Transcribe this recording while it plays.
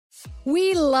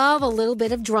We love a little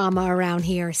bit of drama around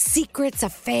here. Secrets,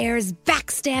 affairs,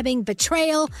 backstabbing,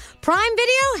 betrayal. Prime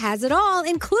Video has it all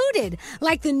included,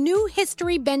 like the new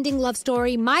history-bending love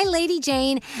story, My Lady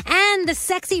Jane, and the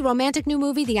sexy romantic new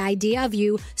movie, The Idea of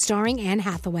You, starring Anne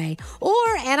Hathaway. Or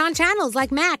add-on channels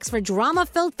like Max for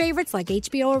drama-filled favorites like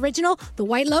HBO original, The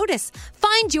White Lotus.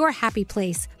 Find your happy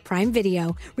place. Prime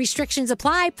Video. Restrictions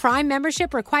apply. Prime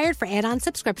membership required for add-on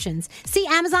subscriptions. See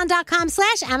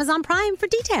Amazon.com/Amazon Prime for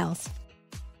details.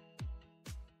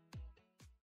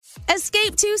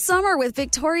 Escape to summer with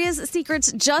Victoria's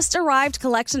Secret's just arrived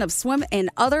collection of swim and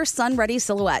other sun-ready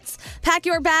silhouettes. Pack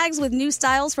your bags with new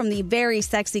styles from the Very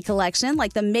Sexy collection,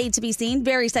 like the made-to-be-seen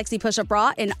Very Sexy push-up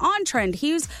bra in on-trend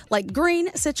hues like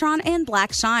green, citron, and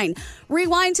black shine.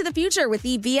 Rewind to the future with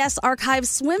the VS Archive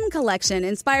swim collection,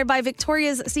 inspired by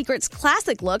Victoria's Secret's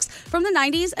classic looks from the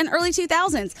 90s and early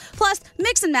 2000s. Plus,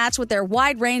 mix and match with their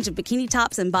wide range of bikini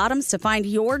tops and bottoms to find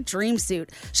your dream suit.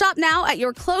 Shop now at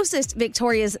your closest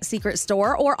Victoria's Secret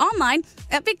store or online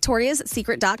at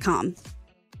victoriassecret.com.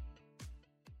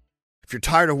 If you're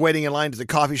tired of waiting in line to the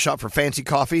coffee shop for fancy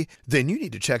coffee, then you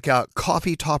need to check out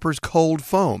Coffee Topper's Cold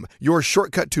Foam, your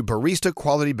shortcut to barista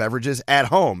quality beverages at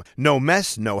home. No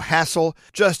mess, no hassle.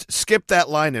 Just skip that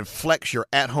line and flex your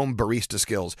at-home barista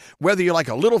skills. Whether you like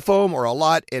a little foam or a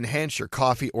lot, enhance your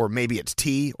coffee, or maybe it's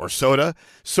tea or soda.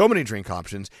 So many drink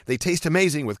options. They taste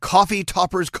amazing with Coffee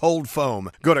Topper's Cold Foam.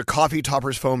 Go to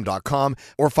coffeetoppersfoam.com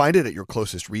or find it at your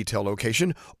closest retail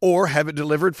location, or have it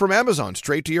delivered from Amazon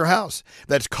straight to your house.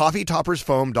 That's coffeetoppersfoam.com.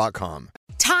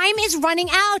 Time is running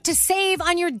out to save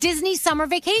on your Disney summer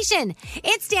vacation.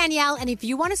 It's Danielle, and if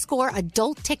you want to score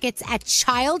adult tickets at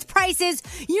child prices,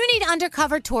 you need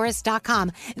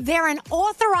UndercoverTourist.com. They're an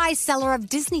authorized seller of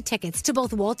Disney tickets to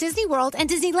both Walt Disney World and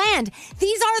Disneyland.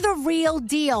 These are the real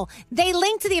deal. They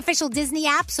link to the official Disney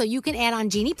app so you can add on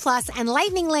Genie Plus and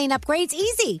Lightning Lane upgrades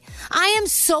easy. I am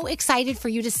so excited for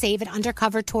you to save at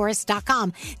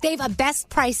UndercoverTourist.com. They have a best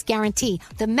price guarantee.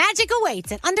 The magic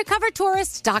awaits at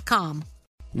UndercoverTourist.com.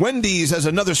 Wendy's has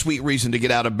another sweet reason to get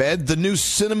out of bed, the new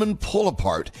Cinnamon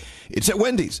Pull-Apart. It's at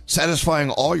Wendy's, satisfying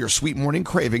all your sweet morning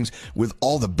cravings with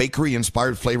all the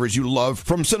bakery-inspired flavors you love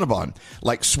from Cinnabon,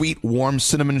 like sweet, warm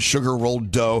cinnamon sugar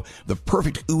rolled dough, the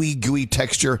perfect ooey gooey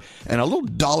texture, and a little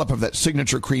dollop of that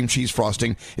signature cream cheese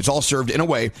frosting. It's all served in a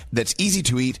way that's easy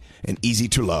to eat and easy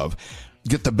to love.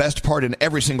 Get the best part in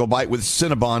every single bite with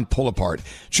Cinnabon Pull-Apart.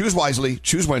 Choose wisely,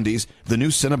 choose Wendy's, the new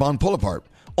Cinnabon Pull-Apart.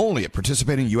 Only at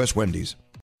participating U.S. Wendy's.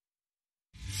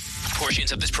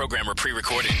 Portions of this program are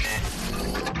pre-recorded.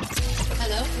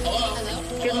 Hello?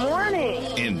 Hello? Good morning.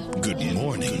 And good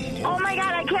morning. Oh my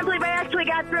God, I can't believe I actually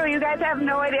got through. You guys have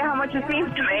no idea how much it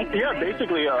means to me. Yeah,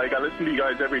 basically, I listen to you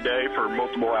guys every day for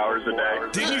multiple hours a day.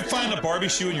 Didn't you find a Barbie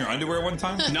shoe in your underwear one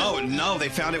time? No, they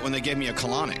found it when they gave me a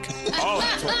colonic. Oh,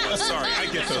 sorry, I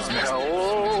get those mixed.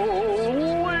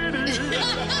 Hello, ladies.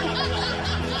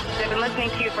 I've been listening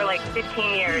to you for like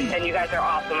 15 years, and you guys are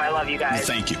awesome. I love you guys.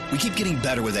 Thank you. We keep getting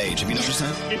better with age. Have you noticed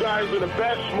that? You guys are the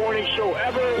best morning show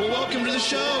ever. Well, welcome to the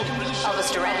show.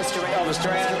 Elvis Duran. Elvis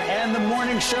Duran and the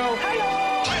morning show.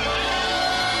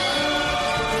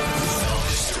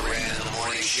 Elvis Duran, the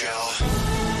morning show.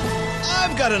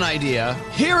 I've got an idea.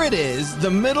 Here it is,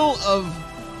 the middle of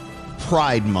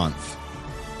Pride Month.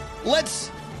 Let's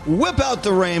whip out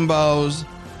the rainbows.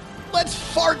 Let's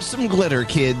fart some glitter,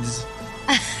 kids.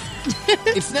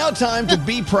 It's now time to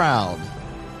be proud.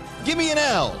 Give me an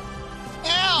L.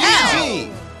 L. Give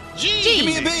me a G. G. Give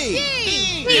me a B.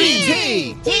 B. Give me a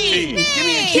T. T. Give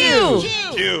me a Q.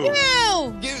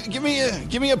 Q.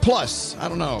 Give me a plus. I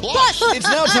don't know. Plus. It's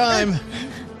now time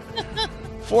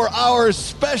for our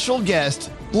special guest,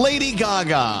 Lady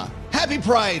Gaga. Happy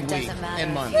Pride Week Doesn't matter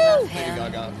and month. if you love Lady him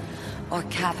Gaga. or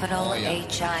capital Oh, yeah.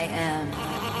 H-I-M.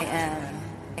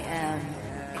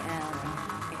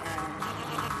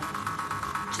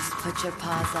 Just put your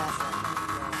paws up,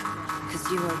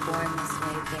 'cause you were born this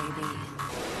way, baby.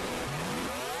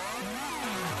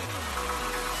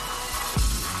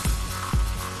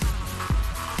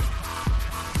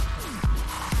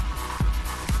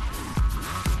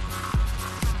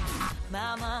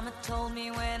 My mama told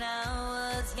me when I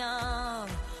was young,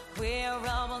 we're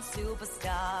almost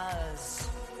superstars.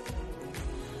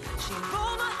 She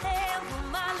rolled my hair, put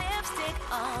my lipstick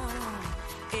on,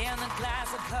 in a glass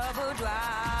of her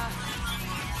boudoir.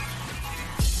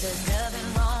 There's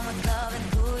nothing wrong with loving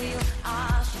who you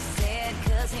are, she said,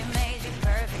 'cause he made you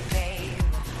perfect, babe.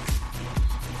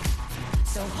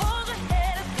 So hold your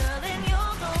head up, girl, and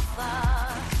you'll go far.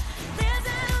 There's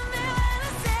an million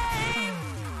same.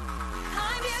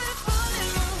 I'm beautiful in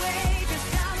my way, 'cause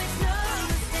I make no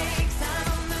mistakes. I'm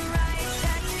on the right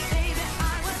track, baby.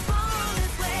 I was born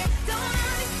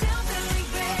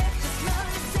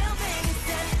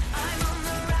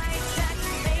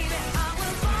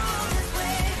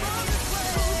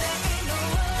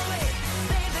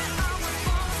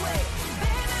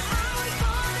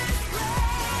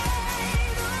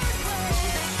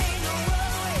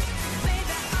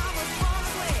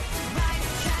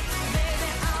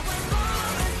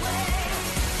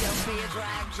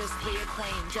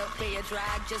Don't be a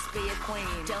drag, just be a queen.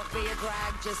 Don't be a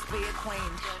drag, just be a queen.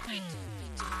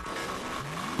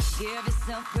 Give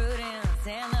yourself prudence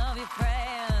and love your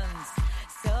friends.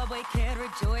 Subway kid,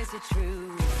 rejoice your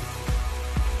truth.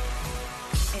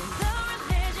 In the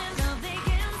religion of the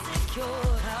insecure,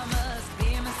 I must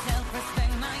be myself,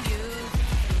 respect my youth.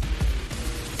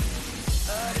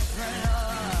 A different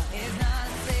law is not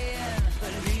a sin.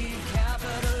 Believe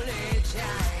capital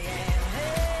H-I-M.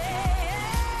 Hey,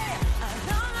 I'm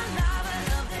alive, I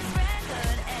love this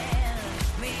record, and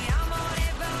me, I'm on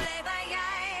it, rolling like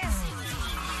ice.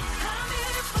 I'm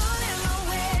beautiful in my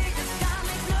way, 'cause I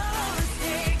make no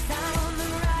mistakes. I'm on the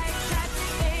right track,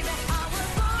 baby, I was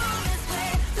born this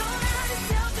way. Don't have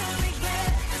yourself to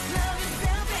regret, just love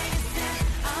yourself and yourself.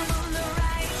 I'm on the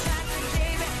right track,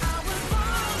 baby, I was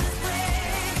born this way.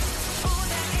 Oh,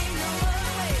 there ain't no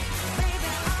other way, baby,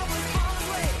 I was born this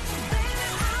way. Baby,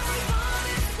 I was born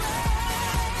this way,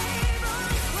 born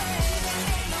this way. There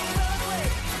ain't no other way,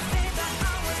 baby,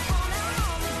 I was born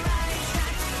on the right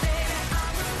track, baby, I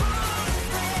was born this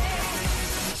way.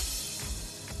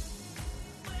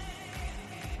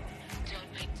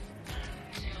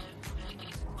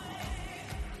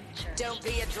 Don't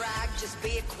be a drag, just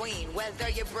be a queen. Whether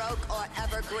you're broke or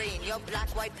evergreen, you're black,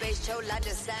 white, beige, chola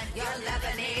descent, you're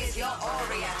Lebanese, you're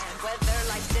Orient. Whether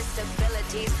life's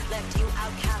disabilities left you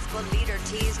outcast but leader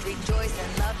teased, rejoice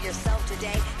and love yourself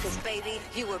today, 'cause baby,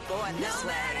 you were born this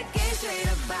way. No matter gay, straight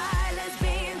or bi,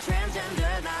 lesbian,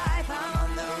 transgender life, I'm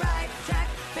on the right track,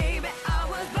 baby, I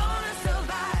was born to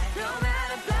survive. No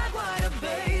matter black, white, or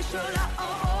beige, chola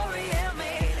or Orient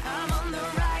made, I'm on the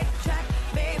right track,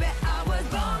 baby, I was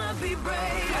born to be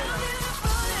brave. I'm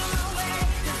beautiful in my way,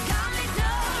 'cause God made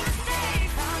no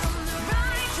mistakes. I'm on the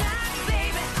right track,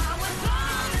 baby, I was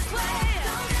born this way.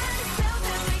 Don't have yourself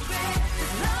to regret,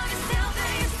 just love yourself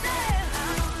and yourself.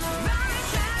 I'm on the right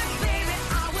track, baby,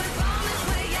 I was born this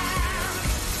way, yeah.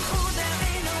 Oh, there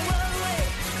ain't no other way,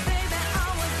 baby, I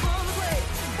was born this way.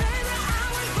 Baby, I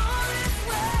was born this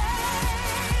way,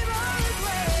 born this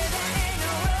way. There ain't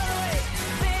no other way,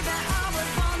 baby, I was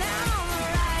born on the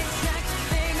right track,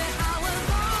 baby, I was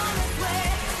born this way.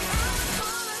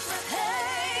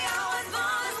 Hey, I was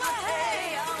born this way.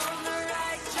 Hey, I'm on the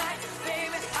right track,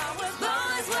 baby, I was born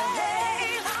this way.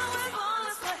 Hey, I was born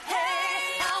this way.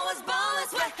 Hey, I was born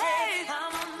this way. Hey,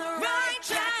 I'm on the right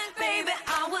track, baby,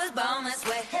 I was born this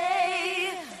way.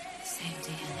 Hey, same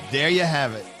DNA. There you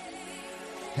have it.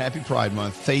 Happy Pride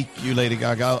Month. Thank you, Lady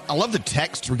Gaga. I love the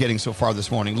text we're getting so far this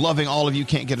morning. Loving all of you.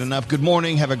 Can't get enough. Good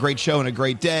morning. Have a great show and a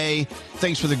great day.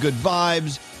 Thanks for the good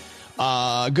vibes.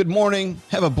 Good morning.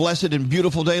 Have a blessed and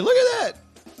beautiful day. Look at that.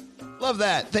 Love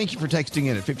that. Thank you for texting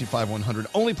in at 55100.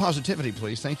 Only positivity,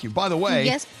 please. Thank you. By the way,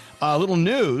 Yes. Little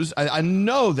news. I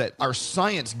know that our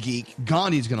science geek,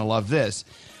 Gandhi's going to love this.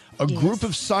 A group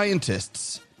of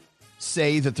scientists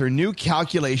say that their new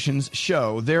calculations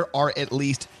show there are at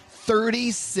least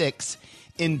 36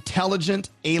 intelligent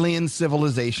alien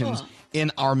civilizations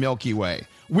in our Milky Way.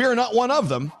 We're not one of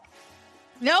them,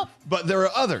 Nope. but there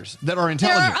are others that are There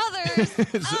intelligent. are others.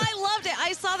 I loved it.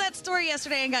 I saw that story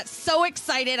yesterday and got so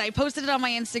excited. I posted it on my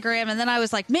Instagram, and then I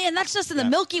was like, man, that's just in the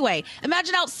Milky Way.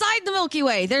 Imagine outside the Milky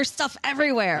Way. There's stuff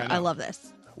everywhere. I love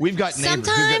this. We've got neighbors. We've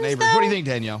got Sometimes, neighbors. What do you think,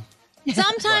 Danielle?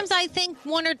 Sometimes I think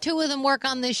one or two of them work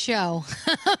on this show.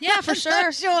 Yeah, for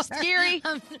sure. Scary.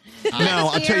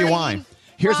 No, I'll tell you why.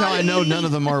 Here's how I know none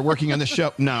of them are working on this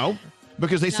show. No,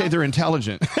 because they say they're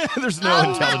intelligent. There's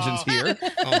no intelligence here.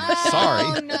 Sorry.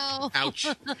 Oh, no. Ouch.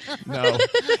 No.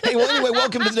 Hey, well, anyway,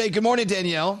 welcome to the day. Good morning,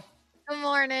 Danielle. Good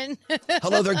morning.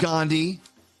 Hello there, Gandhi.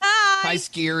 Hi,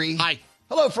 Scary. Hi.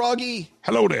 Hello, Froggy.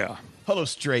 Hello there. Hello,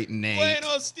 Straight Nate.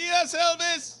 Buenos dias,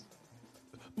 Elvis.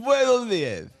 Buenos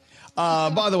dias.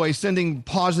 By the way, sending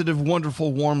positive,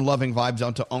 wonderful, warm, loving vibes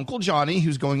out to Uncle Johnny,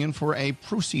 who's going in for a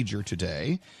procedure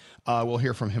today. We'll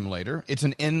hear from him later. It's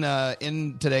an in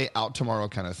today, out tomorrow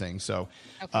kind of thing. So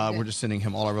we're just sending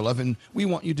him all our love, and we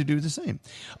want you to do the same.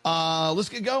 Let's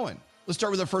get going. Let's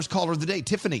start with our first caller of the day,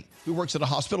 Tiffany, who works at a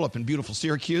hospital up in beautiful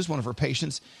Syracuse. One of her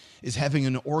patients is having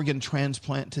an organ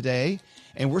transplant today,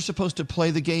 and we're supposed to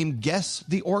play the game Guess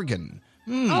the Organ.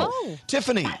 Oh.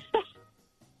 Tiffany.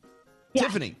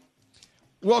 Tiffany,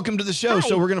 welcome to the show. Hi.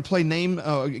 So we're going to play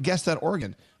Guess that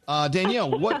Organ.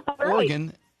 Danielle, what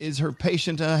organ is her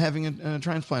patient having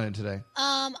transplanted today?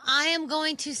 I am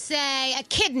going to say a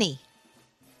kidney.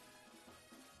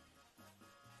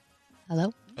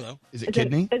 Hello? Hello. Is it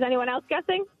kidney? Is anyone else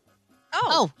guessing?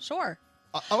 Oh, sure.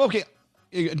 Okay.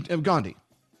 Gandhi.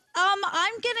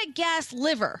 I'm going to guess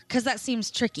liver because that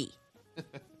seems tricky.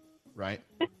 Right.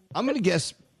 I'm going to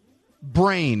guess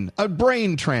brain. A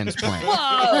brain transplant.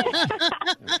 Whoa.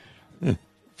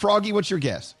 Froggy, what's your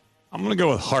guess? I'm going to go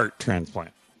with heart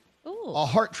transplant. Ooh. A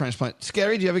heart transplant.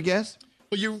 Scary, do you have a guess?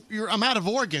 Well, I'm out of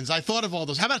organs. I thought of all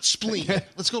those. How about spleen?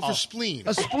 Let's go for spleen.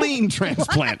 A spleen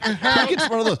transplant. It's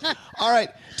one of those. All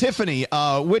right, Tiffany,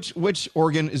 which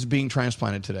organ is being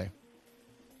transplanted today?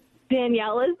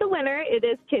 Danielle is the winner. It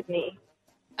is kidney.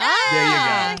 There you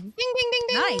go. Ding, ding, ding,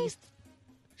 ding. Nice.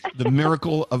 The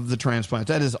miracle of the transplant.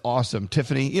 That is awesome.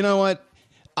 Tiffany, you know what?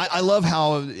 I love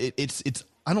how it's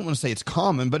I don't want to say it's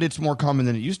common, but it's more common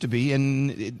than it used to be.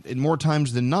 And more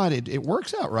times than not, it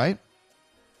works out, right?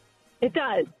 It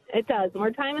does. It does.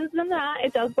 More times than that,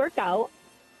 it does work out.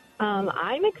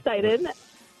 I'm excited,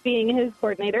 being his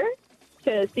coordinator,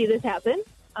 to see this happen.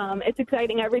 It's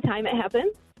exciting every time it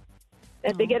happens,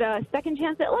 that they get a second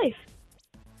chance at life.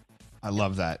 I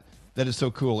love that. That is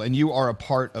so cool. And you are a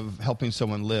part of helping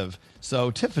someone live. So,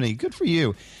 Tiffany, good for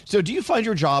you. So do you find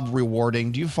your job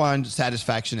rewarding? Do you find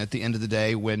satisfaction at the end of the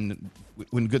day when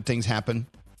good things happen,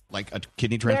 like a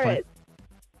kidney transplant? There is.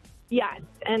 Yes.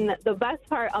 And the best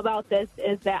part about this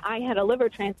is that I had a liver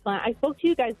transplant. I spoke to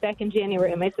you guys back in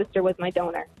January, and my sister was my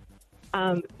donor.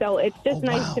 So it's just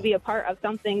nice to be a part of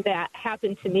something that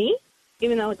happened to me,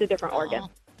 even though it's a different organ.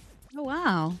 Oh,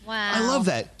 wow. Wow. I love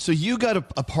that. So you got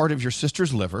a part of your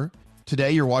sister's liver.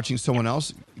 Today, you're watching someone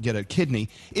else get a kidney.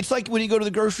 It's like when you go to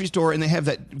the grocery store and they have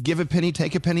that give a penny,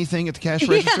 take a penny thing at the cash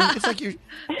register. Yeah. It's like you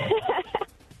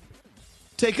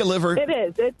take a liver, It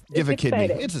is. give a kidney.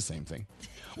 exciting. It's the same thing.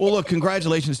 Well, look,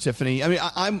 congratulations, Tiffany. I mean,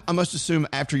 I must assume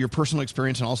after your personal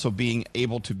experience and also being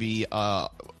able to be at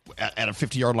a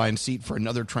 50-yard line seat for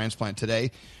another transplant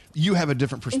today, you have a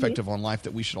different perspective on life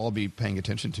that we should all be paying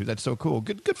attention to. That's so cool.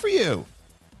 Good for you.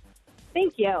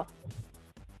 Thank you.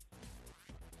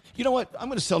 You know what? I'm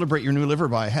going to celebrate your new liver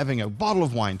by having a bottle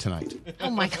of wine tonight. Oh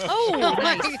my god!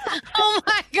 Oh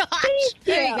my gosh!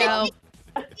 There you go.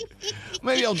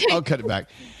 Maybe I'll cut it back.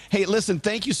 Hey, listen,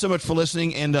 thank you so much for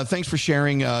listening, and thanks for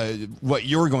sharing what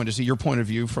you're going to see, your point of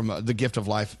view from the gift of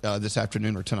life this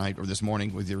afternoon or tonight or this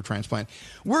morning with your transplant.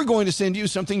 We're going to send you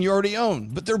something you already own,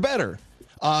 but they're better.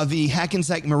 The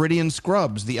Hackensack Meridian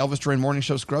Scrubs, the Elvis Duran Morning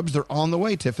Show Scrubs, they're on the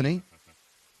way, Tiffany.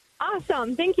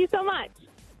 Awesome. Thank you so much.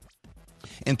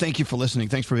 And thank you for listening.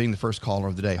 Thanks for being the first caller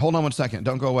of the day. Hold on one second.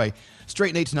 Don't go away.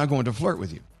 Straight Nate's now going to flirt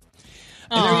with you.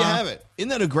 And there you have it. Isn't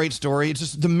that a great story? It's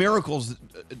just the miracles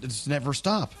just never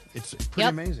stop. It's pretty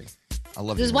amazing. I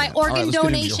love it. This is why that. All right, organ let's get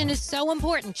into your donation is so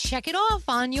important. Check it off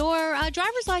on your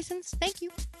driver's license. Thank you.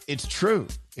 It's true.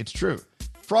 It's true.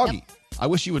 Froggy, I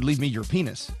wish you would leave me your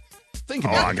penis. Think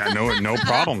about I got no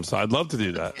problems. I'd love to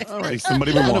do that. All right.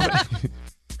 Somebody would want it.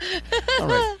 All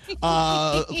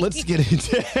right. Let's get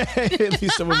into at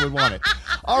least someone would want it.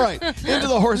 All right. Into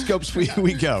the horoscopes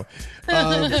we go.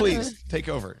 Please take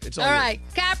over. It's all right.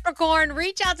 Capricorn,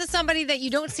 reach out to somebody that you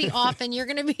don't see often. You're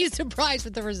going to be surprised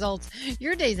with the results.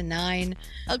 Your day's a 9.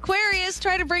 Aquarius,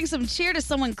 try to bring some cheer to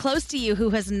someone close to you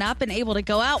who has not been able to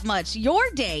go out much. Your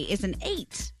day is an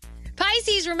 8.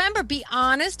 Pisces, remember, be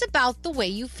honest about the way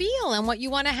you feel and what you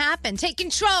want to happen. Take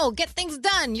control. Get things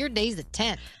done. Your day's a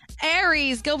 10.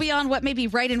 Aries, go beyond what may be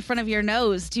right in front of your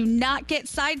nose. Do not get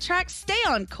sidetracked. Stay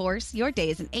on course. Your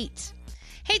day is an 8.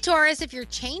 Hey, Taurus, if you're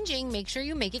changing, make sure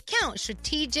you make it count.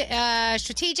 Strategic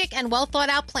and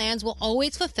well-thought-out plans will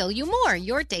always fulfill you more.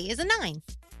 Your day is a 9.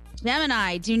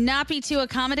 Gemini, do not be too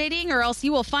accommodating or else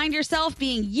you will find yourself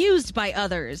being used by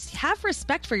others. Have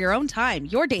respect for your own time.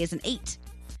 Your day is an 8.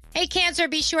 Hey, Cancer,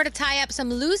 be sure to tie up some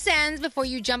loose ends before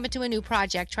you jump into a new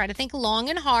project. Try to think long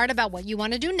and hard about what you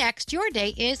want to do next. Your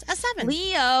day is a 7.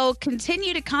 Leo,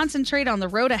 continue to concentrate on the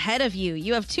road ahead of you.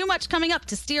 You have too much coming up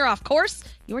to steer off course.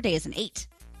 Your day is an 8.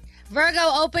 Virgo,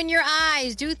 open your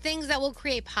eyes. Do things that will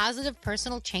create positive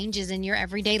personal changes in your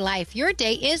everyday life. Your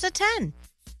day is a 10.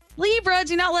 Libra,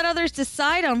 do not let others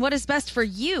decide on what is best for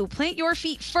you. Plant your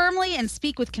feet firmly and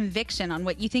speak with conviction on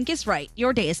what you think is right.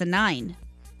 Your day is a 9.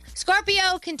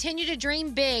 Scorpio, continue to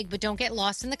dream big, but don't get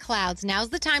lost in the clouds. Now's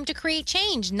the time to create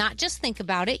change, not just think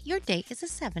about it. Your day is a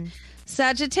 7.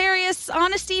 Sagittarius,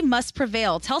 honesty must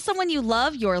prevail. Tell someone you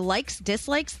love your likes,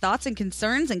 dislikes, thoughts, and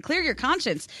concerns, and clear your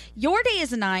conscience. Your day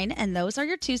is a 9, and those are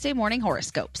your Tuesday morning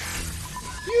horoscopes.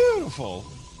 Beautiful.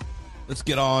 Let's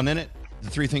get on in it. The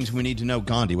 3 things we need to know.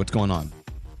 Gandhi, what's going on?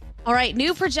 All right,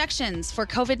 new projections for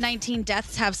COVID-19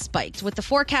 deaths have spiked, with the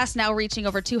forecast now reaching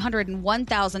over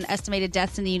 201,000 estimated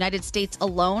deaths in the United States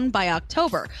alone by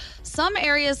October. Some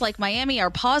areas like Miami are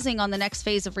pausing on the next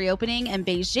phase of reopening, and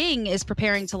Beijing is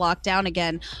preparing to lock down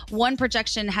again. One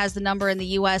projection has the number in the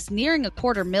U.S. nearing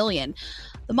 250,000.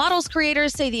 The model's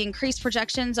creators say the increased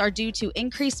projections are due to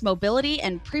increased mobility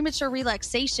and premature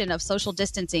relaxation of social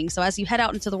distancing. So as you head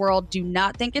out into the world, do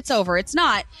not think it's over. It's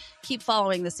not. Keep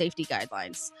following the safety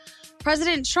guidelines.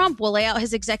 President Trump will lay out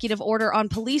his executive order on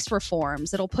police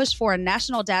reforms. It'll push for a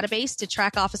national database to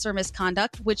track officer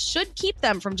misconduct, which should keep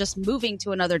them from just moving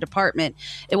to another department.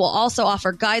 It will also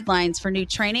offer guidelines for new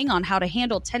training on how to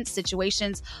handle tense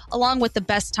situations, along with the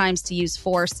best times to use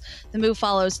force. The move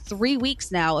follows 3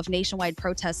 weeks now of nationwide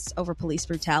protests over police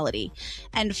brutality.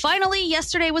 And finally,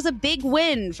 yesterday was a big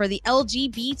win for the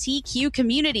LGBTQ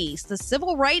communities. The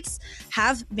civil rights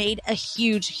have made a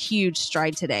huge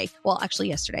stride today. Well, actually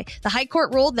yesterday. The High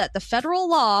Court ruled that the federal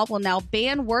law will now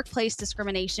ban workplace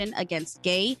discrimination against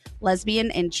gay,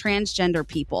 lesbian, and transgender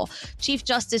people. Chief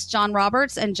Justice John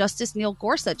Roberts and Justice Neil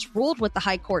Gorsuch ruled with the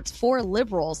High Court's 4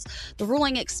 liberals. The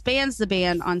ruling expands the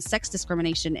ban on sex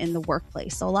discrimination in the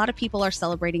workplace. So a lot of people are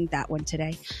celebrating that one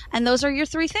today. And those are your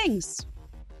 3 things.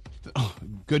 Oh,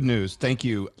 good news. Thank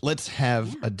you. Let's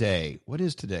have a day. What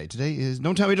is today? Today is,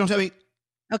 don't tell me.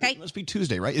 Okay. It must be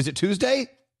Tuesday, right? Is it Tuesday?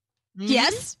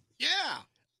 Yes. Yeah.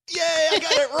 Yay, I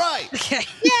got it right. Okay.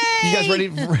 Yay. You guys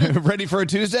ready for a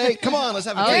Tuesday? Come on, let's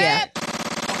have a day. Yeah.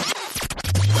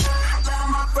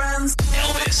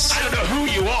 Elvis. I don't know who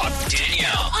you are.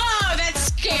 Danielle. Oh, that's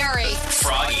scary.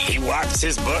 Froggy. He wipes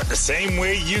his butt the same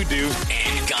way you do.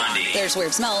 And Gandhi. There's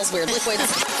weird smells, weird liquids.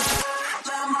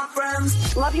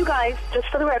 Love you guys, just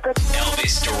for the record.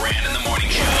 Elvis Duran in the Morning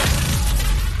Show.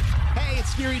 Hey,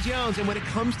 it's Scary Jones, and when it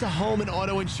comes to home and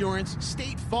auto insurance,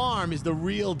 State Farm is the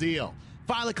real deal.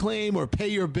 File a claim or pay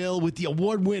your bill with the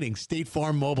award-winning State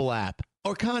Farm mobile app.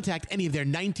 Or contact any of their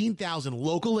 19,000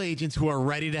 local agents who are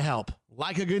ready to help.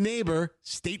 Like a good neighbor,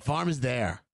 State Farm is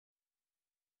there.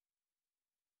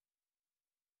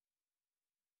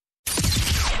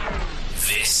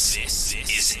 This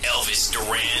is Elvis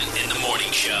Duran in the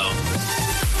Morning Show.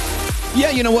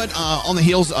 Yeah, you know what? On the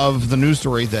heels of the news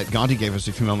story that Gandhi gave us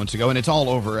a few moments ago, and it's all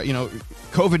over,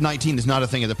 COVID-19 is not a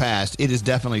thing of the past. It is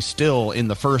definitely still in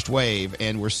the first wave,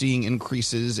 and we're seeing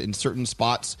increases in certain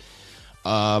spots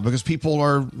because people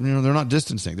are, they're not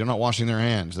distancing. They're not washing their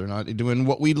hands. They're not doing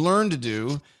what we learned to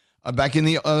do back in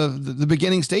the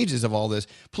beginning stages of all this.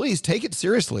 Please take it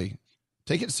seriously.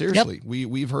 Take it seriously. Yep.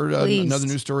 We've heard another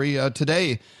news story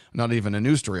today, not even a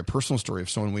news story, a personal story of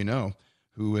someone we know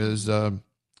who is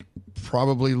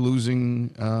probably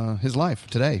losing his life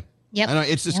today. Yep. I know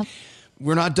it's just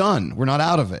we're not done. We're not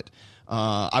out of it.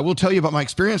 I will tell you about my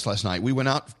experience last night. We went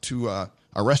out to a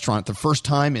restaurant the first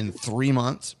time in 3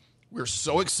 months. We were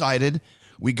so excited.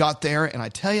 We got there, and I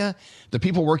tell you, the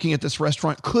people working at this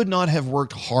restaurant could not have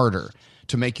worked harder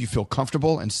to make you feel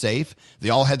comfortable and safe. They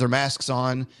all had their masks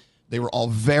on. They were all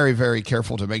very, very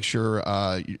careful to make sure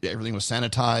everything was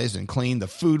sanitized and clean. The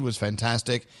food was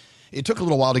fantastic. It took a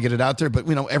little while to get it out there, but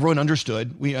everyone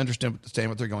understood. We understand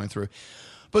what they're going through.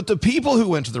 But the people who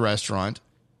went to the restaurant,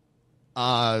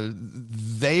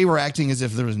 they were acting as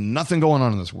if there was nothing going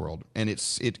on in this world, and it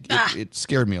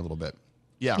scared me a little bit.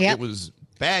 Yeah, It was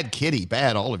bad, kitty,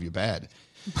 bad, all of you, bad.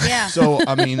 Yeah. So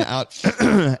I mean, out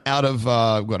of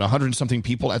 100 and something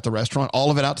people at the restaurant, all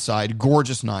of it outside,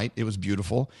 gorgeous night. It was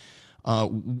beautiful.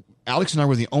 Alex and I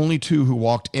were the only 2 who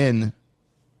walked in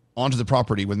onto the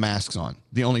property with masks on.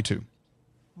 The only 2.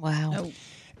 Wow. Oh.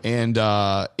 And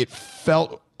it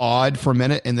felt odd for a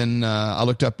minute. And then I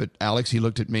looked up at Alex. He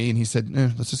looked at me and he said,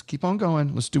 let's just keep on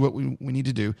going. Let's do what we need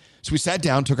to do. So we sat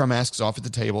down, took our masks off at the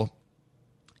table,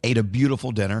 ate a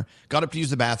beautiful dinner, got up to use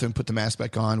the bathroom, put the mask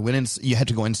back on, went in. You had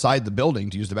to go inside the building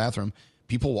to use the bathroom.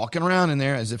 People walking around in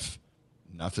there as if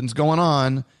nothing's going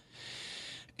on.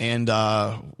 And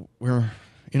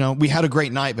we had a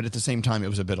great night, but at the same time, it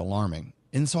was a bit alarming.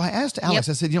 And so I asked Alex,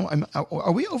 I said,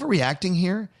 are we overreacting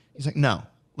here? He's like, no,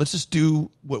 let's just do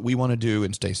what we want to do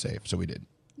and stay safe. So we did.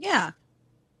 Yeah.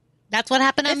 That's what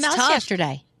happened on Mouse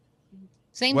yesterday.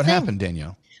 Same thing. What happened,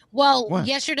 Danielle? Well,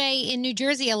 yesterday in New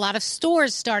Jersey, a lot of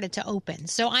stores started to open.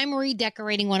 So I'm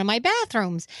redecorating one of my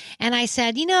bathrooms. And I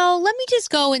said, let me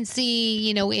just go and see,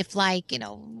 if a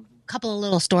couple of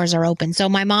little stores are open. So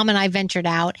my mom and I ventured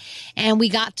out and we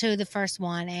got to the first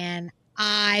one and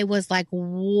I was like,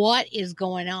 what is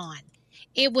going on?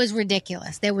 It was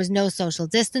ridiculous. There was no social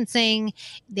distancing.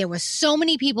 There were so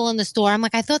many people in the store. I'm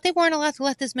like, I thought they weren't allowed to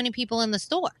let this many people in the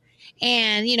store.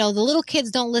 And, the little kids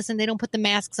don't listen. They don't put the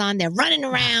masks on. They're running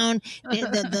around.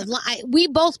 We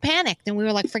both panicked and we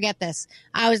were like, forget this.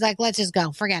 I was like, let's just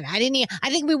go. Forget it. I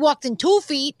think we walked in 2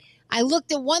 feet. I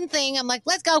looked at one thing. I'm like,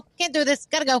 let's go. Can't do this.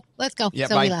 Gotta go. Let's go. Yeah,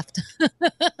 so bye. We left.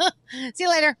 See you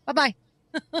later. Bye-bye.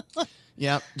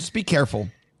 Yeah. Just be careful.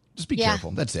 Just be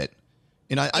careful. That's it.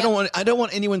 And I don't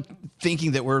want anyone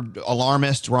thinking that we're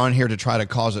alarmists. We're on here to try to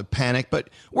cause a panic, but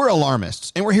we're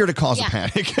alarmists, and we're here to cause a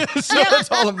panic. So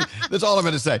that's all I'm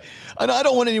going to say. And I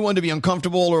don't want anyone to be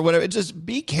uncomfortable or whatever. Just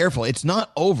be careful. It's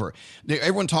not over.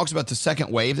 Everyone talks about the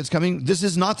second wave that's coming. This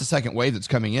is not the second wave that's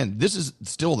coming in. This is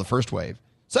still the first wave.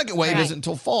 Second wave isn't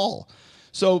until fall.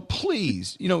 So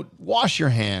please, wash your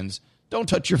hands. Don't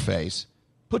touch your face.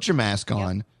 Put your mask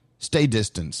on. Stay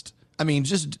distanced. I mean,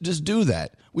 just do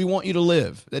that. We want you to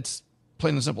live. That's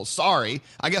plain and simple. Sorry,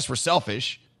 I guess we're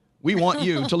selfish. We want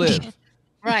you to live.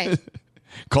 Right.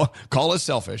 Call us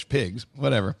selfish, pigs,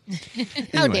 whatever.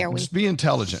 How dare we? Just be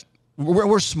intelligent.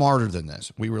 We're smarter than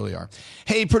this. We really are.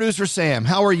 Hey, producer Sam,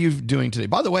 how are you doing today?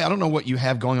 By the way, I don't know what you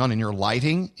have going on in your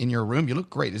lighting in your room. You look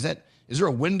great. Is there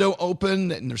a window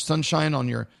open and there's sunshine on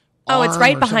your arm? Oh, it's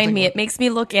right behind me. It makes me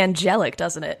look angelic,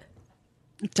 doesn't it?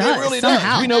 It does. It really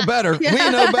does. We know better. We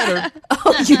know better.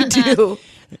 Oh, you do.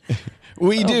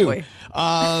 We do. Boy.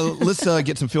 Let's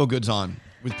get some feel goods on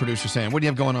with producer Sam. What do you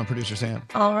have going on, producer Sam?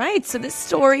 All right. So this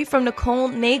story from Nicole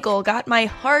Nagel got my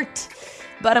heart,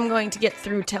 but I'm going to get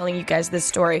through telling you guys this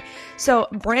story. So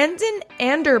Brandon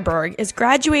Anderberg is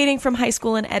graduating from high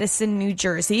school in Edison, New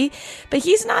Jersey, but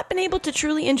he's not been able to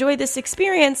truly enjoy this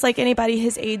experience like anybody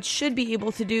his age should be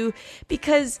able to do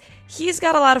because he's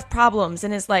got a lot of problems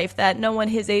in his life that no one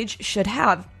his age should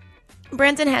have.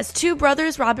 Brandon has two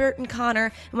brothers, Robert and Connor,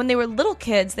 and when they were little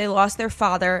kids, they lost their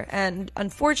father, and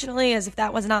unfortunately, as if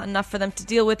that was not enough for them to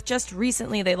deal with, just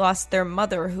recently they lost their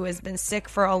mother, who has been sick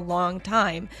for a long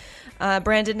time.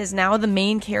 Brandon is now the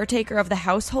main caretaker of the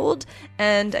household,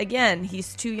 and again,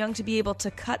 he's too young to be able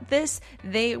to cut this.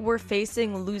 They were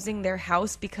facing losing their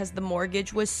house because the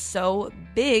mortgage was so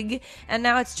big, and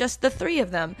now it's just the three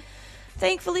of them.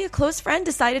 Thankfully, a close friend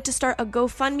decided to start a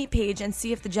GoFundMe page and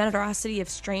see if the generosity of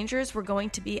strangers were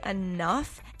going to be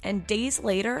enough. And days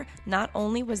later, not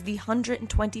only was the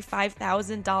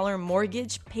 $125,000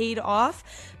 mortgage paid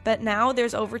off, but now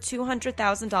there's over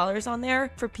 $200,000 on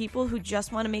there for people who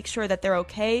just want to make sure that they're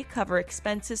okay, cover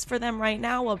expenses for them right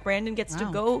now while Brandon gets to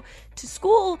go to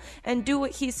school and do what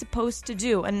he's supposed to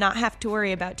do and not have to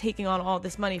worry about taking on all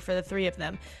this money for the three of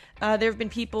them. There have been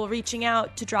people reaching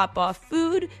out to drop off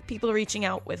food, people reaching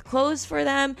out with clothes for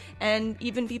them, and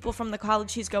even people from the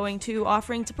college he's going to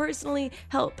offering to personally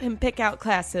help him pick out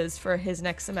classes for his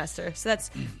next semester. So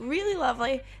that's really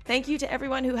lovely. Thank you to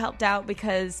everyone who helped out,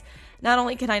 because not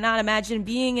only can I not imagine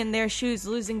being in their shoes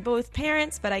losing both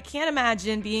parents, but I can't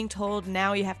imagine being told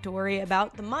now you have to worry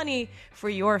about the money for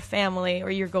your family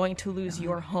or you're going to lose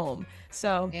your home.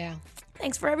 So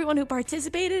thanks for everyone who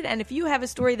participated, and if you have a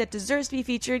story that deserves to be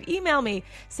featured, email me,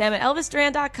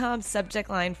 sam@elvisduran.com, subject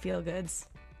line feel goods.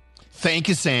 Thank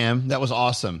you, Sam. That was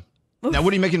awesome. Oof. Now,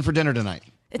 what are you making for dinner tonight?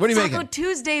 What are you making? Taco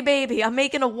Tuesday, baby. I'm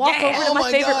making a walk over to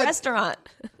my favorite restaurant.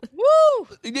 Woo!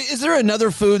 Is there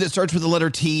another food that starts with the letter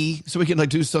T so we can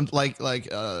do something like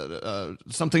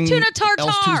something tuna tartare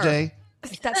else Tuesday?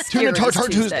 That's Tuna tartare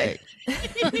Tuesday.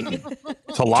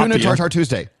 Tuna tartare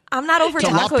Tuesday. I'm not over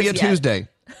tacos Tilapia yet. Tuesday.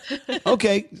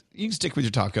 Okay, you can stick with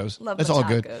your tacos. That's all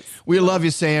good. We love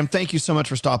you, Sam. Thank you so much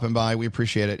for stopping by. We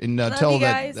appreciate it. And tell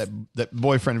that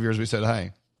boyfriend of yours we said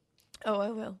hi. Oh,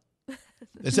 I will.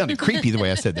 It sounded creepy the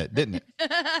way I said that, didn't it?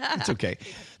 It's okay.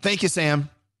 Thank you, Sam.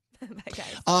 Bye,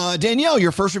 guys. Danielle,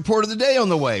 your first report of the day on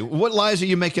the way. What lies are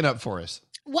you making up for us?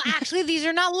 Well, actually, these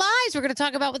are not lies. We're going to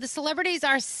talk about what the celebrities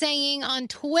are saying on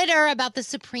Twitter about the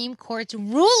Supreme Court's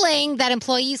ruling that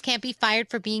employees can't be fired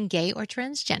for being gay or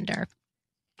transgender.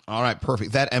 All right,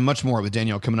 perfect. That and much more with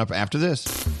Danielle coming up after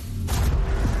this.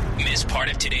 Miss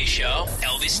part of today's show?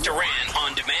 Elvis Duran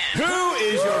on demand. Who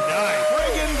is your guy?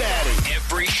 Friggin' daddy.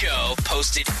 Every show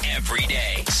posted every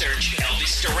day. Search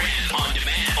Elvis Duran on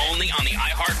demand. Only on the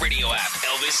iHeartRadio app.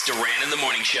 Elvis Duran in the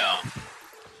Morning Show.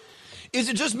 Is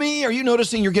it just me? Are you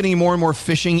noticing you're getting more and more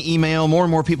phishing email? More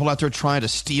and more people out there trying to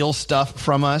steal stuff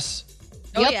from us?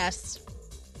 Oh, yes.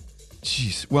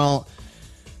 Jeez. Well,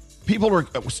 people are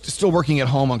still working at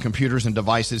home on computers and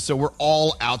devices, so we're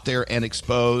all out there and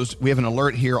exposed. We have an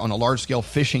alert here on a large-scale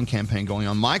phishing campaign going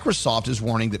on. Microsoft is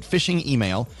warning that phishing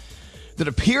email that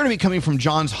appear to be coming from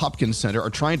Johns Hopkins Center are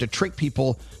trying to trick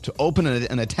people to open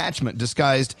an attachment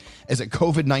disguised as a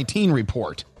COVID-19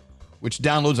 report, which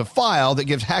downloads a file that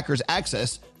gives hackers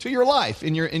access to your life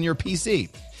in your PC.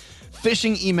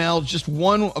 Phishing email is just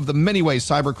one of the many ways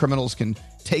cyber criminals can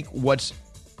take what's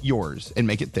yours and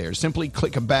make it theirs. Simply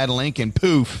click a bad link and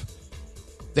poof,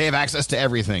 they have access to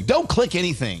everything. Don't click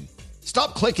anything.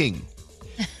 Stop clicking.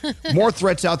 More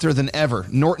threats out there than ever.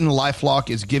 Norton LifeLock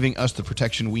is giving us the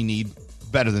protection we need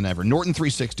better than ever. Norton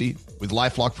 360 With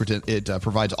LifeLock, it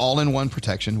provides all-in-one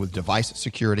protection with device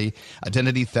security,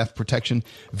 identity theft protection,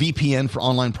 VPN for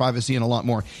online privacy, and a lot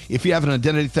more. If you have an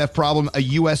identity theft problem, a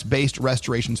U.S.-based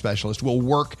restoration specialist will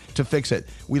work to fix it.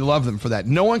 We love them for that.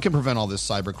 No one can prevent all this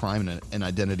cybercrime and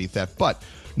identity theft, but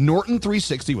Norton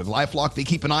 360 with LifeLock, they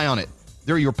keep an eye on it.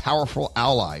 They're your powerful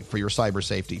ally for your cyber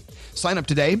safety. Sign up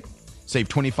today. Save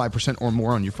 25% or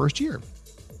more on your first year.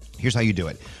 Here's how you do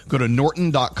it. Go to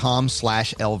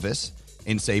norton.com/Elvis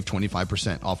and save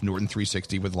 25% off Norton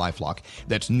 360 with LifeLock.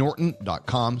 That's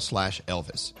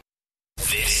norton.com/Elvis.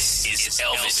 This is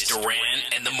Elvis Duran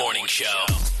and the Morning Show.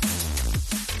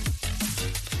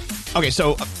 Okay,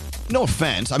 so no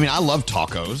offense. I mean, I love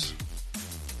tacos.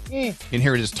 And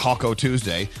here it is, Taco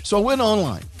Tuesday. So I went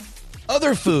online.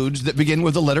 Other foods that begin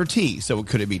with the letter T. So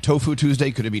could it be Tofu Tuesday?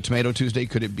 Could it be Tomato Tuesday?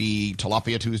 Could it be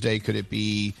Tilapia Tuesday? Could it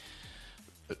be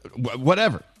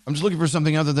whatever? I'm just looking for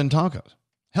something other than tacos.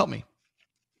 Help me.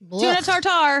 Tuna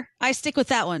tartare. I stick with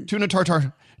that one. Tuna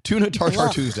tartare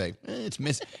Tuesday. It's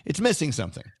missing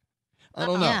something. I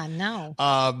don't know. Yeah, no.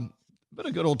 But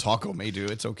a good old taco may do.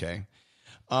 It's okay.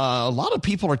 A lot of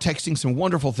people are texting some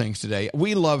wonderful things today.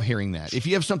 We love hearing that. If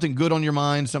you have something good on your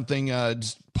mind, something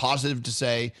just positive to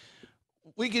say,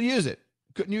 we can use it.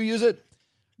 Couldn't you use it?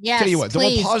 Yes, Tell you what,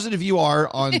 please. the more positive you are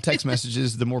on text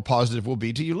messages, the more positive we'll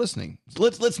be to you listening.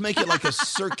 Let's make it like a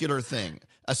circular thing,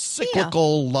 a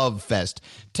cyclical love fest.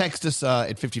 Text us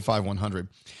at 55100.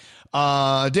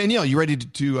 Danielle, you ready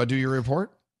to do your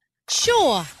report?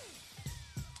 Sure.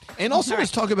 And also,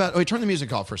 let's talk about. Wait, turn the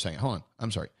music off for a second. Hold on.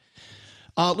 I'm sorry.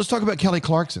 Let's talk about Kelly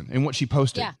Clarkson and what she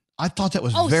posted. Yeah. I thought that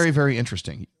was very, very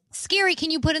interesting. Scary,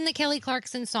 can you put in the Kelly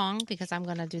Clarkson song? Because I'm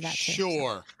going to do that too.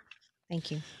 Sure.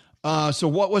 Thank you. So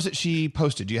what was it she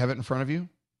posted? Do you have it in front of you?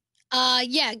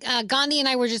 Gandhi and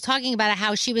I were just talking about it,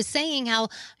 how she was saying how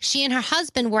she and her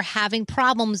husband were having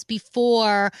problems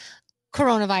before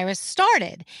coronavirus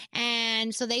started.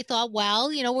 And so they thought, well,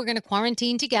 we're going to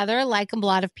quarantine together like a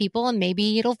lot of people and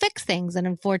maybe it'll fix things. And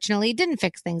unfortunately, it didn't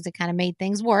fix things. It kind of made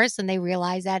things worse. And they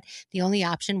realized that the only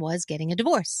option was getting a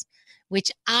divorce,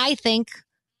 which I think,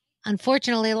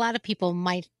 unfortunately, a lot of people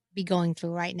might be going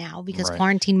through right now because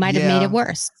quarantine might have made it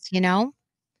worse, Yeah.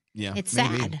 It's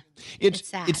maybe. sad. It's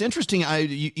sad. It's interesting.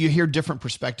 You hear different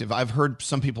perspective. I've heard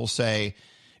some people say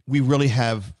we really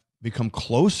have become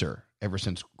closer ever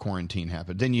since quarantine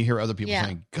happened. Then you hear other people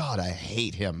saying, God, I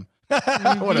hate him.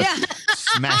 I want to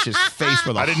smash his face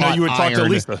with a hot I didn't know you would talk to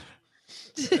iron. Lisa.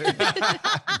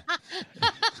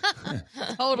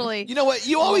 Totally. You know what?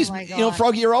 You always,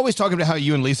 Froggy, you're always talking about how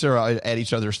you and Lisa are at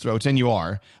each other's throats, and you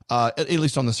are, at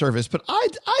least on the surface. But I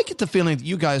get the feeling that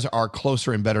you guys are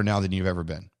closer and better now than you've ever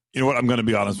been. You know what? I'm going to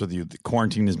be honest with you. The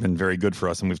quarantine has been very good for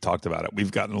us, and we've talked about it.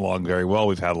 We've gotten along very well.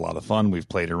 We've had a lot of fun. We've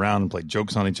played around and played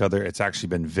jokes on each other. It's actually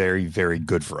been very, very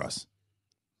good for us.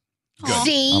 Good.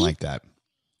 See? I like that.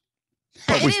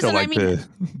 But we still like to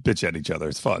bitch at each other.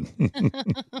 It's fun.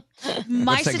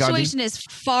 My What's that, situation is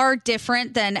far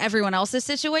different than everyone else's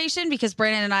situation because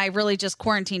Brandon and I really just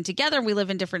quarantined together. We live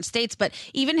in different states, but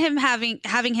even him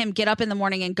having him get up in the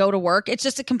morning and go to work, it's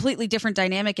just a completely different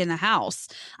dynamic in the house.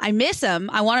 I miss him.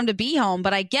 I want him to be home,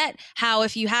 but I get how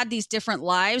if you had these different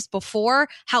lives before,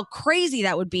 how crazy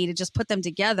that would be to just put them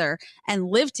together and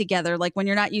live together, like when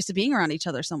you're not used to being around each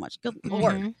other so much. Good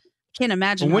Lord. Can't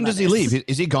imagine. Well, when does he leave?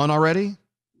 Is he gone already?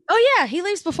 Oh, yeah. He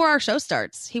leaves before our show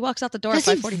starts. He walks out the door at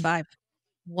 5:45.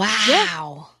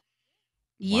 Wow.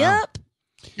 Yep.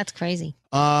 That's crazy.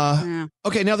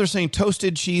 Okay, now they're saying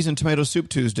toasted cheese and tomato soup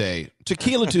Tuesday.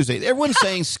 Tequila Tuesday. Everyone's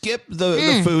saying skip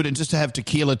the food and just have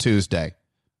Tequila Tuesday.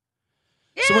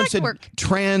 Yeah,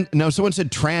 someone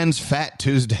said trans fat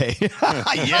Tuesday.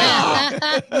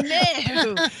 Yeah.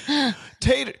 No.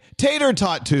 Tater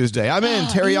tot Tuesday. I'm in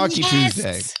teriyaki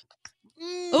Tuesday.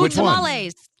 Ooh, Which one?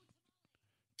 tamales.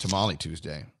 Tamale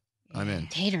Tuesday. I'm in.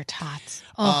 Tater tots.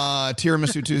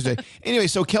 Tiramisu Tuesday. Anyway,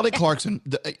 so Kelly Clarkson,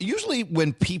 usually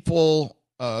when people,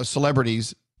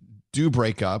 celebrities do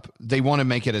break up, they want to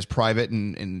make it as private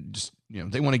and just,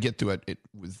 they want to get through it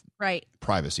with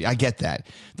privacy. I get that.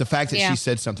 The fact that she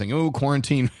said something,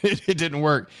 quarantine, it didn't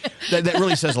work. That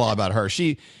really says a lot about her.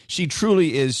 She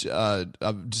truly is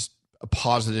just a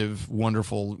positive,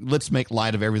 wonderful, let's make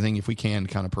light of everything if we can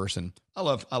kind of person. I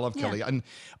love Kelly, and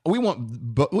we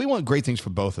want great things for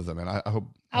both of them, and I hope.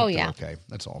 They're okay.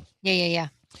 That's all. Yeah.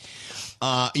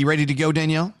 You ready to go,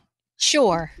 Danielle?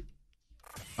 Sure.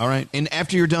 All right. And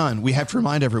after you're done, we have to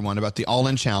remind everyone about the All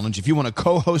In Challenge. If you want to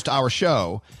co-host our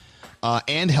show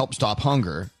and help stop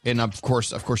hunger, and of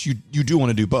course, you do want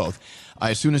to do both.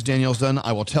 As soon as Danielle's done,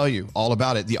 I will tell you all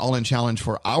about it. The All-In Challenge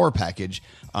for our package.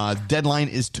 Deadline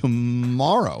is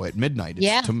tomorrow at midnight.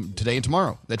 It's today and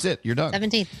tomorrow. That's it. You're done.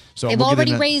 17th. So They've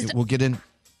already raised. We'll get in.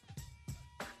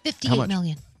 58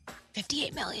 million.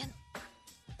 58 million.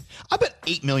 I bet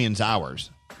 8 million's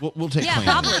ours. We'll take claim.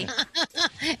 Probably.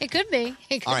 It could be.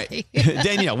 All right.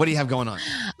 Danielle, what do you have going on?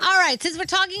 All right. Since we're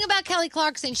talking about Kelly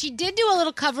Clarkson, she did do a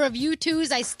little cover of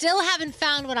U2's I Still Haven't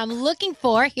Found What I'm Looking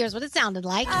For. Here's what it sounded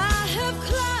like. I have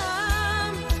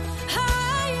climbed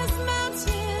highest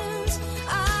mountains.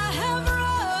 I have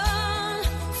run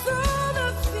through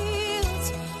the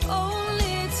fields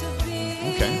only to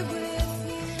be with.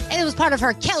 And it was part of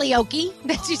her Kellyoke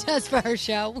that she does for her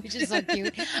show, which is so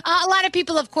cute. A lot of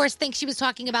people, of course, think she was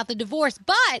talking about the divorce.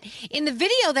 But in the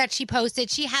video that she posted,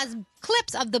 she has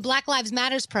clips of the Black Lives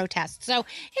Matters protests. So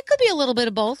it could be a little bit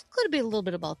of both. Could be a little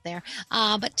bit of both there.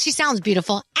 But she sounds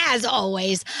beautiful, as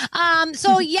always.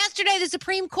 So yesterday, the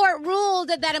Supreme Court ruled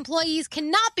that employees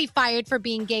cannot be fired for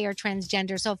being gay or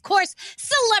transgender. So, of course,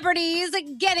 celebrities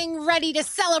getting ready to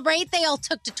celebrate. They all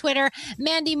took to Twitter.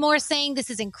 Mandy Moore saying this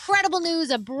is incredible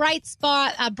news, a bright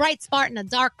spot in a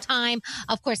dark time.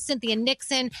 Of course, Cynthia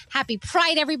Nixon, happy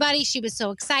Pride, everybody. She was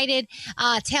so excited.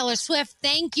 Taylor Swift,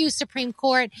 thank you, Supreme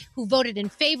Court, who voted in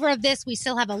favor of this. We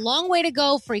still have a long way to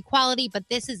go for equality, but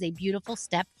this is a beautiful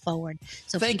step forward.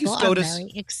 So thank people you, SCOTUS. are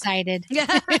very excited.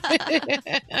 The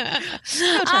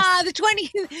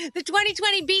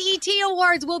 2020 BET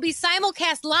Awards will be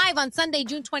simulcast live on Sunday,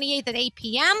 June 28th at 8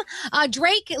 p.m.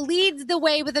 Drake leads the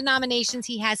way with the nominations.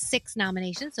 He has 6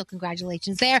 nominations, so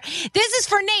congratulations there. This is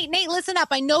for Nate. Nate, listen up.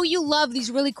 I know you love these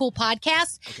really cool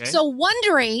podcasts. Okay. So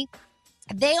Wondery,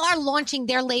 they are launching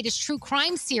their latest true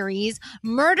crime series,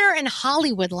 Murder in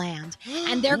Hollywoodland.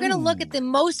 And they're going to look at the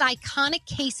most iconic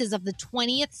cases of the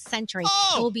 20th century.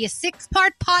 It will be a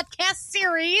 6-part podcast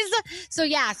series. So,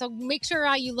 so make sure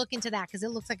you look into that because it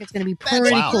looks like it's going to be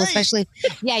pretty cool, especially.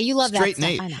 Yeah, you love Straight that stuff.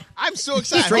 Nate. I know. I'm so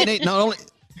excited. Straight Nate, not only...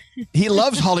 He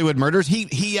loves Hollywood murders.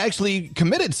 He actually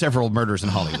committed several murders in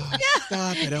Hollywood.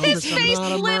 Stop it, His Elvis. I'm face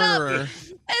not a lit murderer. up.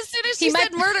 As soon as she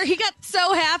said murder, he got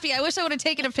so happy. I wish I would have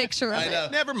taken a picture of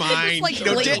it. Never mind. It's like You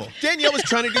know, illegal. Danielle was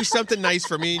trying to do something nice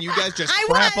for me, and you guys just I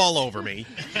crap was. all over me.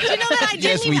 Do you know that I didn't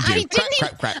Yes, we even, do.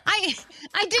 I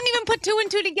didn't even put 2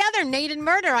 and 2 together, Nate and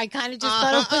murder. I kind of just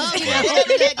thought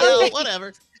it was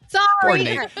Whatever. Poor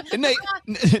Sorry. Nate.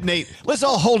 Nate, let's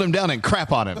all hold him down and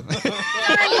crap on him.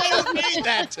 I don't need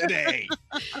that today.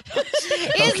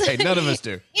 Okay, none of us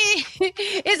do.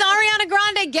 Is Ariana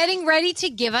Grande getting ready to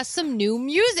give us some new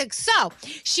music? So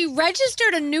she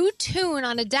registered a new tune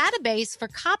on a database for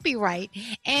copyright,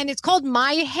 and it's called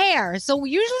My Hair. So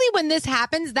usually when this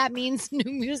happens, that means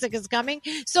new music is coming.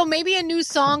 So maybe a new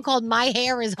song called My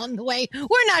Hair is on the way.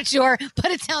 We're not sure, but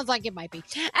it sounds like it might be.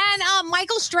 And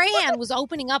Michael Strahan was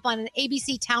opening up on an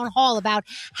ABC town hall about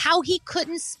how he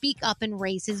couldn't speak up and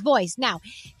raise his voice. Now,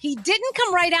 he didn't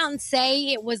come right out and say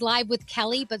it was live with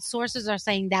Kelly, but sources are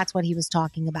saying that's what he was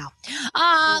talking about.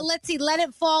 Let's see. Let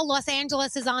It Fall. Los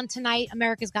Angeles is on tonight.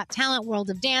 America's Got Talent.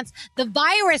 World of Dance. The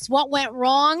Virus. What Went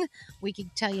Wrong? We could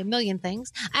tell you a million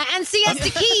things. And Siesta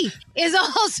Key is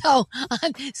also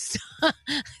on.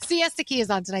 Siesta Key is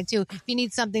on tonight, too, if you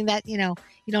need something that, you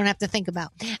don't have to think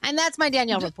about. And that's my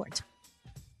Danielle report.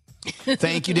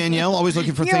 Thank you, Danielle. Always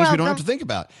looking for You're things we don't have welcome. to think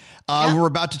about. We're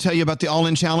about to tell you about the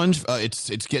All-In Challenge.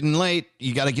 It's getting late.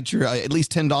 You got to get your at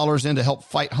least $10 in to help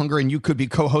fight hunger, and you could be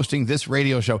co-hosting this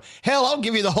radio show. Hell, I'll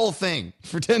give you the whole thing.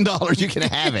 For $10, you can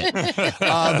have it.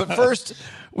 But first,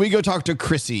 we go talk to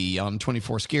Chrissy on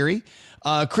 24 Scary.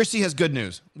 Chrissy has good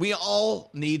news. We all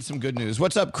need some good news.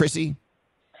 What's up, Chrissy?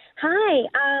 Hi.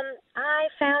 I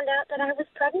found out that I was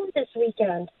pregnant this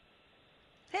weekend.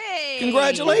 Hey!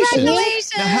 Congratulations.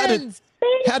 Congratulations. Now,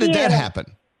 how did that happen?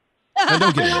 No,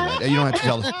 don't get into that. You don't have to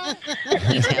tell us. I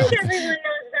think everyone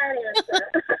knows that answer.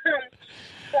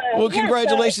 Well,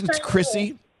 congratulations,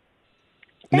 Chrissy.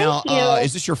 Now, you.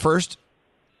 is this your first?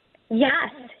 Yes,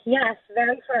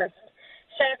 very first.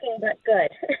 Shocking, but good.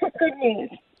 Good news.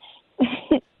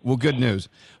 Well, good news.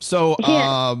 So,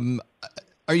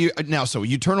 are you now? So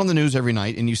you turn on the news every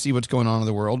night and you see what's going on in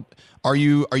the world. Are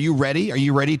you ready? Are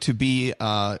you ready to be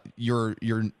your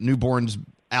newborn's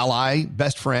ally,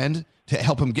 best friend, to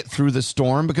help him get through the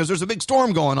storm? Because there's a big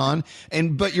storm going on,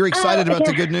 but you're excited about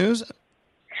the good news.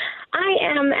 I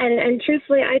am, and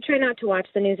truthfully, I try not to watch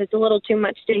the news. It's a little too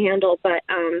much to handle, but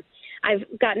I've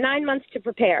got 9 months to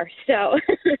prepare, so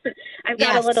I've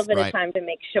got a little bit of time to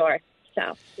make sure.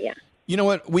 So, yeah. You know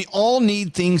what? We all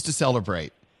need things to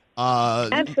celebrate.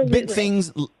 Absolutely. Big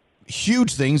things.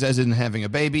 huge things, as in having a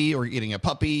baby or getting a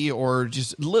puppy or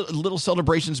just little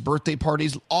celebrations, birthday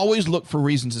parties. Always look for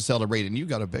reasons to celebrate, and you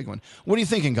got a big one. What are you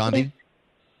thinking, Gandhi?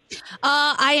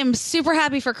 I am super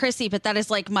happy for Chrissy, but that is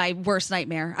like my worst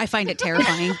nightmare. I find it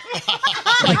terrifying.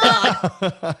 Oh my God.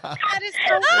 That is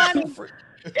so funny.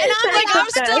 And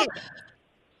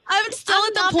I'm still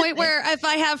at the point where if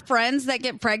I have friends that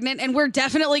get pregnant and we're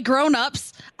definitely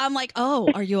grown-ups, I'm like, oh,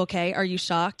 are you okay? Are you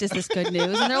shocked? Is this good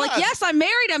news? And they're like, yes, I'm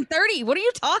married. I'm 30. What are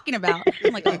you talking about?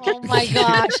 I'm like, oh my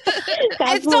gosh.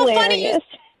 It's so funny.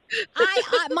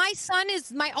 My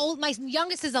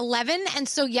youngest is 11. And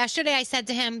so yesterday I said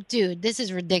to him, dude, this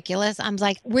is ridiculous. I'm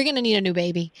like, we're going to need a new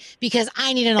baby because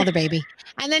I need another baby.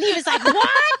 And then he was like, what?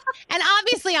 And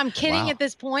obviously I'm kidding at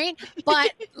this point,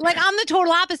 but like, I'm the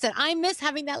total opposite. I miss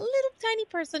having that little tiny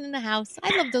person in the house.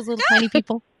 I love those little tiny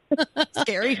people.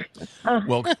 Scary.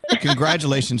 Well,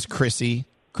 congratulations, Chrissy.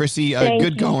 Chrissy,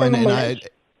 good going.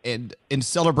 And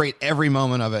celebrate every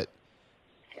moment of it.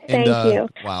 And, Thank you.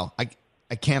 Wow. I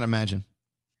can't imagine.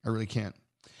 I really can't.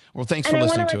 Well, thanks for and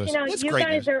listening to us. You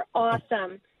guys are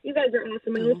awesome. You guys are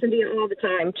awesome. I listen to you all the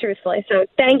time, truthfully. So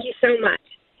thank you so much.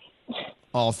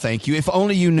 Oh, thank you. If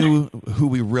only you knew who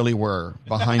we really were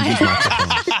behind these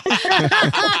microphones.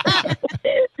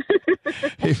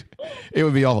 It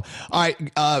would be awful. All right.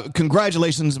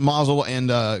 Congratulations, Mazel, and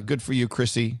good for you,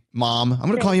 Chrissy. Mom. I'm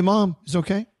going to call you Mom. Is it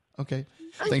okay? Okay.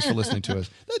 Thanks for listening to us.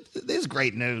 This is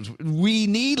great news. We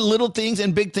need little things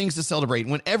and big things to celebrate.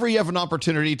 Whenever you have an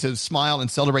opportunity to smile and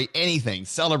celebrate anything,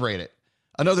 celebrate it.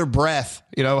 Another breath,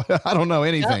 I don't know,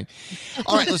 anything. Yep.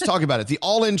 All right, let's talk about it. The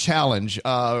All In Challenge,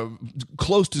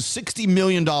 close to $60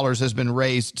 million has been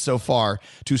raised so far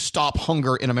to stop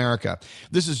hunger in America.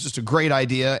 This is just a great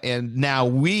idea, and now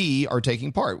we are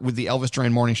taking part with the Elvis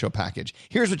Duran Morning Show package.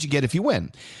 Here's what you get if you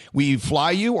win. We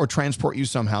fly you or transport you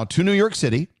somehow to New York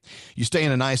City. You stay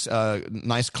in a nice,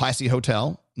 classy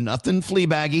hotel. Nothing flea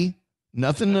baggy.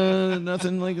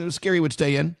 Nothing like Scary would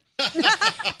stay in.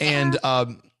 And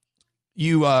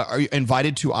you are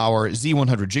invited to our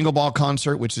Z100 Jingle Ball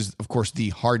concert, which is, of course, the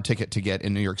hard ticket to get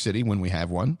in New York City when we have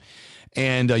one.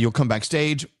 And you'll come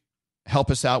backstage,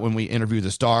 help us out when we interview the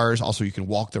stars. Also, you can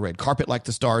walk the red carpet like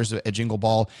the stars at Jingle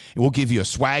Ball. And we'll give you a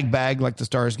swag bag like the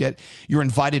stars get. You're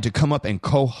invited to come up and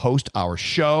co-host our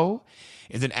show.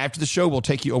 And then after the show, we'll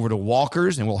take you over to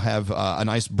Walker's and we'll have a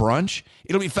nice brunch.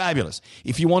 It'll be fabulous.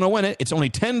 If you want to win it, it's only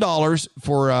 $10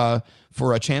 for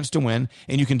a chance to win.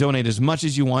 And you can donate as much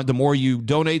as you want. The more you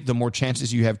donate, the more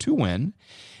chances you have to win.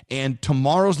 And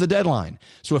tomorrow's the deadline.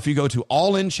 So if you go to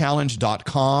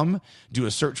allinchallenge.com, do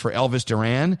a search for Elvis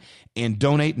Duran, and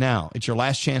donate now. It's your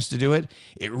last chance to do it.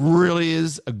 It really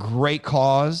is a great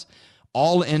cause.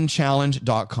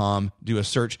 Allinchallenge.com. Do a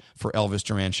search for Elvis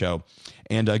Duran Show.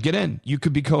 And get in. You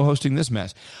could be co-hosting this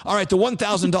mess. All right, the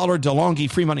 $1,000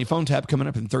 DeLonghi free money phone tap coming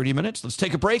up in 30 minutes. Let's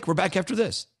take a break. We're back after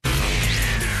this.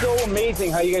 So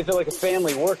amazing how you guys are like a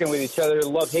family working with each other.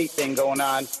 Love-hate thing going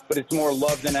on, but it's more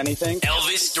love than anything.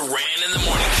 Elvis Duran in the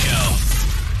Morning Show.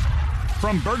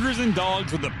 From burgers and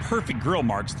dogs with the perfect grill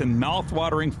marks to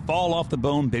mouth-watering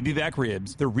fall-off-the-bone baby back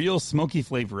ribs, the real smoky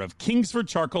flavor of Kingsford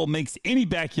charcoal makes any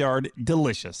backyard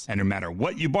delicious. And no matter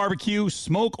what you barbecue,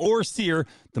 smoke, or sear,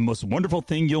 the most wonderful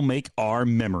thing you'll make are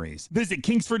memories. Visit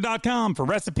Kingsford.com for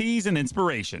recipes and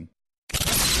inspiration.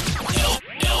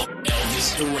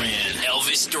 Elvis Duran.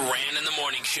 Elvis Duran in the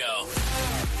Morning Show.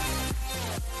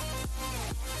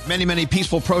 Many, many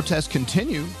peaceful protests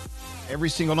continue. Every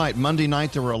single night. Monday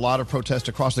night, there were a lot of protests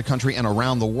across the country and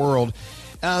around the world.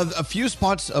 A few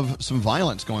spots of some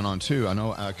violence going on, too. I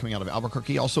know coming out of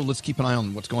Albuquerque. Also, let's keep an eye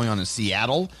on what's going on in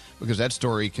Seattle, because that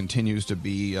story continues to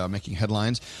be making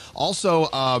headlines. Also,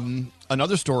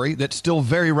 another story that's still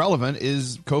very relevant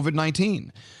is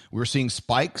COVID-19. We're seeing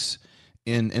spikes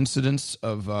in incidents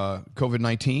of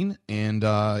COVID-19, and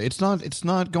it's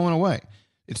not going away.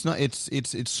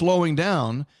 It's slowing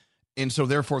down. And so,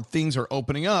 therefore, things are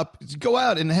opening up. Go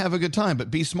out and have a good time, but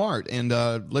be smart. And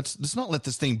let's not let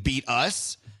this thing beat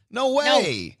us. No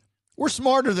way. No. We're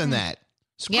smarter than that.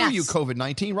 Screw you,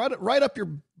 COVID-19. Right up your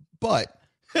butt.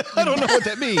 I don't know what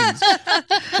that means.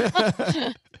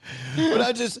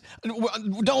 But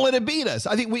don't let it beat us.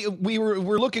 I think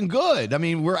we're looking good. I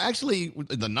mean,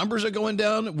 the numbers are going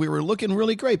down. We were looking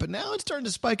really great, but now it's starting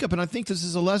to spike up. And I think this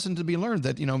is a lesson to be learned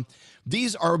that,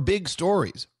 these are big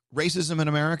stories. Racism in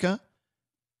America,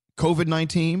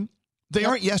 COVID-19, they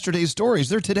aren't yesterday's stories.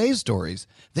 They're today's stories.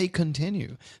 They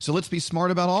continue. So let's be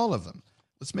smart about all of them.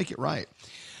 Let's make it right.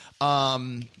 A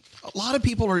lot of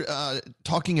people are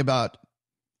talking about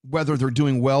whether they're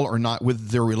doing well or not with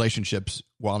their relationships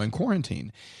while in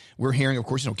quarantine. We're hearing, of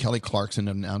course, Kelly Clarkson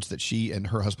announced that she and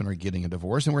her husband are getting a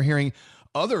divorce, and we're hearing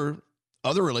other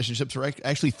relationships are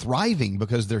actually thriving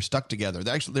because they're stuck together.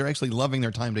 They're actually loving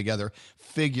their time together,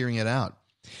 figuring it out.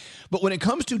 But when it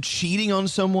comes to cheating on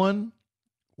someone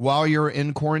while you're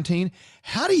in quarantine,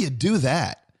 how do you do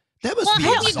that? That must be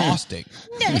exhausting.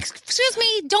 Excuse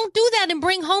me, don't do that and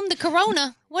bring home the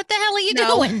corona. What the hell are you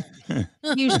doing?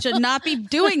 You should not be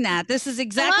doing that. This is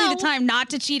exactly the time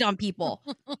not to cheat on people.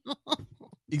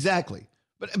 Exactly.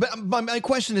 But my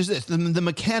question is this, the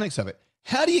mechanics of it.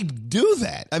 How do you do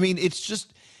that? I mean,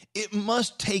 it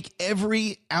must take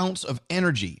every ounce of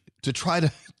energy to try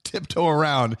to tiptoe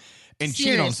around and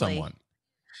cheat on someone.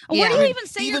 Where do you even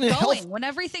say you're going when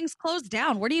everything's closed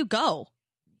down? Where do you go?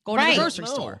 Go to the grocery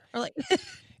store. Or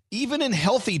even in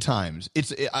healthy times,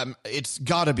 it's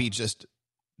got to be just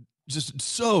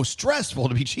so stressful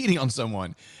to be cheating on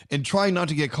someone and trying not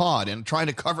to get caught and trying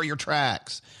to cover your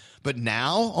tracks. But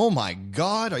now, oh my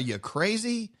God, are you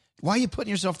crazy? Why are you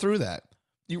putting yourself through that?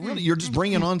 You're just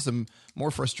bringing on some more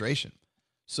frustration.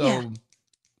 So,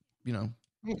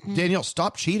 Danielle,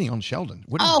 stop cheating on Sheldon.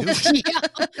 What are you doing?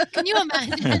 Yeah. Can you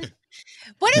imagine?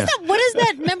 What is that? What is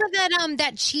that? Remember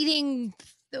that cheating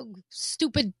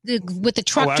stupid with the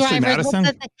truck driver? Madison?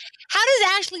 How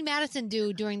does Ashley Madison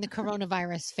do during the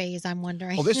coronavirus phase? I'm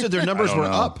wondering. Oh, they said their numbers were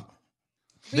up.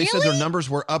 They said their numbers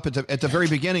were up at the very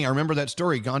beginning. I remember that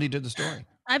story. Gandhi did the story.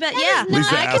 I bet, yeah.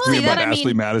 Lisa asked me about Ashley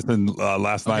mean, Madison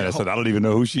last night. I said, I don't even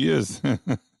know who she is. Oh,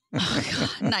 God,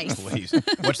 nice. Please.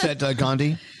 What's that,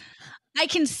 Gandhi? I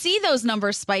can see those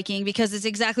numbers spiking because it's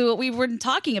exactly what we were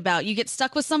talking about. You get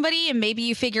stuck with somebody and maybe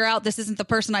you figure out this isn't the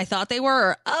person I thought they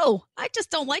were, or, I just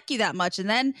don't like you that much. And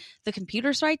then the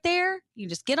computer's right there. You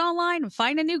just get online and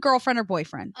find a new girlfriend or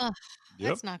boyfriend. Oh,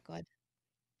 that's not good.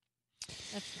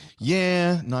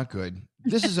 Yeah, not good.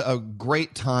 This is a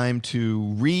great time to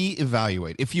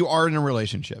reevaluate. If you are in a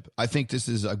relationship, I think this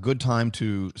is a good time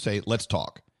to say, let's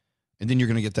talk. And then you're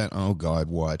going to get that, oh God,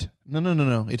 what?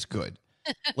 No. It's good.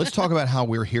 Let's talk about how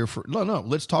we're here for,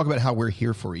 let's talk about how we're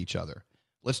here for each other.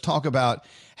 Let's talk about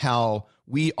how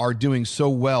we are doing so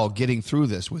well getting through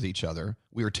this with each other.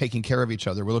 We are taking care of each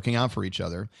other. We're looking out for each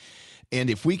other. And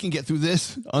if we can get through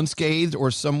this unscathed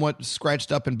or somewhat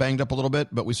scratched up and banged up a little bit,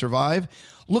 but we survive,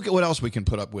 look at what else we can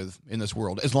put up with in this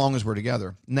world as long as we're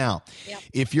together. Now,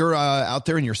 if you're out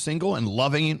there and you're single and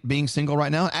loving being single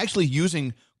right now, actually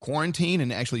using quarantine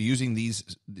and actually using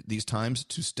these times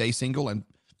to stay single and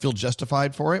feel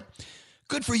justified for it,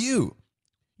 good for you.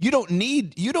 You don't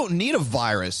need a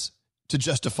virus to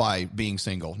justify being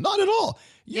single. Not at all.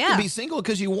 You can be single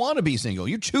because you want to be single.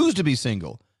 You choose to be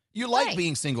single. You like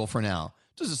being single for now.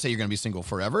 It doesn't say you're going to be single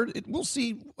forever. We'll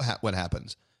see what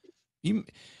happens.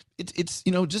 It's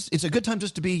a good time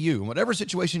just to be you. Whatever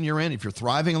situation you're in, if you're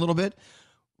thriving a little bit,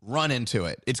 run into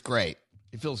it. It's great.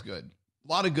 It feels good.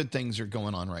 A lot of good things are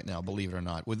going on right now, believe it or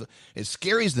not. With as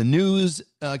scary as the news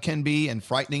can be and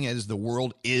frightening as the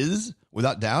world is,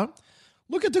 without doubt,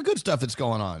 look at the good stuff that's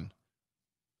going on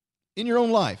in your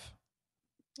own life.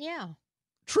 Yeah.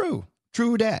 True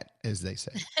dat, as they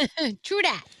say. True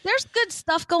dat. There's good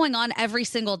stuff going on every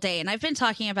single day. And I've been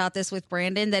talking about this with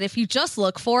Brandon, that if you just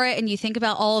look for it and you think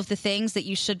about all of the things that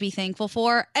you should be thankful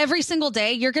for, every single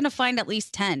day, you're going to find at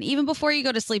least 10. Even before you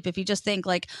go to sleep, if you just think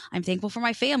like, I'm thankful for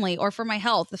my family or for my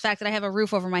health, the fact that I have a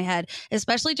roof over my head,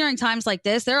 especially during times like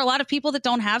this, there are a lot of people that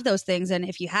don't have those things. And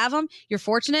if you have them, you're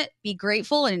fortunate, be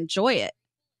grateful and enjoy it.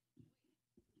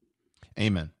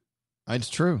 Amen. It's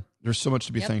true. There's so much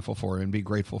to be thankful for and be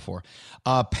grateful for.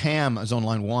 Pam is on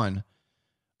line 1.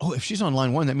 Oh, if she's on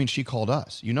line 1, that means she called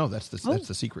us. That's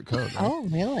the secret code. Right? Oh,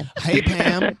 really? Hey,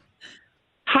 Pam.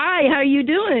 Hi, how are you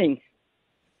doing?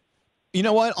 You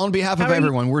know what? On behalf of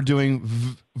everyone, we're doing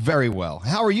very well.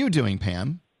 How are you doing,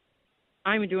 Pam?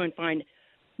 I'm doing fine.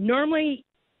 Normally,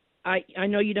 I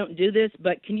know you don't do this,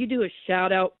 but can you do a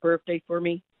shout-out birthday for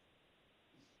me?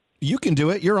 You can do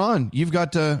it. You're on. You've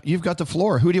got the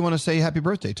floor. Who do you want to say happy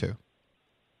birthday to?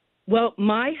 Well,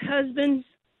 my husband's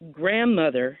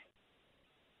grandmother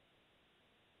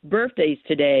birthday's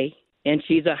today, and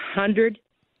she's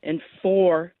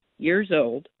 104 years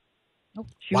old.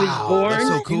 She was born that's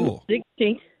so cool. June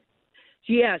 16th.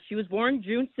 Yeah, she was born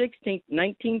June 16th,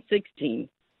 1916.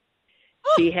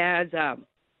 She has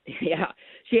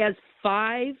she has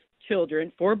 5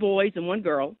 children, 4 boys and 1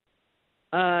 girl.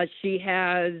 She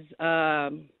has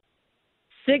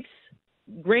 6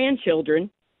 grandchildren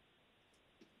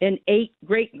and 8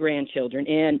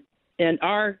 great-grandchildren, and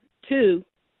our 2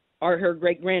 are her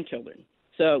great-grandchildren.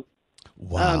 So,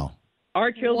 wow,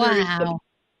 our children,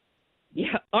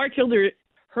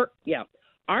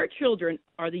 our children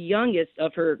are the youngest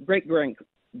of her great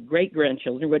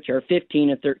grandchildren, which are 15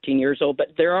 and 13 years old, but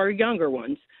there are younger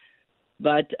ones.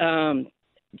 But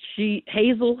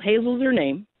Hazel's her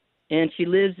name, and she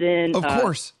lives in Of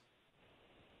course.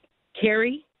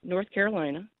 Cary, North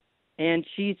Carolina. And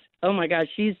she's, oh my gosh,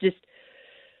 she's just,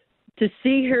 to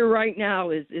see her right now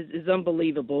is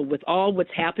unbelievable with all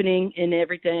what's happening and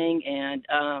everything. And,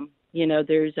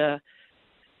 there's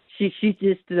she's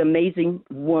just an amazing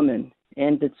woman.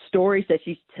 And the stories that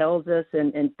she tells us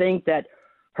and things that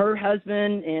her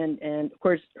husband and of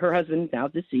course her husband now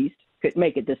deceased couldn't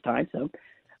make it this time. So,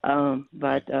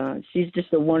 but she's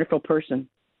just a wonderful person.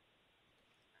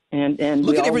 And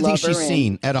look we at all everything love her, she's and-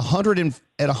 seen at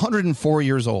 104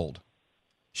 years old.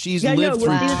 She's Yeah, lived no,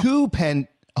 through wow.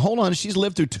 Hold on, she's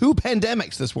lived through 2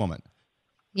 pandemics. This woman,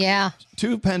 Yeah.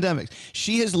 2 pandemics.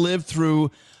 She has lived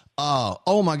through,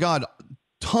 oh my God,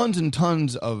 tons and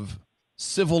tons of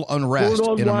civil unrest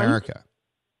World in War I. America.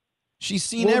 She's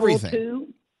seen World War everything. II.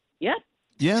 Yeah.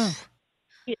 Yeah.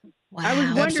 I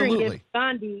was wondering Absolutely. if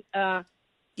Gandhi,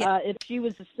 if she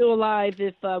was still alive,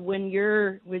 if when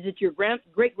your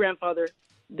great grandfather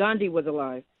Gandhi was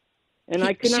alive, and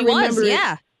I could not She was, remember.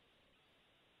 yeah.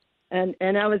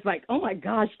 And I was like, oh my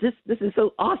gosh, this is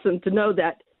so awesome to know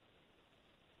that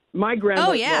my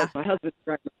grandmother, my husband's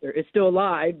grandmother, is still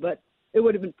alive. But it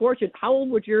would have been fortunate. How old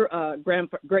would your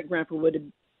great grandpa would have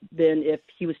been if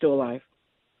he was still alive?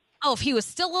 Oh, if he was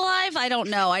still alive, I don't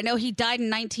know. I know he died in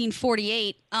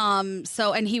 1948.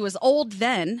 And he was old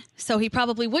then, so he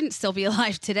probably wouldn't still be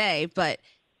alive today. But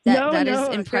that is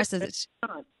impressive. It's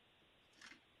not.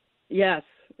 Yes,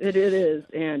 it is.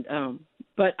 And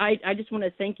but I just want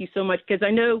to thank you so much because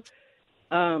I know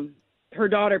her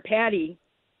daughter Patty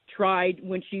tried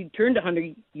when she turned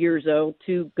 100 years old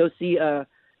to go see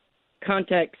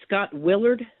contact Scott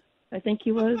Willard, I think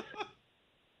he was.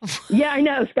 Yeah, I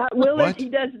know. Scott Willard, What? he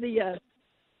does the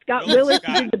Scott Willard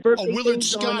he did the birthday Willard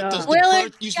things Scott on, does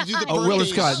Willard used to do the Oh, Willard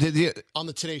birthdays Scott. on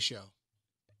the Today Show.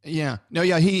 Yeah. No,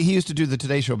 yeah, he used to do the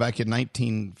Today Show back in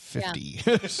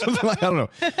 1950. Something like, I don't know.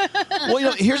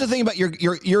 Well, here's the thing about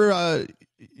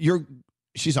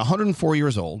she's 104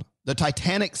 years old. The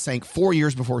Titanic sank 4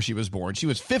 years before she was born. She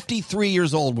was 53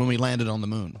 years old when we landed on the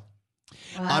moon.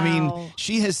 Wow. I mean,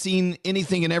 she has seen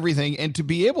anything and everything, and to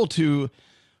be able to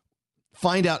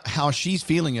find out how she's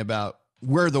feeling about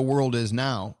where the world is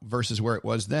now versus where it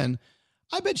was then,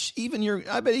 I bet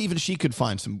even she could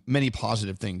find many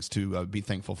positive things to be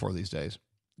thankful for these days.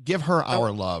 Give her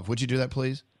our love. Would you do that,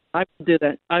 please? I will do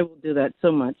that. I will do that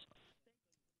so much.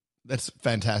 That's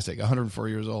fantastic. 104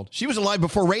 years old. She was alive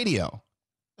before radio.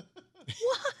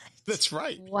 That's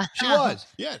right. Wow. She was.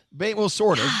 Yeah. Well,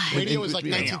 sort of. Radio was like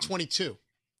Yeah. 1922.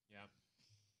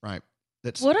 Right.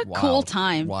 That's What a wild. cool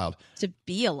time Wild. to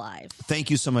be alive. Thank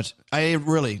you so much. I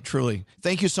really, truly,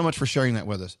 thank you so much for sharing that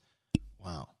with us.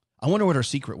 Wow. I wonder what her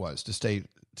secret was to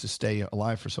stay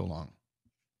alive for so long.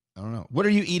 I don't know. What are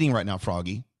you eating right now,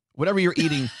 Froggy? Whatever you're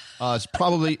eating is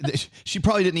probably, she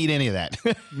probably didn't eat any of that.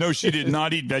 No, she did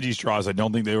not eat veggie straws. I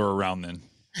don't think they were around then.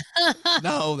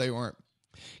 No, they weren't.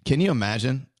 Can you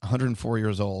imagine 104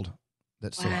 years old?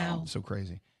 That's Wow. so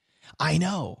crazy. I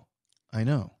know.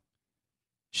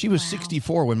 She was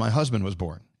 64 when my husband was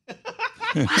born.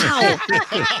 Wow.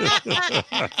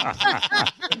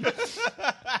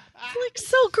 Like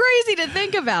so crazy to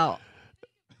think about.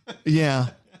 Yeah.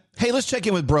 Hey, let's check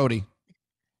in with Brody.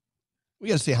 We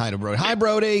got to say hi to Brody. Hi,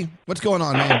 Brody. What's going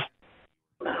on, man?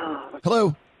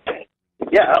 Hello.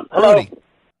 Yeah. Hello. Brody.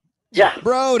 Yeah.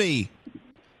 Brody.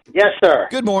 Yes, sir.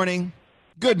 Good morning.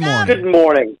 Good morning. Good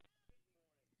morning.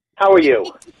 How are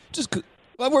you?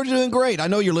 Well, we're doing great. I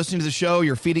know you're listening to the show.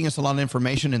 You're feeding us a lot of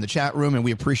information in the chat room, and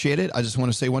we appreciate it. I just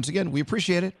want to say once again, we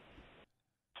appreciate it.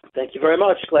 Thank you very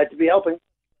much. Glad to be helping.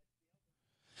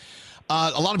 A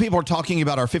lot of people are talking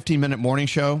about our 15-minute morning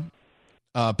show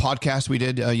podcast we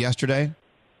did yesterday.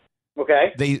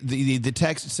 Okay. The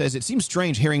text says it seems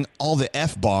strange hearing all the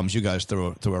F-bombs you guys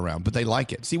throw around, but they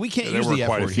like it. See, we can't use the F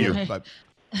word here, but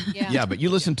yeah, but you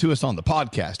listen to us on the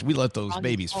podcast. We let those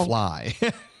babies fly.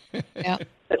 Yeah.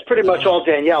 That's pretty much all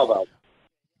Danielle, though.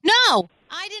 No,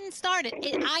 I didn't start it.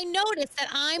 I noticed that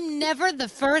I'm never the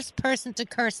first person to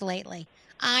curse lately.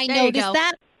 I There you noticed go.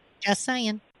 that. Just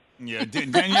saying. Yeah,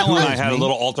 Danielle and I had a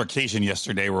little altercation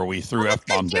yesterday where we threw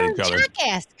F-bombs at You're each a other.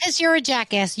 jackass. Because you're a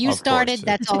jackass. You Of started. course.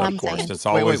 That's all Of I'm course. saying. It's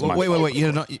always my fault.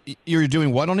 Wait. You're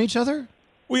doing what on each other?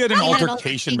 We had an We had an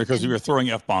altercation because we were throwing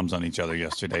F-bombs on each other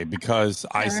yesterday because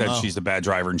I said Oh. she's a bad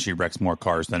driver and she wrecks more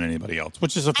cars than anybody else,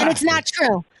 which is a fact. And it's not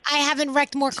true. I haven't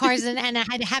wrecked more cars and I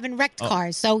haven't wrecked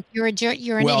cars. So you're an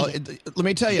Well, idiot. let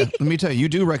me tell you, you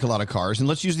do wreck a lot of cars, and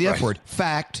let's use the F word.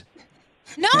 Fact.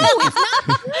 No, it's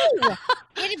not true.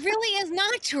 It really is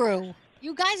not true.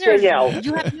 You guys are, Danielle.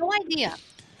 you have no idea.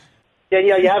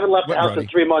 Danielle, you haven't left the house Brody? in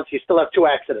 3 months. You still have 2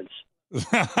 accidents.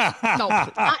 No.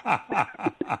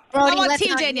 Brody, I'm on let's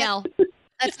Team not- Danielle.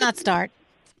 Let's not start.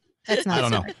 Let's not I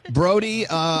don't know. start. Brody,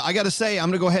 I got to say, I'm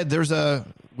going to go ahead.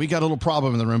 We got a little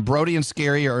problem in the room. Brody and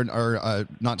Scary are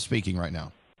not speaking right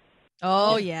now.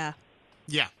 Oh, yeah.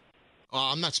 Yeah.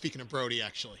 I'm not speaking to Brody,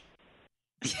 actually.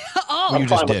 Oh. You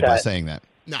just did by saying that.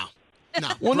 No. No.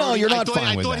 Well, no, you're not fine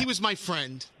I with thought that. he was my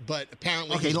friend, but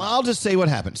apparently Okay, he's well, not. I'll just say what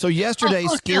happened. So yesterday,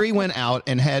 Scary went out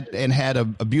and had a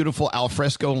beautiful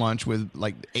alfresco lunch with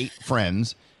like 8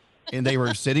 friends, and they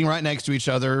were sitting right next to each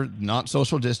other, not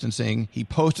social distancing. He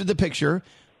posted the picture,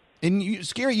 and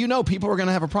Scary, people are going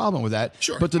to have a problem with that.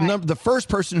 Sure. But the first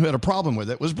person who had a problem with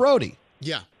it was Brody.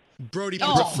 Yeah. Brody put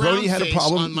Oh. a frown Brody had a face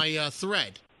problem. on my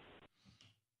thread.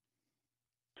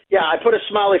 Yeah, I put a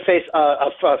smiley face, a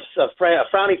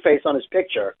frowny face on his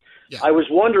picture. Yeah. I was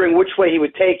wondering which way he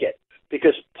would take it,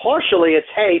 because partially it's,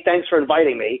 hey, thanks for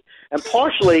inviting me, and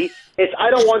partially it's, I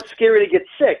don't want Scary to get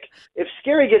sick. If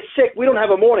Scary gets sick, we don't have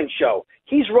a morning show.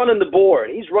 He's running the board.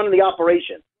 He's running the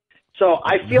operation. So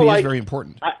I feel He like is very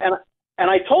important. And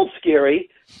I told Scary,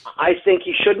 I think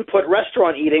he shouldn't put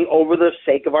restaurant eating over the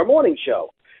sake of our morning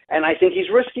show. And I think he's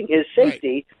risking his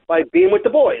safety by being with the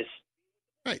boys.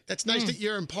 Right. That's nice that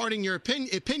you're imparting your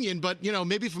opinion, but,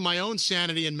 maybe for my own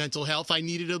sanity and mental health, I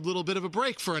needed a little bit of a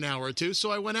break for an hour or two, so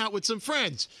I went out with some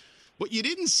friends. What you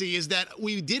didn't see is that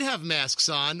we did have masks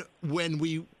on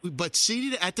but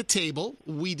seated at the table,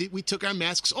 we took our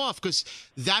masks off, because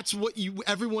that's what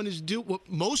what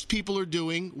most people are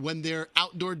doing when they're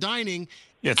outdoor dining.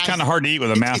 Yeah, it's kind of hard to eat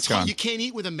with a mask on. You can't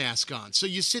eat with a mask on. So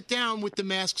you sit down with the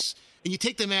masks and you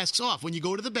take the masks off. When you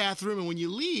go to the bathroom and when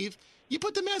you leave, you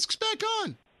put the masks back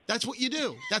on. That's what you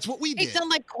do. That's what we did. You sound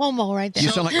like Cuomo right there. You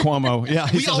sound like Cuomo. Yeah,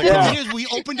 he We sounds opened, like Cuomo. we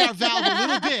opened our valve a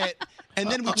little bit, and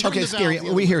then we turned Okay, the valve. Scary, the other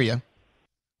we way. hear you.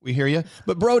 We hear you.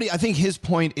 But Brody, I think his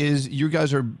point is you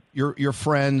guys are your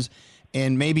friends,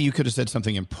 and maybe you could have said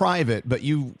something in private, but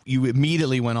you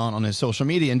immediately went on his social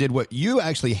media and did what you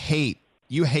actually hate.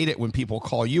 You hate it when people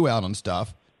call you out on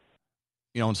stuff,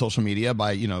 on social media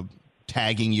by,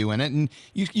 tagging you in it. And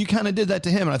you kind of did that to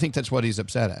him, and I think that's what he's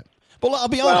upset at. But I'll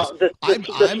be honest.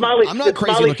 I'm not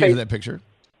crazy looking at that picture.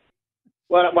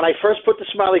 When I first put the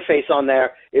smiley face on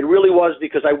there, it really was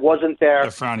because I wasn't there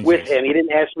with him. He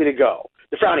didn't ask me to go.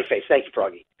 The frowny face. Thank you,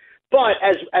 Froggy. But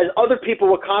as other people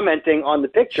were commenting on the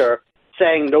picture,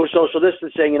 saying no social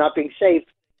distancing, you're not being safe,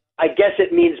 I guess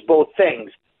it means both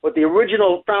things. But the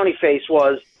original frowny face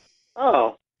was,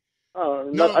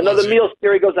 another meal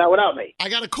Scary goes out without me. I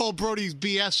got to call Brody's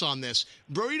BS on this.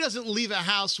 Brody doesn't leave a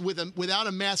house without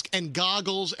a mask and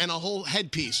goggles and a whole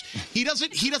headpiece. He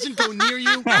doesn't go near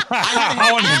you.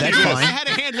 I had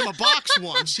to hand him a box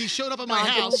once. He showed up at my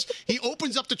house. He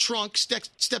opens up the trunk,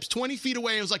 steps 20 feet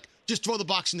away, and was like, "Just throw the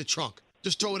box in the trunk.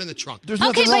 Just throw it in the trunk." There's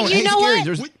nothing wrong with it. Hey, Scary,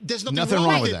 there's nothing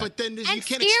wrong with it, that. but then you can't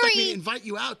Scary- expect me to invite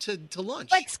you out to lunch.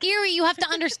 But Scary, you have to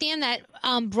understand that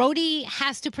Brody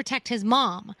has to protect his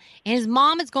mom. And his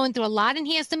mom is going through a lot, and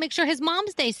he has to make sure his mom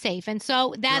stays safe. And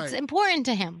so that's Right. important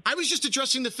to him. I was just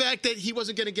addressing the fact that he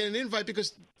wasn't going to get an invite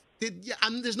because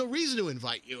there's no reason to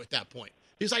invite you at that point,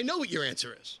 because I know what your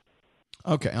answer is.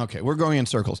 Okay. We're going in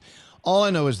circles. All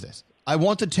I know is this. I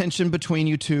want the tension between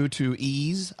you two to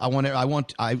ease. I want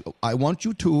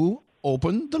you to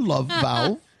open the love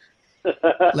valve.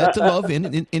 Let the love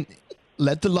in, and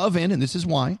let the love in, and this is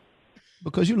why.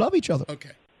 Because you love each other.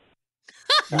 Okay.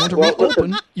 You want to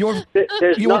reopen your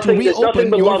There's you want to nothing reopen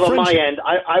but your love on my friendship. end.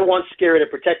 I want Scary to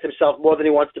protect himself more than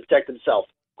he wants to protect himself.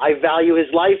 I value his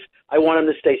life. I want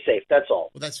him to stay safe. That's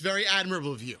all. Well, that's very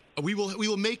admirable of you. We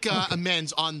will make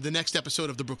amends on the next episode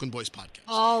of the Brooklyn Boys podcast.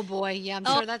 Oh, boy. Yeah, I'm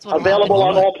sure that's what Available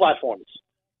on happened. all platforms.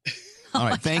 All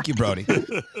right. Thank you, Brody.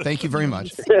 Thank you very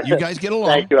much. You guys get along.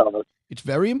 Thank you, Elvis. It's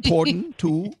very important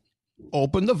to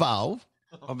open the valve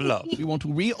of love. We want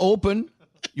to reopen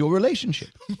your relationship.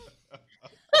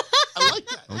 I like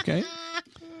that. Okay?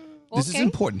 This is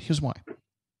important. Here's why.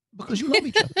 Because you love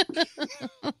each other.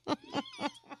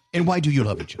 And why do you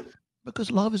love each other?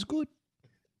 Because love is good.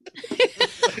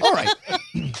 All right.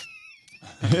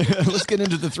 Let's get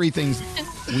into the 3 things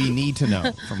we need to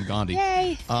know from Gandhi.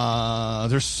 Yay.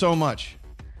 There's so much.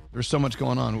 There's so much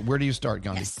going on. Where do you start,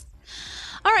 Gandhi? Yes.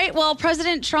 All right. Well,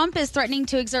 President Trump is threatening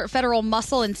to exert federal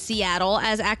muscle in Seattle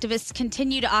as activists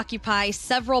continue to occupy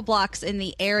several blocks in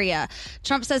the area.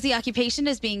 Trump says the occupation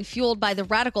is being fueled by the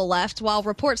radical left, while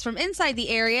reports from inside the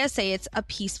area say it's a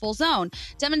peaceful zone.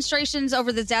 Demonstrations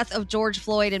over the death of George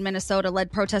Floyd in Minnesota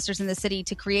led protesters in the city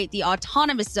to create the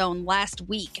autonomous zone last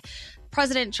week.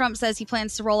 President Trump says he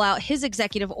plans to roll out his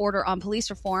executive order on police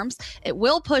reforms. It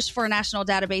will push for a national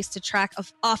database to track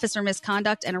of officer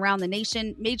misconduct, and around the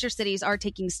nation, major cities are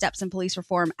taking steps in police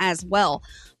reform as well.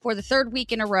 For the third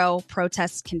week in a row,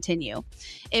 protests continue.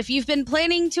 If you've been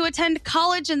planning to attend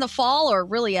college in the fall, or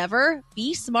really ever,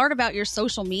 be smart about your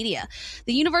social media.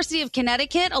 The University of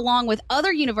Connecticut, along with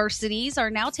other universities, are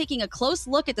now taking a close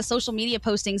look at the social media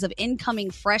postings of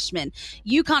incoming freshmen.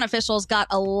 UConn officials got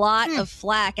a lot of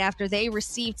flack after they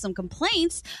received some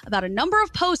complaints about a number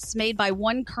of posts made by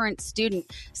one current student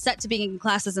set to begin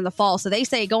classes in the fall. So they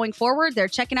say going forward, they're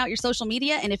checking out your social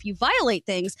media, and if you violate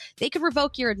things, they could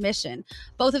revoke your admission.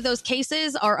 Both of those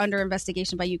cases are under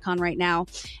investigation by UConn right now.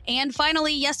 And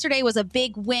finally, yesterday was a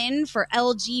big win for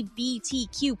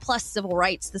LGBTQ plus civil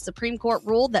rights. The Supreme Court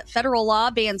ruled that federal law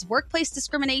bans workplace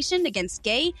discrimination against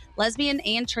gay, lesbian,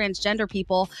 and transgender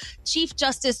people. Chief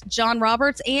Justice John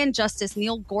Roberts and Justice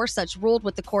Neil Gorsuch ruled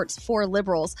with the court's 4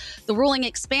 liberals. The ruling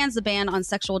expands the ban on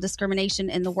sexual discrimination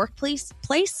in the workplace,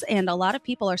 and a lot of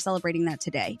people are celebrating that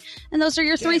today. And those are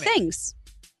your 3 things.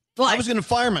 Well, I was going to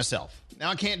fire myself. Now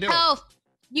I can't do it. Oh,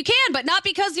 you can, but not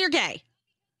because you're gay.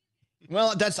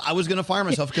 Well, I was going to fire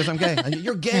myself because I'm gay.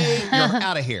 You're gay. You're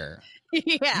out of here.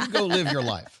 Yeah. You go live your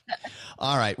life.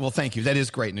 All right. Well, thank you. That is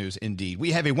great news indeed.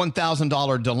 We have a $1,000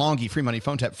 DeLonghi free money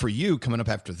phone tap for you coming up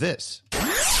after this.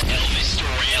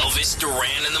 Elvis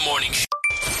Duran in the morning show.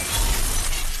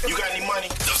 You got any money?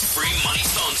 The free money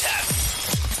phone tap.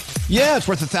 Yeah, it's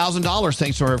worth $1,000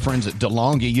 thanks to our friends at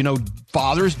DeLonghi. You know,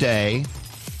 Father's Day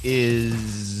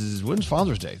is... When's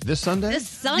Father's Day? This Sunday? This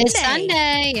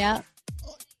Sunday, yeah.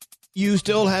 You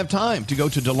still have time to go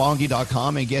to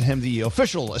DeLonghi.com and get him the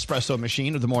official espresso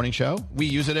machine of the morning show. We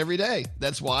use it every day.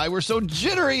 That's why we're so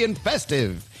jittery and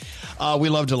festive. We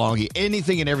love DeLonghi.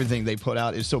 Anything and everything they put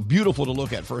out is so beautiful to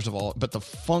look at, first of all, but the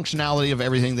functionality of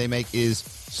everything they make is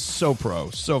so pro,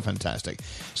 so fantastic.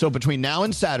 So between now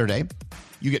and Saturday,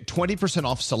 you get 20%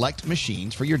 off select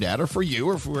machines for your dad or for you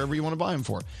or for whoever you want to buy them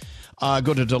for.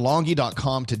 Go to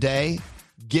DeLonghi.com today.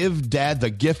 Give dad the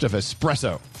gift of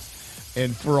espresso.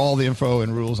 And for all the info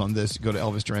and rules on this, go to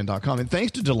ElvisDuran.com. And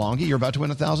thanks to DeLonghi, you're about to win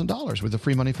 $1,000 with a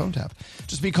free money phone tap.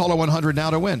 Just be caller 100 now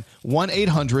to win.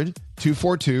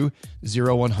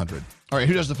 1-800-242-0100. All right,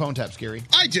 who does the phone tap, Scary?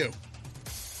 I do.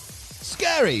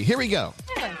 Scary, here we go.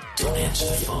 Don't answer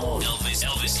the phone.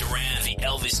 Elvis Duran, the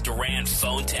Elvis Duran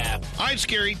phone tap. All right,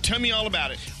 Scary, tell me all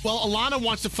about it. Well, Alana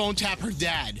wants to phone tap her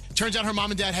dad. Turns out her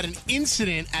mom and dad had an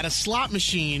incident at a slot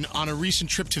machine on a recent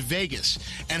trip to Vegas.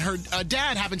 And her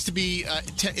dad happens to be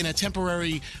in a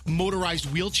temporary motorized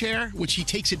wheelchair, which he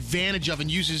takes advantage of and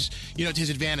uses, to his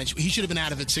advantage. He should have been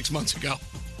out of it 6 months ago.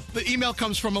 The email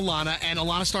comes from Alana, and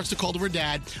Alana starts to call to her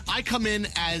dad. I come in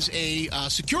as a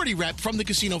security rep from the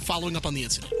casino following up on the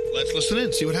incident. Let's listen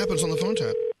in, see what happens on the phone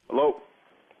tap. Hello?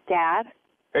 Dad?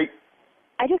 Hey.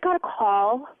 I just got a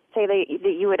call say that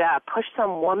you would push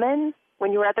some woman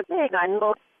when you were at the gun.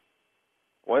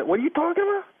 What are you talking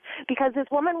about? Because this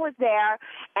woman was there,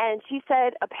 and she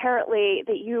said apparently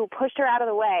that you pushed her out of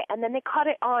the way, and then they caught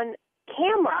it on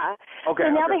camera. Okay. So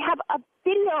now they have a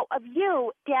video of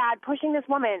you, Dad, pushing this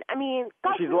woman. I mean,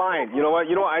 God, she's lying. You know what?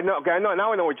 I know. Okay, I know.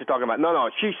 Now I know what you're talking about. No.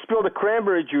 She spilled the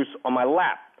cranberry juice on my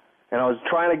lap, and I was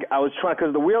trying because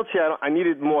of the wheelchair, I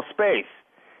needed more space,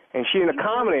 and she didn't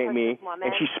accommodate me,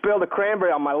 and she spilled the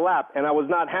cranberry on my lap, and I was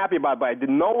not happy about it. But I did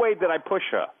no way did I push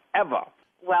her ever.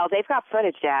 Well, they've got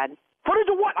footage, Dad. Footage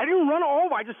of what? I didn't run her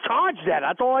over. I just charged that.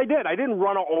 That's all I did. I didn't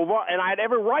run her over, and I had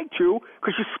every right to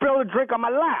because she spilled a drink on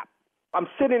my lap. I'm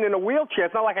sitting in a wheelchair.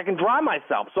 It's not like I can dry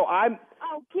myself. So I'm...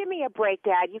 Oh, give me a break,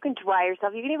 Dad. You can dry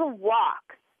yourself. You can even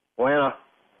walk. Lana,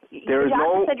 there is no... The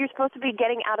doctor said you're supposed to be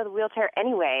getting out of the wheelchair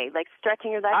anyway, like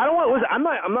stretching your legs. I don't want... Listen, I'm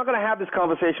not going to have this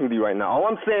conversation with you right now. All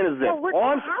I'm saying is this. No, we're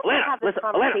going to have this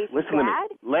conversation, listen to me.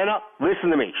 Lana,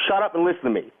 listen to me. Shut up and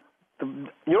listen to me.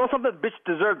 You know something? The bitch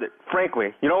deserved it,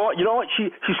 frankly. You know what?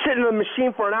 She's sitting in the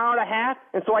machine for an hour and a half,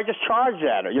 and so I just charged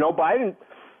at her, but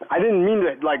I didn't mean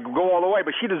to, go all the way,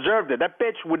 but she deserved it. That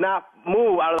bitch would not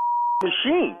move out of the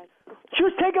machine. She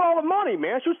was taking all the money,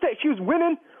 man. She was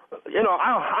winning. I don't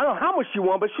know how much she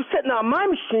won, but she's sitting on my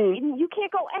machine. You can't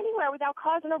go anywhere without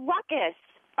causing a ruckus.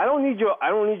 I don't need your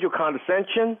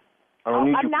condescension. I don't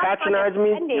need you patronizing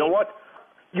me. You know what?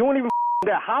 You won't even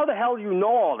there. How the hell do you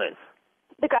know all this?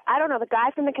 I don't know. The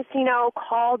guy from the casino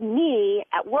called me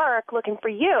at work looking for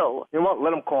you. You know what?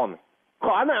 Let him call me.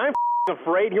 I'm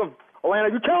afraid.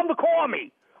 Alana, you tell him to call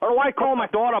me. I don't know why I call my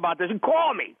daughter about this. You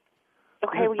call me.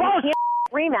 Okay, well, you can't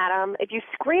scream at him. If you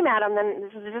scream at him, then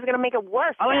this is just going to make it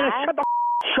worse, Alana, Dad.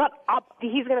 shut up.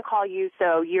 He's going to call you,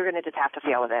 so you're going to just have to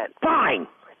deal with it. Fine.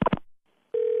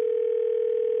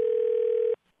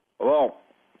 Hello.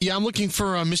 Yeah, I'm looking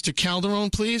for Mr. Calderon,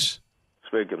 please.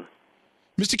 Speaking.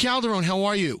 Mr. Calderon, how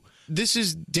are you? This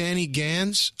is Danny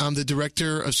Gans. I'm the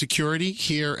director of security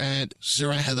here at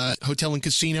the Hotel and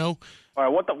Casino. All right,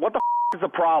 what the is the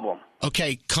problem?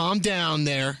 Okay, calm down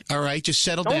there. All right, just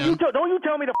settle down. Don't you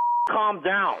tell me to calm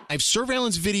down. I have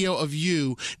surveillance video of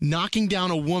you knocking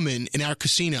down a woman in our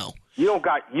casino. You don't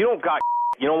got. You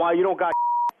know why you don't got?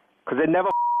 Because it never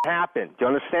happened. Do you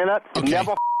understand that? It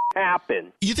never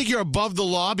happened. You think you're above the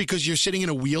law because you're sitting in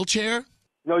a wheelchair?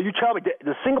 No, you tell me. Did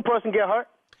the single person get hurt?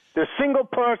 The single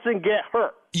person get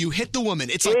hurt. You hit the woman.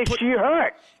 It's Is she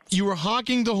hurt? You were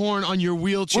honking the horn on your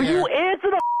wheelchair. Will you answer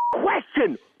the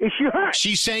question? Is she hurt?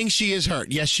 She's saying she is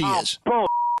hurt. Yes, she is. Bull.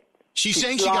 She's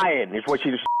saying she's lying. Is what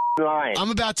she's lying.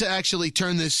 I'm about to actually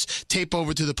turn this tape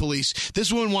over to the police.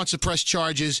 This woman wants to press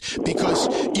charges because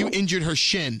you injured her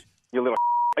shin. You little.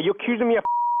 Are you accusing me of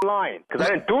lying? Because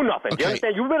I didn't do nothing. Okay. You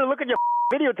understand? You better look at your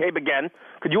videotape again,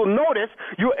 because you'll notice.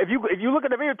 If you look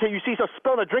at the videotape, you see her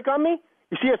spill a drink on me.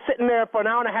 You see her sitting there for an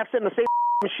hour and a half, sitting in the same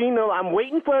machine. I'm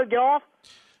waiting for her to get off.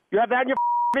 You have that in your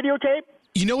videotape?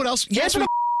 You know what else? Yes, we.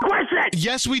 Question.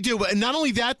 Yes, we do. But not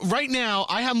only that, right now,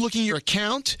 I am looking at your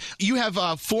account. You have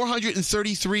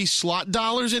 433 slot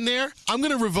dollars in there. I'm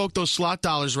going to revoke those slot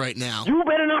dollars right now. You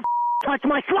better not touch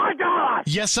my slot dollars.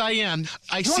 Yes, I am.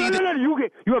 No.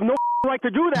 You have no right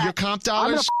to do that. Your comp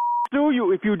dollars? I'm going to sue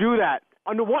you if you do that.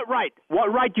 Under what right?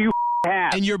 What right do you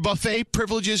have? And your buffet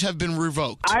privileges have been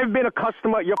revoked. I've been a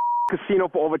customer at your casino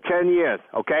for over 10 years,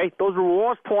 okay? Those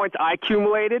rewards points I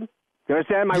accumulated. You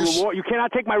understand? You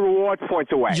cannot take my rewards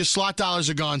points away. Your slot dollars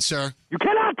are gone, sir. You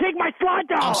cannot take my slot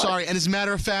dollars. I'm sorry. And as a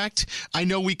matter of fact, I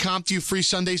know we comped you free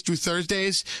Sundays through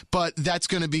Thursdays, but that's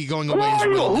going to be going away as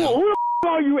well now. Who the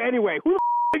are you anyway? Who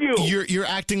the are you? You're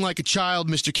acting like a child,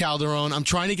 Mr. Calderon. I'm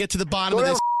trying to get to the bottom of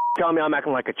this. Tell me I'm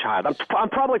acting like a child. I'm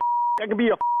probably I could be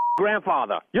your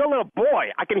grandfather. You're a little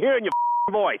boy. I can hear it in your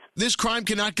voice. This crime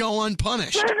cannot go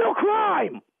unpunished. There's no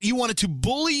crime. You wanted to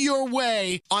bully your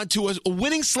way onto a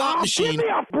winning slot machine give me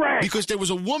a break. Because there was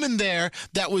a woman there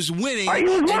that was winning, It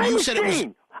was my and you machine. said it was.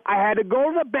 I had to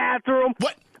go to the bathroom.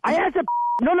 What? I asked the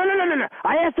no.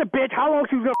 I asked the bitch how long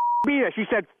she was gonna be there. She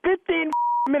said 15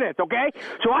 minutes. Okay,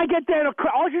 so I get there.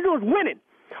 All she do is winning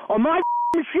on my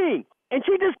machine, and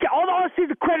she just all I see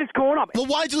the credits going up. Well,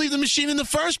 why'd you leave the machine in the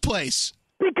first place?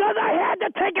 Because I had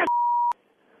to take a.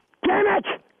 Damn it!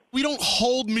 We don't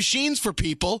hold machines for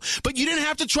people, but you didn't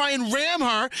have to try and ram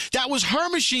her. That was her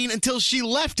machine until she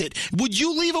left it. Would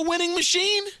you leave a winning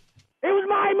machine? It was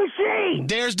my machine.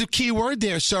 There's the key word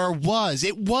there, sir. Was.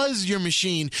 It was your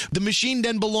machine. The machine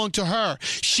then belonged to her.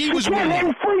 She was winning.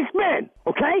 It free spin,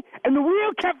 okay? And the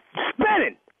wheel kept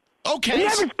spinning. Okay.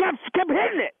 It never kept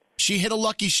hitting it. She hit a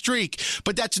lucky streak,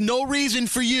 but that's no reason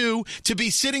for you to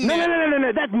be sitting there.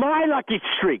 No. That's my lucky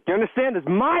streak. Do you understand? It's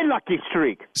my lucky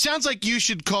streak. Sounds like you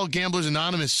should call Gamblers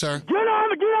Anonymous, sir. Do you know how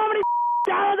many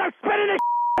dollars I spent in this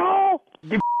hole?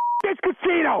 This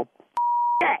casino.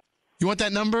 You want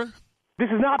that number?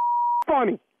 This is not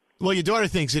funny. Well, your daughter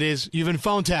thinks it is. You've been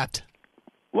phone tapped.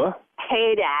 What?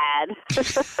 Hey, Dad.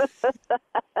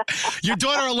 Your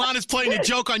daughter Alana's playing a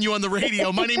joke on you on the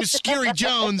radio. My name is Scary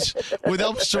Jones with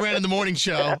Elvis Duran in the Morning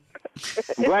Show.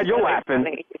 I'm glad you're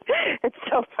laughing. It's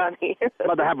so funny. I'm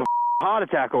about to have a heart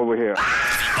attack over here.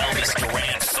 Elvis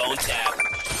Duran phone tap.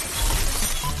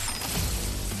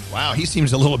 Wow, he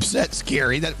seems a little upset,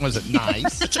 Scary. That wasn't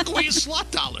nice. It took away his slot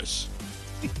dollars.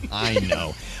 I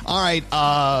know. All right,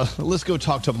 let's go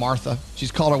talk to Martha.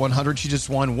 She's caller 100. She just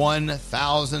won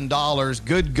 $1,000.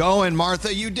 Good going,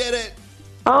 Martha. You did it.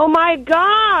 Oh, my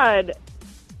God.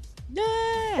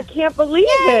 I can't believe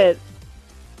it.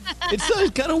 It's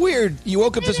kind of weird. You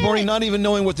woke up this morning not even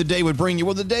knowing what the day would bring you.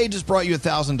 Well, the day just brought you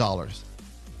 $1,000.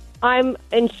 I'm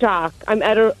in shock. I'm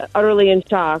utterly in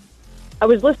shock. I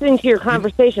was listening to your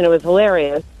conversation. It was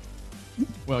hilarious.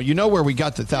 Well, you know where we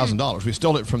got the $1,000. We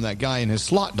stole it from that guy and his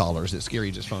slot dollars that Scary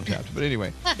just phone tapped. But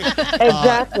anyway.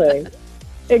 Exactly.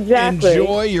 Exactly.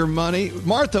 Enjoy your money.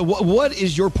 Martha, what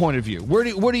is your point of view?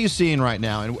 What are you seeing right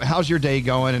now? And how's your day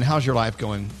going? And how's your life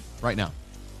going right now?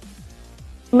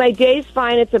 My day's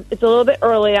fine. It's a little bit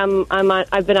early.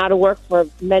 I've been out of work for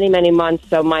many months,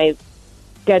 so my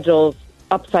schedule's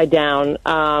upside down.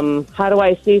 How do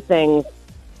I see things?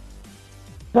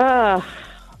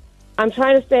 I'm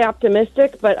trying to stay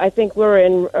optimistic, but I think we're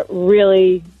in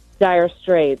really dire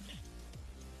straits.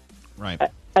 Right.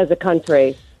 As a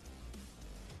country.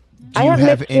 I have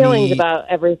mixed feelings about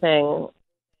everything.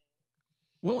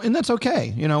 Well, and that's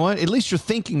okay. You know what? At least you're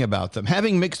thinking about them.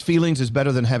 Having mixed feelings is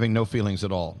better than having no feelings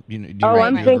at all.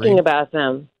 I'm thinking about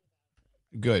them.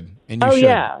 Good. And you should.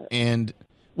 Yeah. And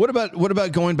What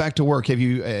about going back to work? Have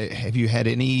you had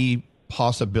any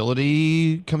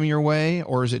possibility coming your way,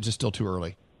 or is it just still too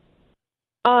early?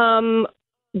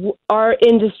 Our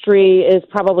industry is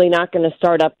probably not going to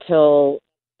start up till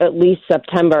at least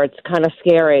September. It's kind of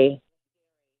scary.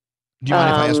 Do you mind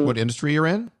if I ask what industry you're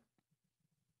in?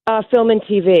 Film and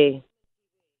TV.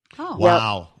 Oh,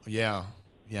 wow. Yep.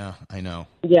 Yeah, I know.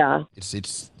 Yeah.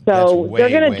 It's so way, they're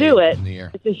going to do it. in the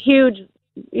air. It's a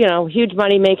huge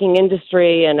money making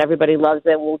industry, and everybody loves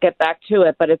it. We'll get back to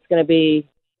it, but it's going to be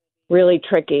really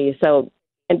tricky. So,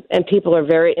 and people are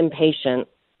very impatient,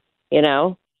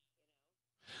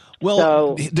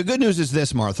 Well, the good news is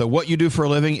this, Martha. What you do for a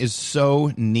living is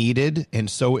so needed and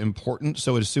so important.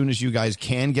 So as soon as you guys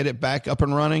can get it back up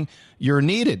and running, you're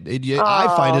needed. I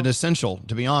find it essential,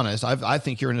 to be honest. I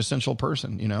think you're an essential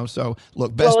person, So,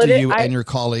 look, best to you and your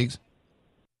colleagues.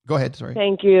 Go ahead, sorry.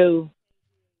 Thank you.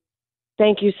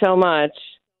 Thank you so much.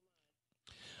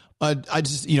 I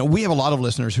just, we have a lot of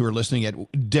listeners who are listening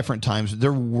at different times.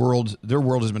 Their world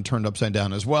has been turned upside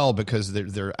down as well because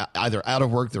they're either out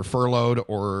of work, they're furloughed,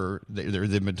 or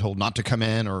they've been told not to come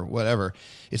in or whatever.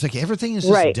 It's like everything is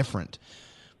just different.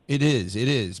 It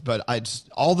is. But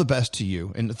all the best to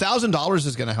you. And $1,000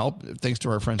 is going to help thanks to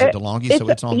our friends at DeLonghi. So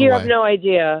it's on the way. You have no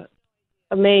idea.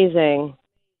 Amazing.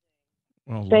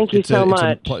 Well, Thank you so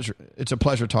much. It's a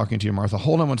pleasure talking to you, Martha.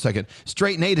 Hold on one second.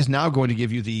 Straight Nate is now going to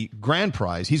give you the grand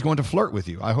prize. He's going to flirt with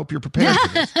you. I hope you're prepared for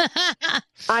this.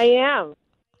 I am.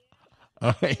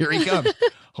 All right, here he comes.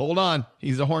 Hold on.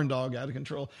 He's a horn dog, out of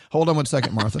control. Hold on one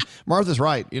second, Martha. Martha's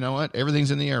right. You know what?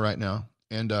 Everything's in the air right now.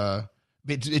 And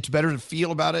it's better to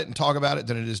feel about it and talk about it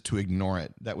than it is to ignore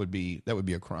it. That would be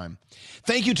a crime.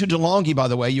 Thank you to DeLonghi, by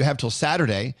the way. You have till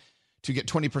Saturday to get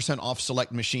 20% off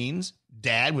select machines.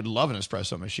 Dad would love an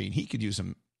espresso machine. He could use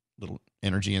some little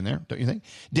energy in there, don't you think?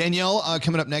 Danielle,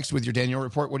 coming up next with your Danielle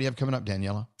report. What do you have coming up,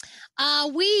 Daniela?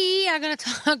 We are going to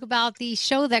talk about the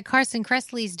show that Carson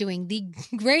Kressley's doing, the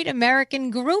Great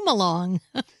American Groom Along.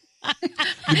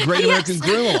 The Great American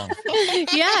Groom Along.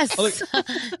 Yes.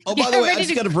 Oh, by the way, I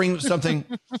just got to bring something.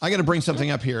 I got to bring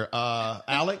something up here.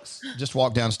 Alex just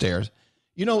walked downstairs.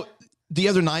 The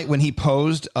other night when he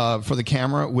posed for the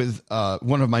camera with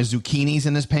one of my zucchinis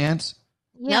in his pants.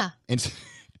 Yeah. And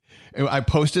I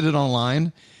posted it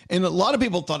online, and a lot of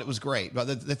people thought it was great, but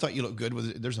they thought you looked good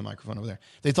with it. There's a microphone over there.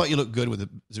 They thought you looked good with a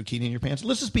zucchini in your pants.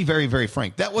 Let's just be very, very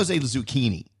frank. That was a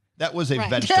zucchini. That was a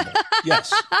vegetable.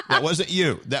 Yes. That wasn't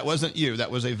you. That wasn't you. That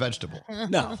was a vegetable.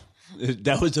 No,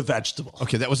 that was a vegetable.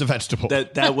 Okay, that was a vegetable.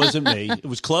 That wasn't me. It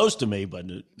was close to me, but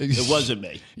it wasn't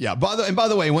me. Yeah. By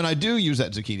the way, when I do use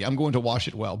that zucchini, I'm going to wash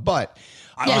it well. But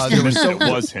it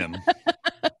was him.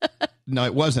 No,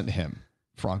 it wasn't him.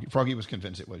 Froggy was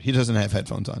convinced it was. He doesn't have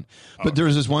headphones on. But there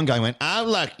was this one guy who went,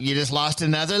 look, you just lost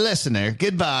another listener.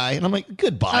 Goodbye. And I'm like,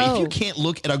 goodbye. Oh. If you can't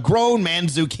look at a grown man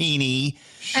zucchini,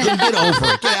 then get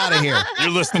over it. Get out of here.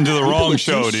 You're listening to the wrong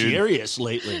show, too dude. Serious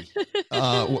lately.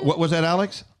 What was that,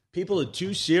 Alex? People are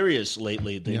too serious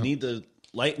lately. They need to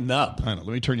lighten up. I know.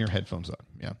 Let me turn your headphones up.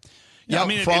 Yeah. I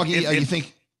mean, Froggy, you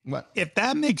think... What? If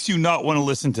that makes you not want to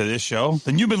listen to this show,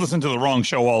 then you've been listening to the wrong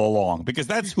show all along, because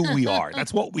that's who we are.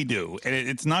 That's what we do. And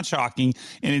it's not shocking,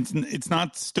 and it's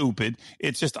not stupid.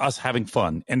 It's just us having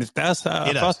fun. And if us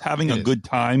having a good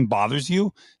time bothers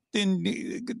you, then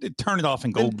turn it off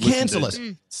and go cancel us.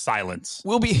 Silence.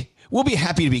 We'll be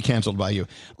happy to be canceled by you.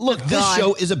 Look, this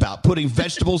show is about putting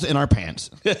vegetables in our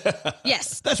pants.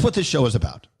 Yes. That's what this show is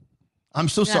about. I'm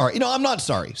so sorry. I'm not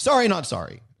sorry. Sorry, not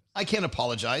sorry. I can't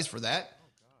apologize for that.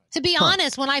 To be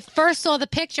honest, when I first saw the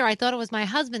picture, I thought it was my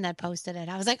husband that posted it.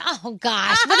 I was like, oh,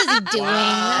 gosh, what is he doing?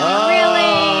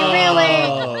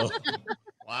 Really?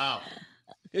 Wow.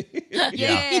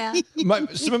 Yeah.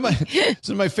 Some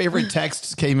of my favorite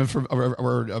texts came in from,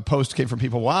 or a post came from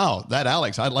people. Wow, that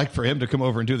Alex, I'd like for him to come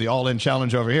over and do the all-in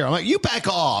challenge over here. I'm like, you back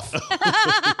off.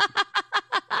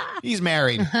 He's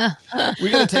married.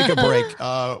 We're going to take a break.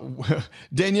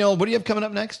 Danielle, what do you have coming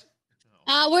up next?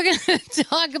 We're going to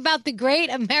talk about the Great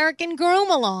American Groom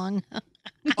Along.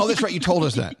 Oh, that's right. You told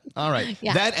us that. All right.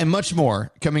 Yeah. That and much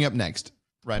more coming up next.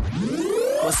 Right.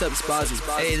 What's up, Spazzy?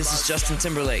 Hey, this is Justin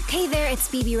Timberlake. Hey there, it's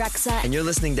BB Rexa. And you're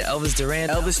listening to Elvis Duran.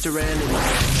 Elvis Duran and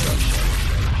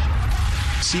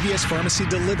CVS Pharmacy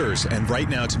delivers, and right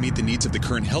now, to meet the needs of the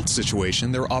current health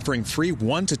situation, they're offering free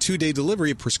 1 to 2 day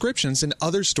delivery of prescriptions and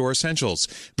other store essentials.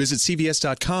 Visit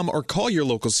CVS.com or call your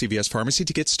local CVS pharmacy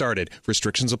to get started.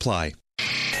 Restrictions apply.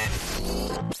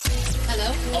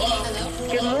 Hello?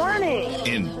 Good morning.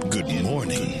 And good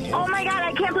morning. Oh my God,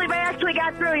 I can't believe I actually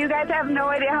barely got through. You guys have no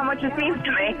idea how much it seems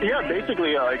to me. Yeah,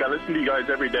 basically, I listen to you guys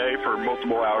every day for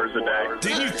multiple hours a day.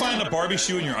 Didn't you find a Barbie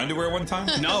shoe in your underwear one time?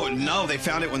 No, they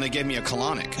found it when they gave me a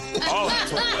colonic. Oh,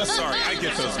 that's what, sorry, I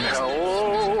get those mixed.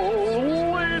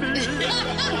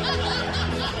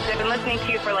 I've been listening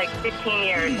to you for like 15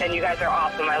 years, and you guys are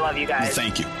awesome. I love you guys.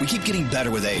 Thank you. We keep getting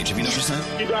better with age. Have you noticed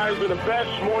that? You guys are the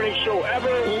best morning show ever.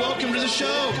 Well, welcome to the show.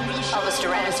 Elvis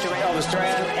Duran. Elvis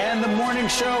Duran and the morning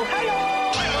show.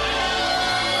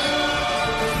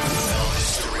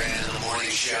 Elvis Duran in the morning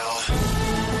show.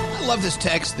 I love this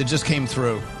text that just came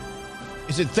through.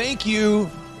 It said, thank you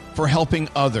for helping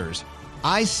others.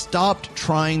 I stopped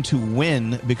trying to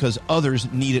win because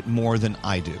others need it more than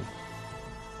I do.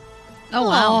 Oh,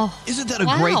 wow. Isn't that a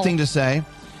great thing to say?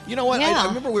 You know what? Yeah. I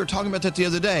remember we were talking about that the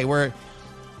other day, where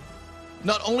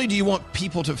not only do you want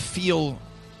people to feel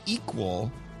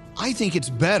equal, I think it's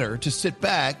better to sit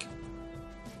back,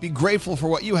 be grateful for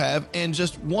what you have, and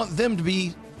just want them to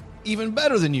be even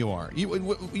better than you are.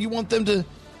 You want them to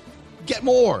get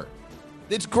more.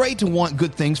 It's great to want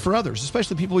good things for others,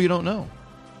 especially people you don't know.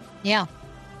 Yeah.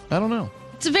 I don't know.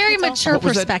 It's a very mature What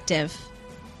was that? perspective.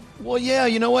 Well, yeah,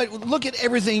 you know what? Look at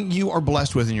everything you are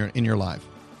blessed with in your life.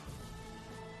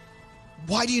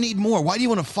 Why do you need more? Why do you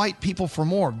want to fight people for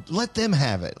more? Let them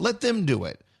have it. Let them do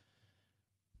it.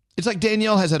 It's like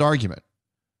Danielle has that argument.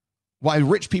 Why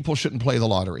rich people shouldn't play the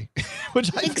lottery.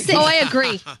 Which I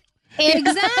agree.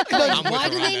 Exactly. I'm Why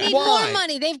with do her. they need Why? more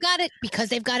money? They've got it because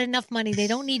they've got enough money. They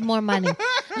don't need more money.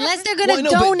 Unless they're going Well, to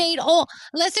I know, but- donate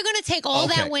unless they're going to take all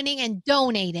that winning and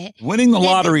donate it. Winning the Then-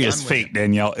 lottery is fate,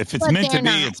 Danielle. If it's But meant to they're be,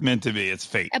 not. it's meant to be. It's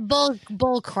fate.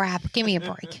 Bull crap. Give me a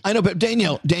break. I know, but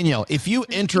Danielle, if you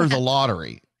enter the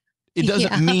lottery, it doesn't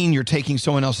Yeah. mean you're taking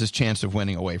someone else's chance of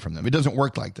winning away from them. It doesn't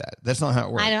work like that. That's not how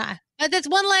it works. I don't. But that's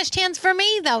one last chance for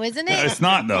me, though, isn't it? It's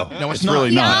not, though. No, it's the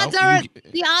not. odds are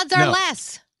the odds are No.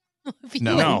 less. If you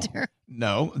No. enter.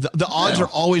 No, the odds are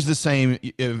always the same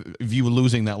if you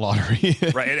losing that lottery.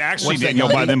 Right. It actually, What's that, Danielle,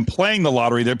 by Gandhi? them playing the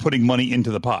lottery, they're putting money into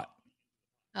the pot.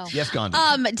 Oh. Yes, Gandhi.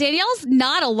 Danielle's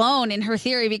not alone in her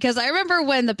theory, because I remember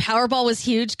when the Powerball was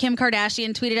huge, Kim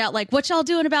Kardashian tweeted out, like, what y'all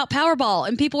doing about Powerball?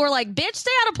 And people were like, bitch, stay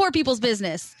out of poor people's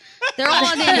business. They're all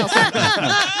on Danielle's side.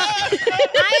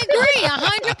 I agree,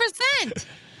 100%.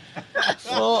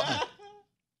 Well,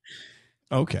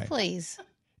 okay. Please.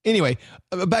 Anyway,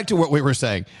 back to what we were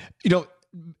saying.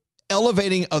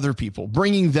 Elevating other people,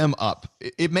 bringing them up,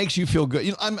 it makes you feel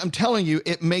good. I'm telling you,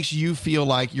 it makes you feel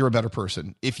like you're a better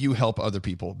person if you help other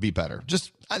people be better.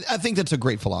 I think that's a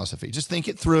great philosophy. Just think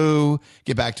it through.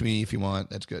 Get back to me if you want.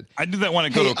 That's good. I do that when I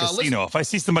go to a casino. If I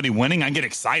see somebody winning, I get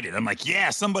excited. I'm like, yeah,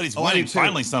 somebody's I winning. do too.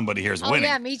 Finally, somebody here is Oh winning.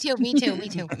 yeah, me too.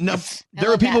 No,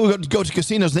 there are people who go to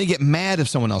casinos. They get mad if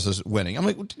someone else is winning. I'm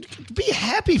like, be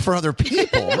happy for other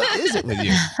people. What is it with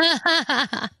you?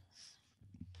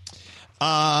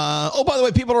 By the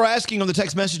way, people are asking on the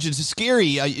text messages,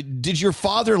 Scary, did your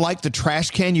father like the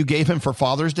trash can you gave him for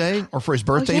Father's Day or for his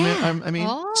birthday? I mean,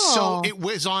 So it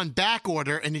was on back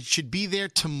order, and it should be there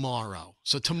tomorrow.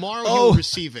 So tomorrow Oh, you'll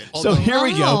receive it. so here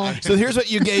we go. So here's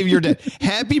what you gave your dad.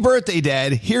 Happy birthday,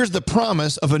 Dad. Here's the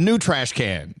promise of a new trash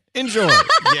can. Enjoy.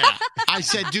 Yeah. I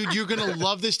said, dude, you're going to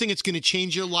love this thing. It's going to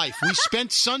change your life. We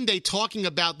spent Sunday talking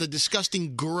about the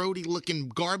disgusting, grody-looking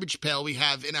garbage pail we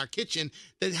have in our kitchen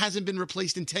that hasn't been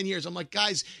replaced in 10 years. I'm like,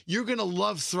 guys, you're going to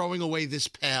love throwing away this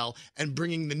pail and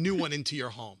bringing the new one into your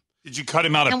home. Did you cut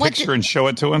him out a And what picture did- and show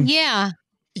it to him? Yeah.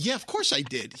 Yeah, of course I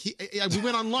did. We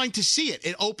went online to see it.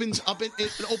 It opens up. It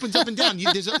opens up and down.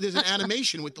 There's an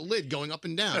animation with the lid going up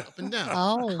and down, up and down.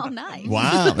 Oh, nice.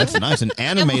 Wow, that's nice. An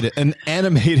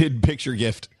animated picture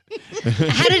gift.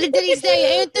 How did he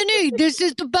say, Anthony, this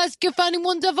is the best gift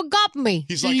anyone's ever got me?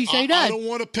 He's Did like, he say I that? don't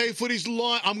want to pay for these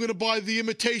I'm going to buy the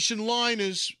imitation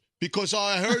liners because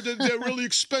I heard that they're really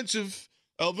expensive.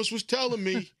 Elvis was telling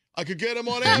me I could get them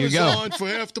on There you go. Amazon for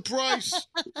half the price.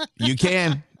 You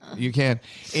can.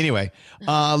 Anyway,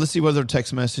 let's see what other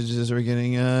text messages are we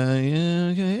getting.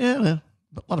 A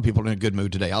lot of people are in a good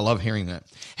mood today. I love hearing that.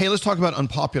 Hey, let's talk about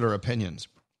unpopular opinions.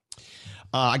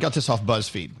 I got this off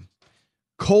BuzzFeed.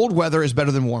 Cold weather is better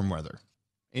than warm weather.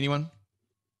 Anyone?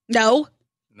 No.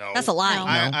 No. That's a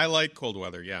lie. I like cold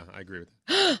weather. Yeah, I agree with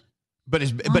that. But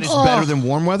it's better than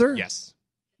warm weather? Yes.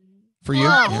 For you?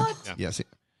 Oh. Yeah. Yes.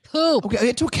 Poop. Okay,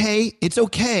 it's okay. It's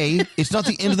okay. It's not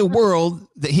the end of the world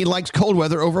that he likes cold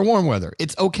weather over warm weather.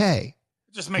 It's okay.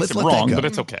 It just makes Let's it let that wrong, go. but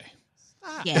it's okay.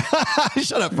 Yeah.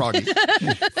 Shut up, Froggy.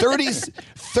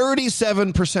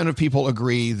 37% of people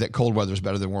agree that cold weather is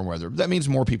better than warm weather. That means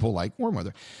more people like warm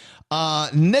weather.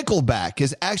 Nickelback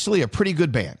is actually a pretty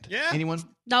good band. Yeah. Anyone?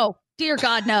 No. Dear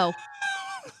God, no.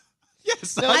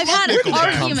 I've had Nickelback come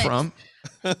arguments. from.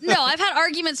 No, I've had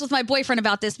arguments with my boyfriend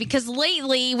about this because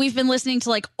lately we've been listening to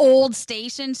like old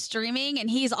stations streaming, and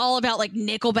he's all about like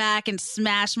Nickelback and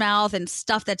Smash Mouth and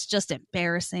stuff that's just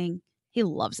embarrassing. He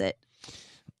loves it.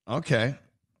 Okay.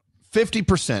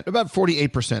 50%, about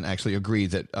 48% actually agree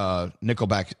that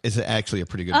Nickelback is actually a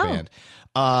pretty good band.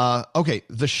 Okay,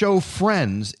 the show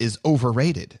Friends is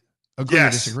overrated. Agree or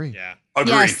disagree? Yeah.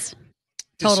 Agree. Yes,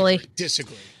 totally.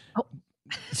 Disagree.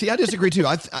 See, I disagree too.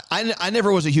 I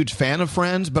never was a huge fan of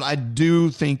Friends, but I do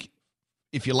think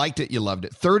if you liked it, you loved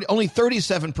it. Only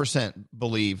 37%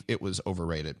 believe it was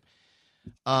overrated.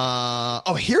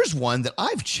 Here's one that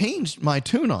I've changed my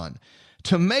tune on.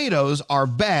 Tomatoes are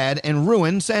bad and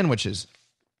ruin sandwiches.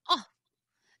 No,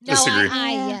 Disagree.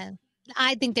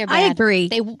 I think they're bad. I agree.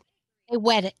 They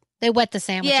wet it. They wet the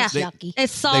sandwich. Yeah, It's yucky.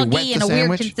 it's soggy and a weird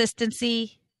sandwich?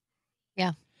 consistency.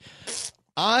 Yeah.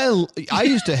 I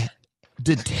used to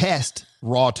detest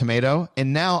raw tomato,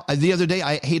 and now the other day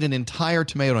I ate an entire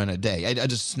tomato in a day. I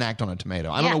just snacked on a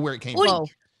tomato. I don't know where it came from.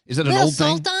 Is it an old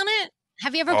thing? Salt on it?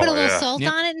 Have you ever put a little salt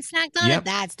Yep. on it and snacked on Yep. it?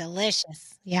 That's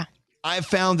delicious. Yeah. I've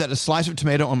found that a slice of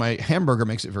tomato on my hamburger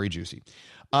makes it very juicy.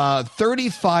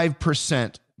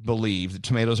 35% believe that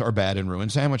tomatoes are bad and ruin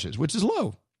sandwiches, which is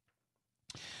low.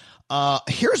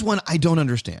 Here's one I don't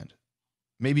understand.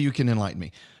 Maybe you can enlighten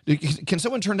me. Can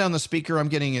someone turn down the speaker? I'm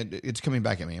getting it. It's coming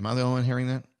back at me. Am I the only one hearing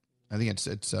that? I think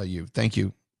it's you. Thank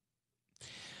you.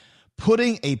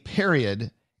 Putting a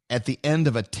period at the end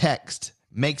of a text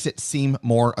makes it seem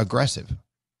more aggressive.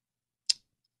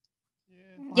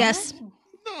 Yes.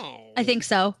 No. I think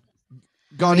so.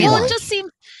 Gandhi, Well, why?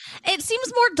 it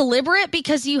seems more deliberate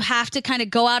because you have to kind of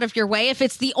go out of your way. If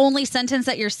it's the only sentence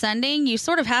that you're sending, you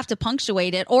sort of have to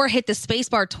punctuate it or hit the space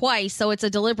bar twice. So it's a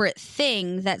deliberate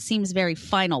thing that seems very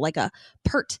final, like a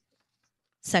pert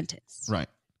sentence. Right.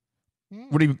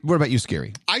 What about you,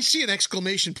 Scary? I see an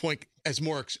exclamation point as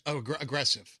more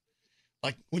aggressive.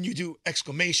 Like when you do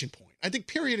exclamation point. I think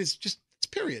period is just, it's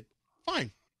period.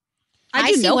 Fine.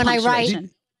 I see when I write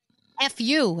punctuation.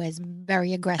 F-U as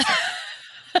very aggressive.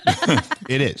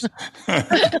 It is.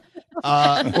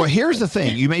 Well, here's the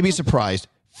thing. You may be surprised.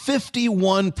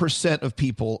 51% of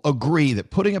people agree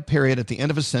that putting a period at the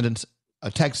end of a sentence, a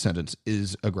text sentence,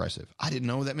 is aggressive. I didn't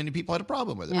know that many people had a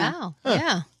problem with it. Wow.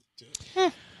 Huh. Yeah.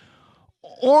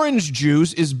 Orange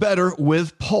juice is better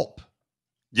with pulp.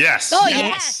 Yes. Oh,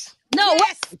 yes. No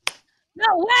way.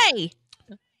 No way.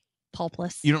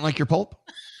 Pulpless. You don't like your pulp?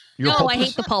 You're No, I pulpless?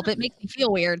 hate the pulp. It makes me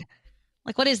feel weird.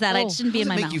 Like, what is that? It shouldn't be in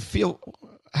my make mouth. you feel?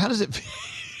 How does it?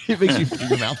 It makes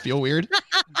your mouth feel weird.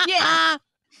 Yeah.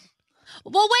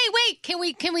 Well, wait.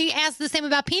 Can we ask the same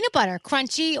about peanut butter?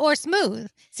 Crunchy or smooth?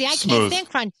 See, I Smooth. can't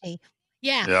stand crunchy.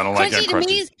 Yeah. Yeah, I don't like that to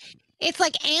me, crunchy. it's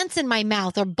like ants in my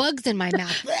mouth or bugs in my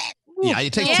mouth. Yeah,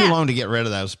 it takes too long to get rid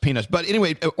of those peanuts. But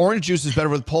anyway, orange juice is better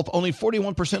with pulp. Only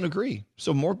 41% agree.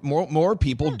 So more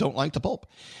people don't like the pulp.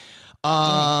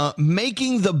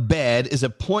 Making the bed is a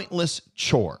pointless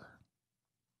chore.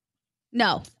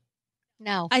 No.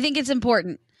 No. I think it's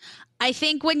important. I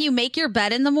think when you make your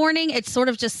bed in the morning, it sort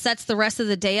of just sets the rest of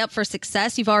the day up for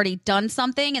success. You've already done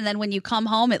something. And then when you come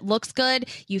home, it looks good.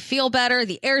 You feel better.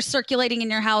 The air's circulating in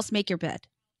your house. Make your bed.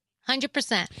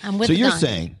 100%. I'm with So Don.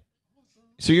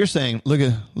 you're saying, look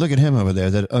at him over there,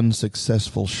 that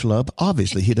unsuccessful schlub.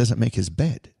 Obviously, he doesn't make his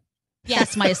bed. Yes,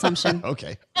 that's my assumption.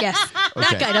 Okay. Yes. Okay.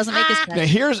 That guy doesn't make his Now bed.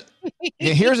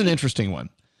 here's an interesting one.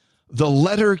 The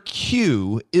letter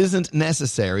Q isn't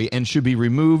necessary and should be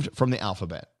removed from the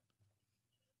alphabet.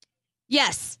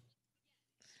 Yes.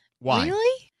 Why?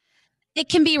 Really? It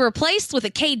can be replaced with a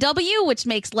KW, which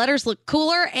makes letters look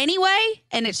cooler anyway,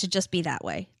 and it should just be that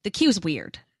way. The Q's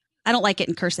weird. I don't like it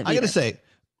in cursive I got to either. say,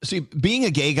 see, being a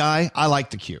gay guy, I like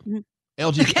the Q.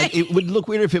 It would look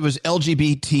weird if it was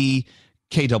LGBT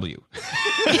KW.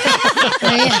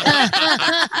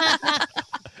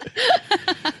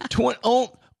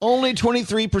 Only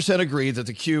 23% agree that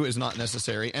the Q is not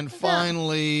necessary. And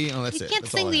finally, that's You it. can't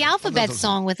That's all sing I the have. alphabet That's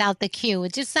all- song without the Q.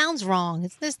 It just sounds wrong.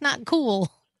 It's just not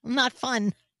cool. Not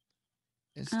fun.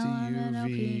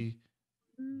 S-T-U-V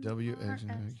W-X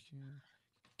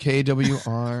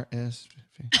K-W-R-S.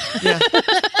 Yeah,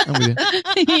 I'm with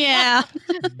you. Yeah.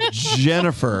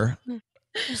 Jennifer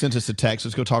sent us a text.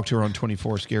 Let's go talk to her on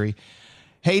 24, Scary.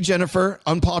 Hey, Jennifer,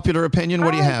 unpopular opinion.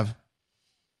 What do you have?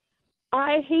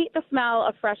 I hate the smell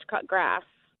of fresh cut grass.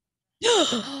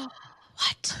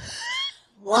 What?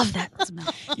 Love that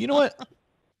smell. You know what?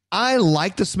 I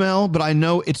like the smell, but I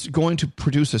know it's going to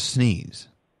produce a sneeze.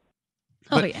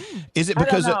 Oh, yeah. Is it I don't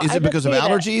because know. of, I just of hate it.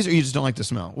 allergies, or you just don't like the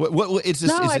smell? What it's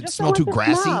just, No, is I it just smell don't too like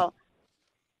the grassy? smell.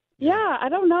 Yeah, I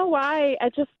don't know why.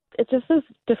 just is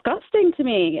disgusting to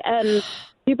me. And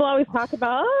people always talk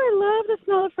about, I love the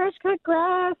smell of fresh cut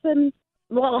grass, and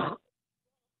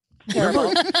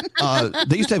terrible.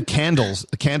 They used to have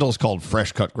candles called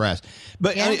fresh cut grass.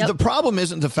 But the problem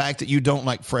isn't the fact that you don't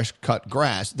like fresh cut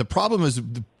grass. The problem is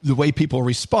the way people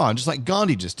respond, just like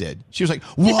Gandhi just did. She was like,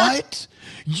 what?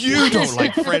 You don't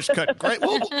like fresh cut grass?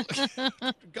 Well,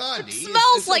 Gandhi.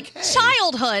 Smells like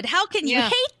childhood. How can you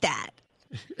hate that?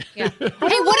 Yeah. Hey,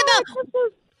 what about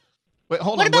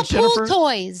what about pool Jennifer?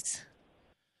 toys?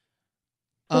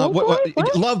 Love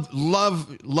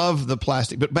the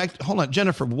plastic. But hold on,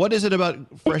 Jennifer. What is it about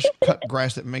fresh cut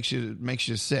grass that makes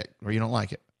you sick, or you don't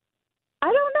like it?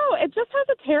 I don't know. It just has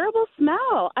a terrible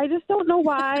smell. I just don't know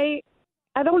why.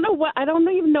 I don't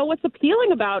even know what's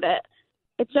appealing about it.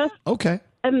 It just okay.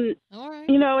 And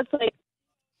it's like,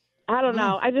 I don't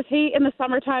know. I just hate in the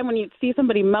summertime when you see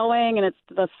somebody mowing and it's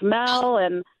the smell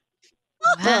and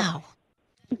wow.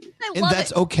 And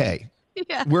that's okay.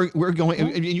 Yeah. We're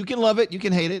going. You can love it. You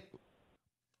can hate it.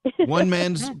 One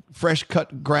man's fresh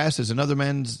cut grass is another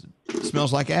man's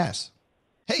smells like ass.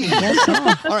 Hey,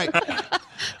 all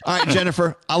right,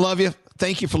 Jennifer. I love you.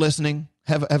 Thank you for listening.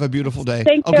 Have a beautiful day.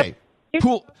 Thank you. Okay,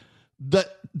 pool.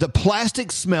 The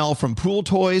plastic smell from pool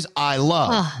toys I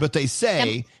love, but they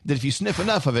say that if you sniff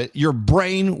enough of it, your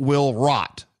brain will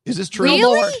rot. Is this true?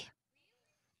 Really?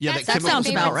 Yeah, that sounds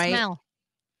about right. Smell.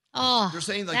 Oh, they're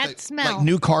saying that smell. Like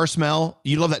new car smell.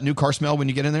 You love that new car smell when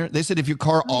you get in there. They said if your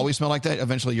car always smell like that,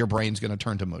 eventually your brain's going to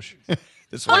turn to mush.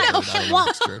 That's what I don't know if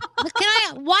it's true.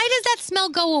 Why does that smell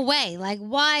go away? Like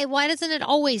why doesn't it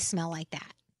always smell like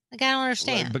that? Like I don't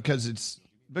understand. Because it's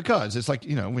like,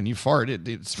 when you fart,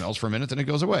 it smells for a minute, then it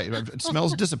goes away.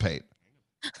 Smells dissipate.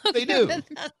 They do.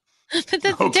 But that's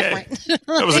different.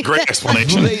 That was a great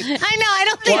explanation. I know. I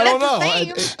don't think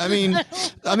that's the same.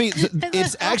 I mean,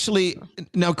 it's actually,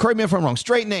 now correct me if I'm wrong.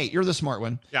 Straight Nate, you're the smart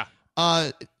one. Yeah.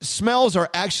 Smells are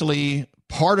actually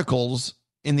particles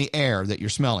in the air that you're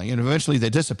smelling, and eventually they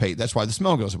dissipate. That's why the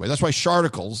smell goes away. That's why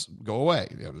sharticles go away.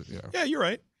 Yeah, you're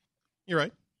right.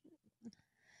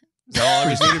 Is that all I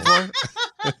was needed for?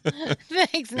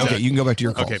 Thanks, Nate. Okay, you can go back to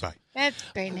your calls. Okay, bye. That's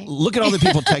great, Nate. Look at all the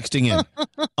people texting in.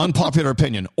 Unpopular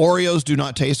opinion. Oreos do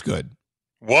not taste good.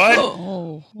 What?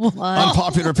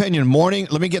 Unpopular opinion.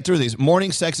 Let me get through these.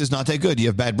 Morning sex is not that good. You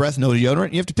have bad breath, no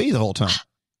deodorant. You have to pee the whole time.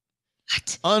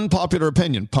 What? Unpopular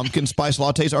opinion. Pumpkin spice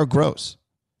lattes are gross.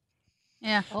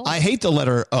 Yeah. I hate the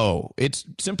letter O. I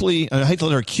hate the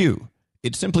letter Q.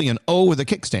 It's simply an O with a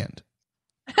kickstand.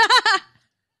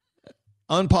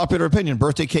 Unpopular opinion.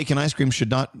 Birthday cake and ice cream should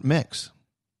not mix.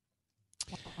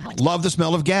 Love the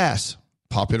smell of gas.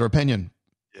 Popular opinion.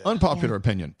 Yeah. Unpopular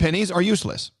opinion. Pennies are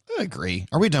useless. I agree.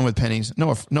 Are we done with pennies?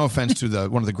 No offense to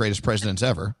one of the greatest presidents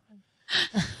ever.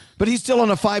 But he's still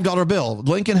on a $5 bill.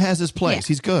 Lincoln has his place. Yeah.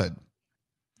 He's good.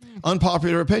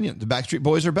 Unpopular opinion. The Backstreet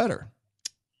Boys are better.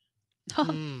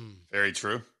 Very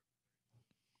true.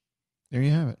 There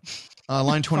you have it.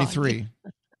 Line 23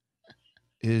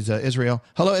 is Israel.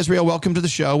 Hello, Israel. Welcome to the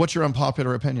show. What's your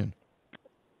unpopular opinion?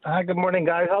 Hi, good morning,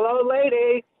 guys. Hello,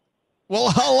 lady.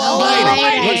 Well, hello,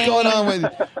 lady.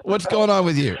 What's going on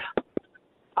with you?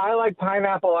 I like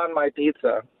pineapple on my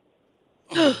pizza.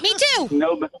 Me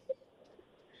too.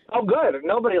 Oh, good.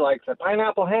 Nobody likes it.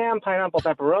 Pineapple ham, pineapple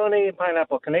pepperoni,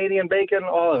 pineapple Canadian bacon,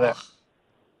 all of it.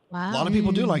 Wow. A lot of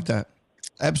people do like that.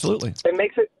 Absolutely. It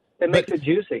makes it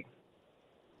juicy.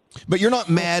 But you're not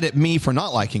mad at me for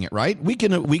not liking it, right? We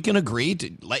can agree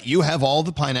to let you have all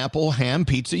the pineapple ham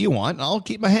pizza you want, and I'll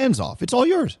keep my hands off. It's all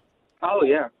yours. Oh,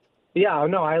 yeah. Yeah,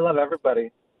 no, I love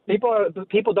everybody.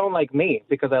 People don't like me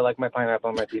because I like my pineapple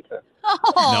on my pizza.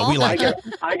 No, we like you.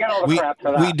 I get all the crap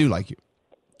for that. We do like you.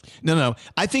 No.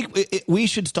 I think we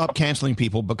should stop canceling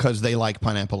people because they like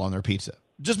pineapple on their pizza.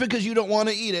 Just because you don't want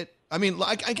to eat it. I mean,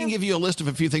 I can give you a list of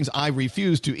a few things I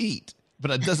refuse to eat,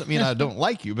 but it doesn't mean I don't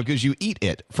like you because you eat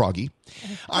it, Froggy.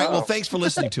 All right, well, thanks for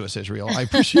listening to us, Israel. I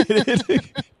appreciate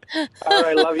it. All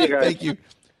right, love you guys. Thank you.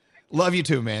 Love you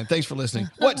too, man. Thanks for listening.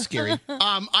 What's scary?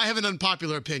 I have an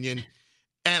unpopular opinion,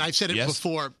 and I've said it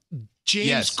before.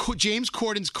 James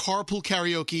Corden's carpool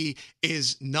karaoke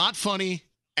is not funny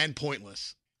and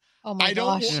pointless. Oh my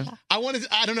gosh!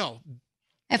 I don't know.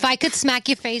 If I could smack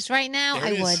your face right now,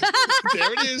 I would.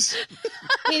 There it is.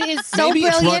 It is so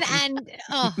brilliant,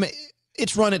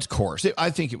 It's run its course. I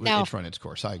think it's run its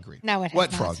course. I agree. No, it has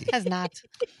what, not. Froggy? It has not.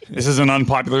 This is an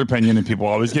unpopular opinion, and people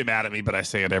always get mad at me, but I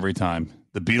say it every time.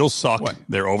 The Beatles suck. What?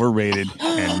 They're overrated,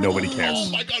 and nobody cares.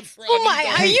 Oh, my God, Froggy. Oh,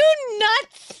 my. Are you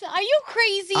nuts? Are you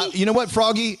crazy? You know what,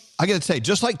 Froggy? I got to say,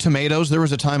 just like tomatoes, there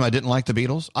was a time I didn't like the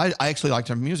Beatles. I actually like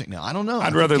their music now. I don't know.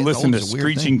 I'd rather listen to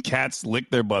screeching cats lick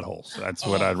their buttholes. That's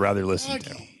what I'd rather listen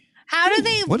to. How do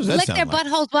they What does that lick their sound like?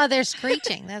 buttholes while they're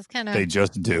screeching? That's kind of They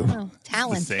just do.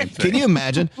 talent. Can you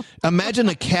imagine? Imagine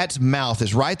a cat's mouth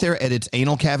is right there at its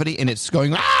anal cavity and it's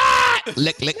going, ah!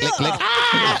 Lick, lick, lick, lick.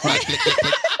 Ah! Lick, lick, lick,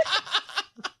 lick.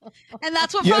 And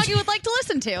that's what Yes. Froggy would like to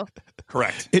listen to.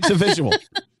 Correct. It's a visual.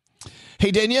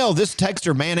 Hey, Danielle, this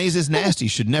texter, mayonnaise is nasty,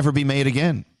 should never be made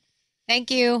again.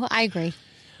 Thank you. I agree.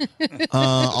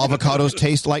 Avocados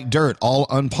taste like dirt. All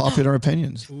unpopular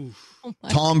opinions.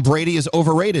 Tom Brady is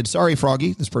overrated. Sorry,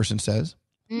 Froggy, this person says.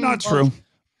 Not true.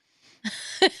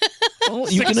 Well,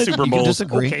 Six Super you can Bowls.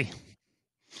 disagree. Okay.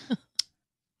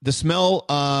 The smell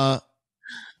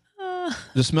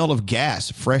of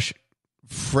gas, fresh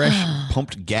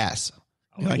pumped gas.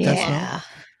 You like that smell?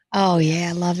 Oh, yeah.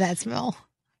 I love that smell.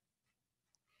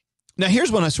 Now,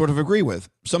 here's one I sort of agree with.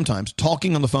 Sometimes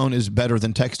talking on the phone is better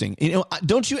than texting. You know,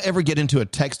 don't you ever get into a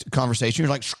text conversation? You're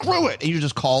like, screw it. And you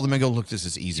just call them and go, look, this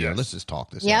is easier. Let's just talk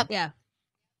this out. Yeah.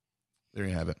 There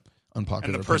you have it.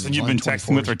 Unpopular. And the person opinions. you've been Line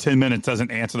texting with 24. for 10 minutes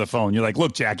doesn't answer the phone. You're like,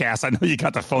 look, jackass, I know you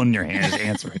got the phone in your hand. Just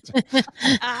answer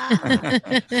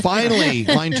it. Finally,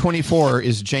 line 24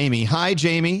 is Jamie. Hi,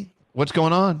 Jamie. What's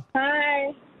going on?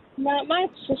 Hi. Not much.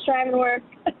 Just driving to work.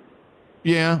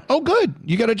 Yeah. Oh, good.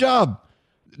 You got a job.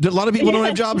 A lot of people don't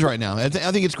have jobs right now. I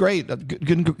think it's great.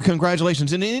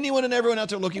 Congratulations. And anyone and everyone out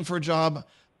there looking for a job,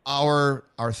 our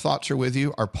thoughts are with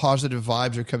you. Our positive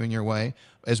vibes are coming your way.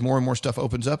 As more and more stuff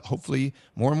opens up, hopefully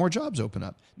more and more jobs open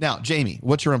up. Now, Jamie,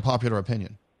 what's your unpopular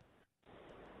opinion?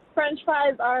 French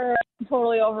fries are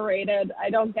totally overrated. I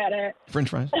don't get it. French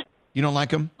fries? You don't like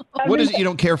them? I What mean, is it you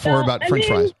don't care for no, about I French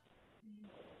mean, fries?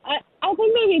 I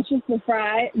think maybe it's just the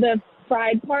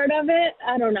fried part of it.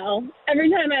 I don't know. Every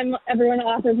time everyone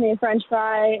offers me a French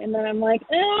fry, and then I'm like,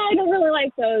 I don't really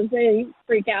like those. They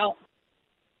freak out.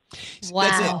 Wow.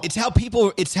 That's it.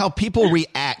 It's how people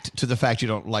react to the fact you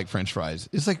don't like French fries.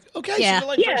 It's like, okay, so you don't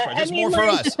like French fries. That's more for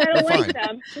us. I don't Fine. like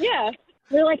them. Yeah.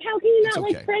 They're like, how can you not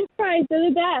okay. like French fries? They're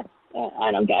the best.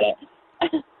 I don't get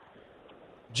it.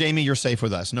 Jamie, you're safe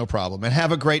with us. No problem. And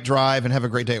have a great drive and have a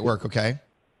great day at work, okay?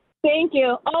 Thank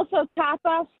you. Also,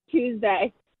 Tapas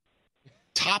Tuesday.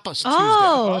 Tapas Tuesday.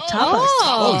 Oh, tapas.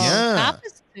 Oh, yeah.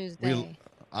 Tapas Tuesday.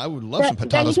 I would love some Then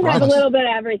patatas you can have a bravas. little bit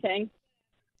of everything.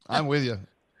 I'm with you.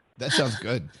 That sounds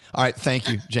good. All right. Thank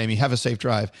you, Jamie. Have a safe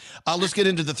drive. Let's get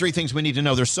into the three things we need to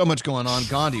know. There's so much going on.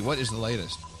 Gandhi, what is the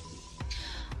latest?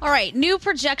 All right, new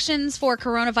projections for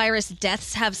coronavirus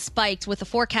deaths have spiked, with the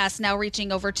forecast now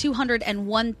reaching over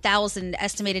 201,000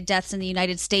 estimated deaths in the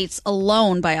United States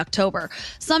alone by October.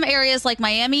 Some areas like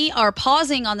Miami are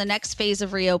pausing on the next phase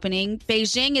of reopening.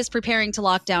 Beijing is preparing to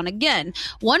lock down again.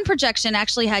 One projection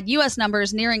actually had U.S.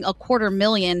 numbers nearing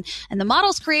 250,000, and the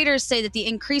model's creators say that the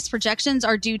increased projections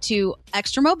are due to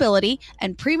extra mobility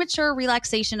and premature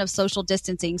relaxation of social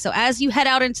distancing. So as you head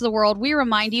out into the world, we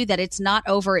remind you that it's not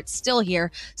over, it's still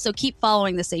here. So keep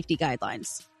following the safety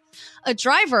guidelines. A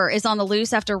driver is on the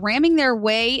loose after ramming their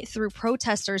way through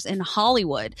protesters in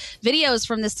Hollywood. Videos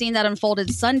from the scene that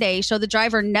unfolded Sunday show the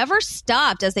driver never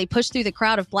stopped as they pushed through the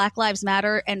crowd of Black Lives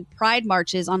Matter and Pride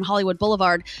marches on Hollywood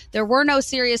Boulevard. There were no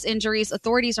serious injuries.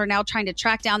 Authorities are now trying to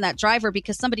track down that driver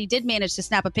because somebody did manage to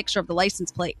snap a picture of the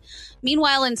license plate.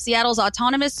 Meanwhile, in Seattle's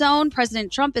autonomous zone,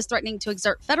 President Trump is threatening to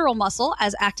exert federal muscle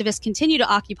as activists continue to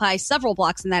occupy several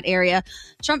blocks in that area.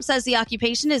 Trump says the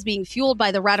occupation is being fueled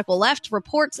by the radical left.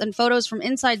 Reports and photos from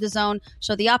inside the zone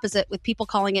show the opposite, with people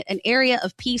calling it an area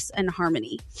of peace and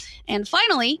harmony. And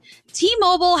finally,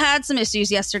 T-Mobile had some issues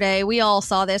yesterday. We all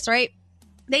saw this, right?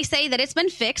 They say that it's been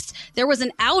fixed. There was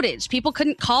an outage. People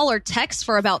couldn't call or text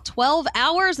for about 12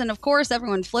 hours. And of course,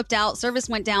 everyone flipped out. Service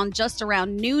went down just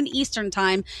around noon Eastern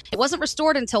time. It wasn't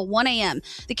restored until 1 a.m.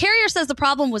 The carrier says the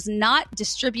problem was not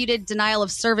distributed denial of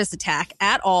service attack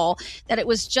at all, that it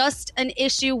was just an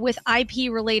issue with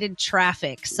IP-related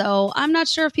traffic. So I'm not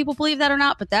sure if people believe that or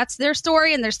not, but that's their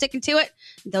story and they're sticking to it.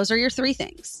 Those are your three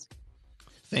things.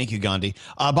 Thank you, Gandhi.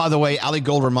 By the way, Ali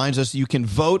Gold reminds us you can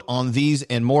vote on these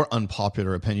and more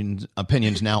unpopular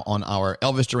opinions now on our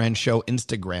Elvis Duran Show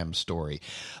Instagram story.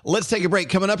 Let's take a break.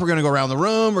 Coming up, we're going to go around the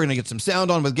room. We're going to get some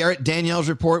sound on with Garrett. Danielle's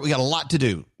report. We got a lot to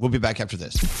do. We'll be back after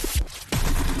this.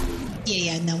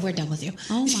 Yeah, no, we're done with you.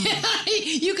 Oh, my.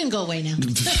 You can go away now.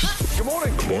 Good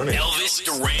morning. Good morning. Elvis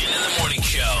Duran in the Morning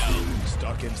Show.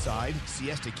 Stuck inside?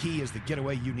 Siesta Key is the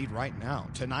getaway you need right now.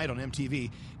 Tonight on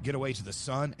MTV, get away to the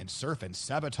sun and surf and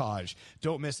sabotage.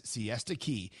 Don't miss Siesta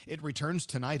Key. It returns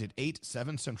tonight at 8,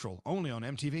 7 Central, only on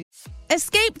MTV.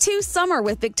 Escape to summer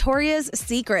with Victoria's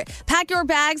Secret. Pack your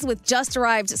bags with just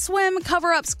arrived swim,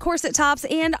 cover-ups, corset tops,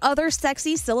 and other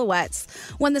sexy silhouettes.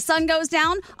 When the sun goes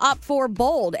down, opt for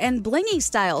bold and blingy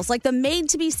styles like the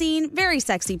made-to-be-seen Very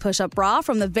Sexy push-up bra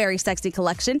from the Very Sexy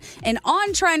collection and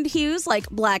on-trend hues like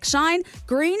Black Shine,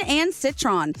 Green, and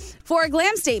Citron. For a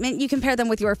glam statement, you can pair them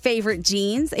with your favorite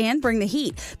jeans and bring the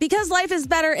heat. Because life is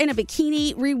better in a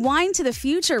bikini, rewind to the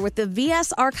future with the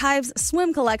VS Archives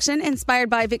swim collection inspired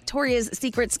by Victoria's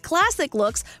Secret's classic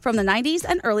looks from the 90s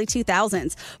and early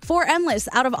 2000s. For endless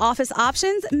out-of-office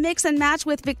options, mix and match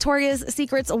with Victoria's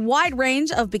Secret's wide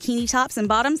range of bikini tops and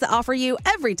bottoms that offer you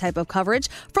every type of coverage,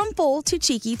 from full to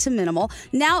cheeky to minimal,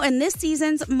 now in this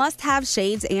season's must-have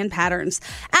shades and patterns.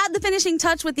 Add the finishing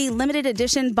touch with the limited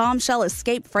edition Bombshell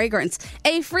Escape fragrance,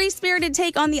 a free-spirited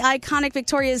take on the iconic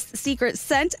Victoria's Secret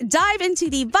scent. Dive into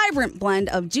the vibrant blend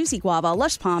of juicy guava,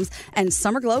 lush palms, and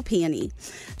summer glow peony.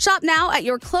 Shop now at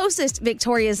your closest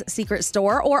Victoria's Secret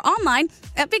store or online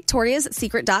at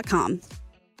victoriassecret.com.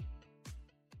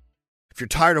 If you're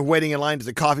tired of waiting in line to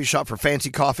the coffee shop for fancy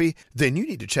coffee, then you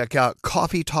need to check out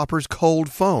Coffee Topper's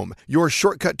Cold Foam, your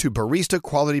shortcut to barista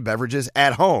quality beverages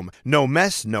at home. No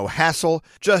mess, no hassle.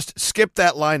 Just skip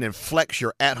that line and flex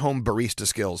your at-home barista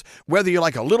skills. Whether you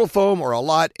like a little foam or a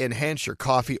lot, enhance your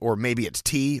coffee, or maybe it's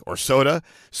tea or soda.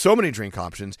 So many drink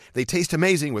options. They taste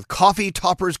amazing with Coffee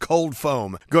Topper's Cold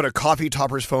Foam. Go to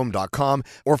coffeetoppersfoam.com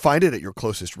or find it at your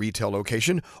closest retail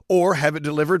location, or have it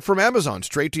delivered from Amazon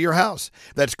straight to your house.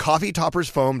 That's coffeetoppersfoam.com.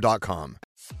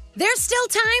 There's still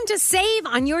time to save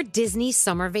on your Disney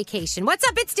summer vacation. What's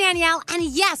up? It's Danielle. And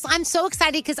yes, I'm so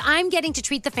excited because I'm getting to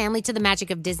treat the family to the magic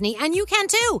of Disney, and you can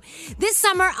too. This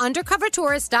summer,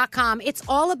 undercovertourist.com, it's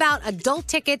all about adult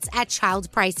tickets at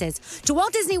child prices to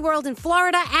Walt Disney World in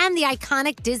Florida and the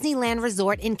iconic Disneyland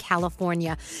Resort in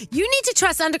California. You need to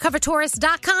trust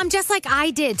undercovertourist.com just like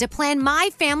I did to plan my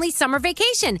family summer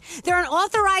vacation. They're an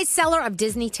authorized seller of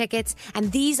Disney tickets,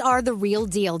 and these are the real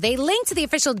deal. They link to the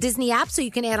official Disney app so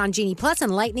you can add on Genie Plus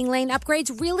and Lightning Lane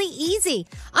upgrades really easy.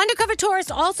 Undercover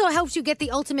Tourist also helps you get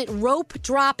the ultimate rope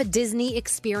drop Disney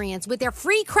experience with their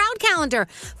free crowd calendar.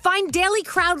 Find daily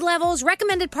crowd levels,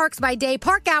 recommended parks by day,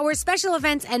 park hours, special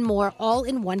events, and more, all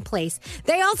in one place.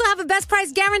 They also have a best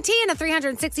price guarantee and a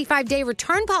 365-day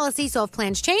return policy, so if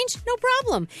plans change, no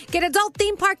problem. Get adult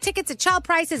theme park tickets at child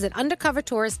prices at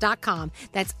undercovertourist.com.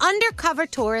 That's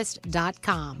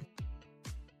undercovertourist.com.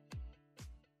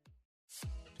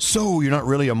 So, you're not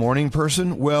really a morning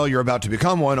person? Well, you're about to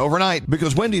become one overnight,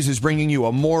 because Wendy's is bringing you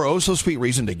a more oh-so-sweet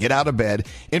reason to get out of bed,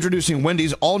 introducing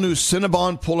Wendy's all-new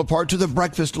Cinnabon Pull-Apart to the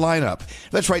breakfast lineup.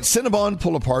 That's right, Cinnabon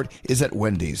Pull-Apart is at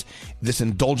Wendy's. This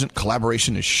indulgent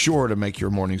collaboration is sure to make your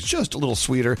mornings just a little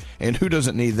sweeter, and who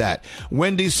doesn't need that?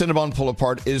 Wendy's Cinnabon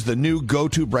Pull-Apart is the new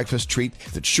go-to breakfast treat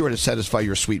that's sure to satisfy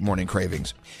your sweet morning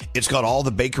cravings. It's got all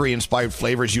the bakery-inspired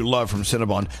flavors you love from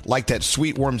Cinnabon, like that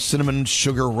sweet, warm cinnamon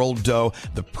sugar rolled dough,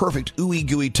 the perfect ooey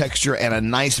gooey texture, and a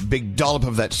nice big dollop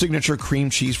of that signature cream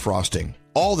cheese frosting.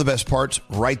 All the best parts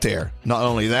right there. Not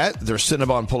only that, their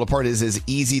Cinnabon Pull-Apart is as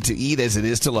easy to eat as it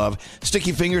is to love.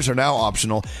 Sticky fingers are now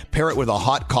optional. Pair it with a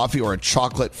hot coffee or a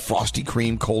chocolate frosty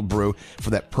cream cold brew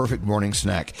for that perfect morning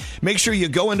snack. Make sure you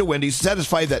go into Wendy's,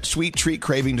 satisfy that sweet treat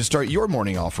craving to start your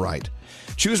morning off right.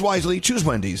 Choose wisely, choose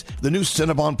Wendy's, the new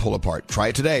Cinnabon Pull-Apart. Try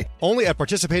it today. Only at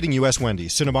participating U.S.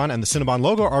 Wendy's. Cinnabon and the Cinnabon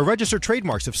logo are registered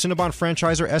trademarks of Cinnabon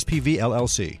Franchisor SPV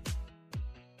LLC.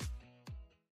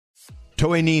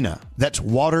 Toenina, that's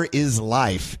water is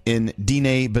life in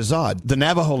Diné Bazad, the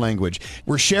Navajo language.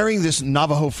 We're sharing this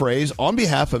Navajo phrase on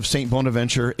behalf of St.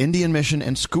 Bonaventure Indian Mission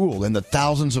and School and the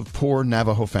thousands of poor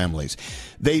Navajo families.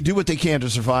 They do what they can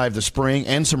to survive the spring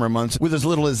and summer months with as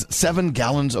little as 7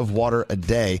 gallons of water a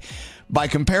day. By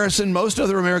comparison, most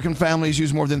other American families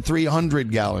use more than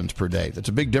 300 gallons per day. That's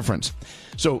a big difference.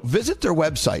 So visit their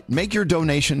website. Make your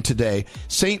donation today,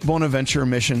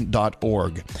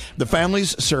 stbonaventuremission.org. The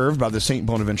families served by the St.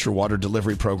 Bonaventure Water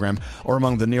Delivery Program are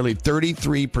among the nearly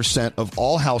 33% of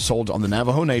all households on the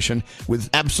Navajo Nation with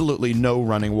absolutely no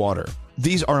running water.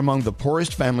 These are among the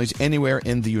poorest families anywhere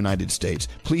in the United States.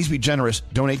 Please be generous.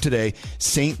 Donate today,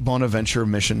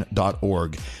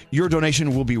 stbonaventuremission.org. Your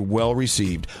donation will be well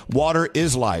received. Water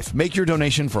is life. Make your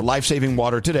donation for life-saving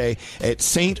water today at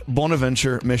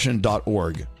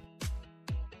stbonaventuremission.org.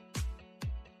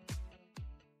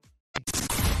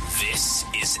 This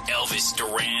is Elvis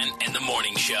Duran and the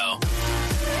Morning Show.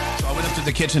 So I went up to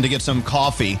the kitchen to get some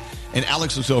coffee, and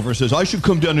Alex looks over and says, I should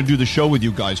come down and do the show with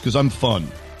you guys because I'm fun.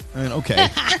 I mean, okay.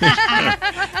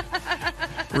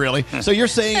 Really? So you're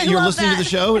saying you're listening to the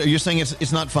show? You're saying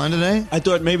it's not fun today? I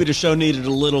thought maybe the show needed a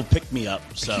little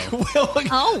pick-me-up. So,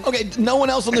 Okay, no one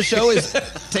else on the show is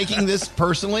taking this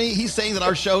personally. He's saying that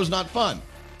our show's not fun.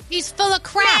 He's full of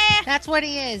crap. That's what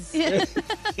he is.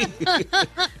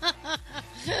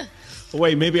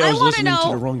 Wait, maybe I was wanna listening to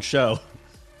know- the wrong show.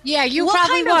 Yeah, you what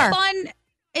probably kind were. of fun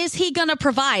is he going to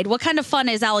provide? What kind of fun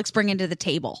is Alex bringing to the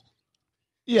table?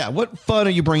 Yeah, what fun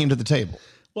are you bringing to the table?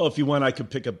 Well, if you want, I could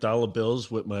pick up dollar bills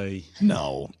with my...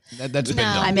 No, that's been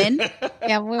done. I'm in.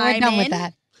 Yeah, we're I'm done with in.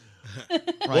 that.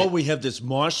 Well, we have this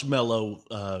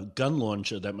marshmallow gun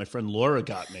launcher that my friend Laura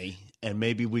got me, and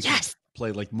maybe we could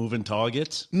play like moving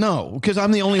targets. No, because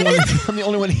I'm the only one. I'm the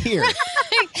only one here.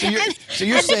 So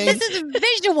you're saying this is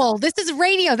visual. This is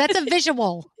radio. That's a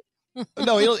visual.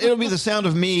 no? It'll be the sound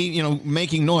of me,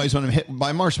 making noise when I'm hit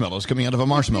by marshmallows coming out of a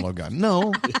marshmallow gun.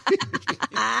 No,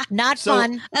 not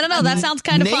fun. I don't know. That sounds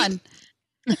kind of fun.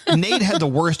 Nate had the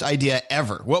worst idea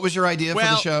ever. What was your idea for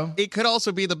the show? It could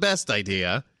also be the best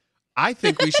idea. I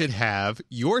think we should have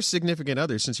your significant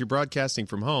other, since you're broadcasting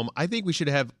from home, I think we should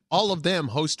have all of them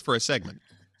host for a segment.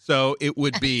 So it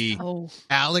would be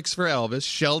Alex for Elvis,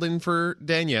 Sheldon for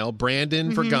Danielle,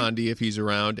 Brandon for Gandhi if he's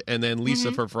around, and then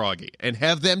Lisa for Froggy. And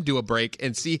have them do a break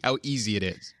and see how easy it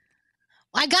is.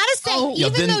 I gotta say, Yeah,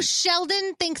 even then- though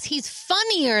Sheldon thinks he's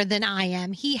funnier than I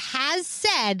am, he has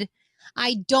said,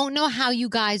 I don't know how you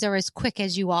guys are as quick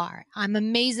as you are. I'm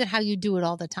amazed at how you do it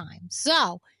all the time.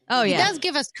 So he does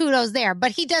give us kudos there,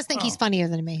 but he does think he's funnier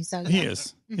than me. So He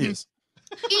is. He is.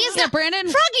 He is Yeah, not. Brandon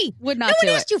Froggy would not no do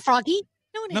one it. asked you, Froggy.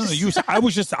 No one No,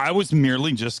 asked I was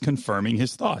merely just confirming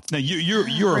his thoughts. Now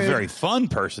you're a very fun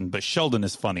person, but Sheldon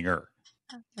is funnier.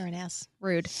 You're an ass.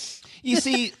 Rude. You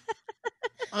see,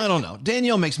 I don't know.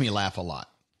 Danielle makes me laugh a lot.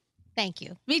 Thank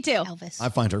you. Me too. Elvis. I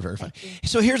find her very funny.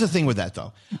 So here's the thing with that,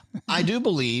 though. I do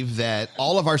believe that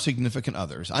all of our significant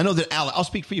others, I know that Alex, I'll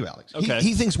speak for you, Alex. Okay.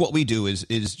 He thinks what we do is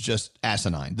just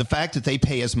asinine. The fact that they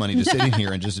pay us money to sit in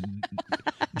here and just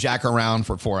jack around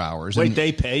for 4 hours. Wait, and-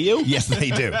 they pay you? Yes, they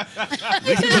do.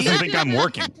 Lisa doesn't think I'm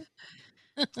working.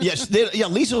 Yes,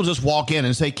 Lisa will just walk in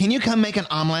and say, "Can you come make an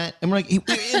omelet?" And we're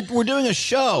like, "We're doing a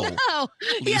show." Oh,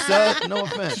 Lisa, no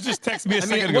offense. She just texted me a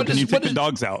second ago. Can you take the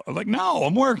dogs out? I'm like, no,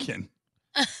 I'm working.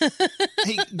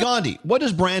 Hey, Gandhi, what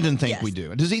does Brandon think we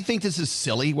do? Does he think this is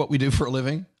silly, what we do for a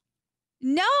living?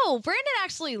 No, Brandon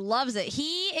actually loves it.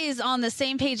 He is on the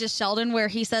same page as Sheldon, where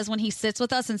he says when he sits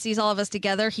with us and sees all of us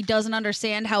together, he doesn't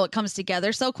understand how it comes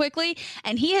together so quickly.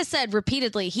 And he has said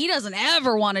repeatedly he doesn't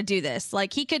ever want to do this.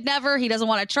 Like he doesn't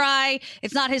want to try.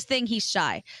 It's not his thing. He's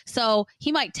shy. So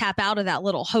he might tap out of that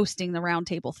little hosting the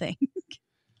roundtable thing.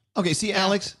 Okay, see,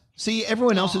 Alex,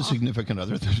 everyone else's significant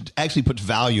other actually puts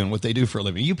value in what they do for a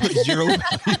living. You put zero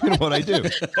value in what I do.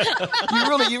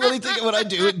 You really think of what I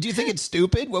do? Do you think it's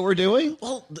stupid what we're doing?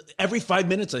 Well, every 5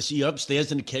 minutes I see you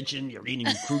upstairs in the kitchen. You're eating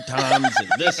croutons and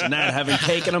this and that, having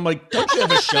cake. And I'm like, don't you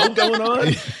have a show going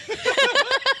on?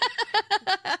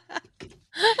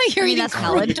 You're eating that's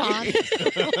valid. croutons.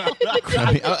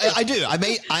 I do.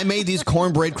 I made these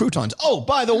cornbread croutons. Oh,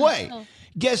 by the way,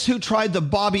 guess who tried the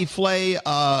Bobby Flay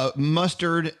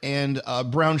mustard and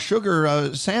brown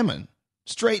sugar salmon?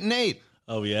 Straight Nate.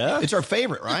 Oh, yeah? It's our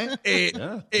favorite, right? It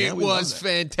we was love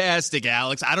fantastic,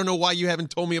 Alex. I don't know why you haven't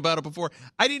told me about it before.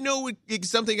 I didn't know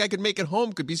something I could make at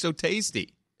home could be so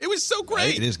tasty. It was so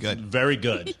great. It is good. Very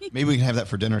good. Maybe we can have that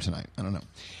for dinner tonight. I don't know.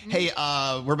 Hey,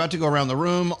 we're about to go around the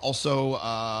room. Also,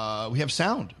 we have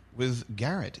sound with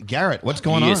Garrett. Garrett, what's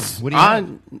going on? What do you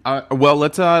have? Well,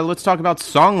 let's talk about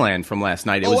Songland from last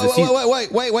night. It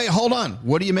was Wait, hold on.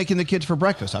 What are you making the kids for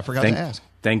breakfast? I forgot to ask.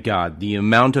 Thank God. The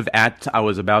amount of I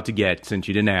was about to get, since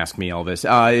you didn't ask me, Elvis,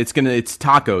 it's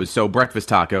tacos, so breakfast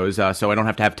tacos, so I don't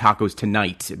have to have tacos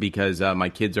tonight because my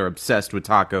kids are obsessed with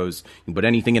tacos. You can put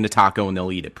anything in a taco and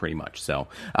they'll eat it pretty much. So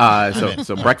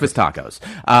breakfast tacos.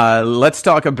 Let's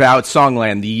talk about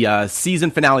Songland. The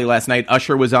season finale last night,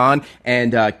 Usher was on,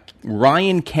 and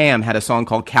Ryan Cam had a song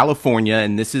called California,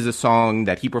 and this is a song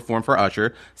that he performed for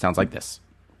Usher. Sounds like this.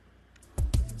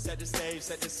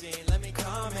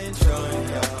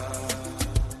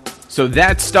 So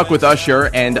that stuck with Usher,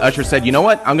 and Usher said, you know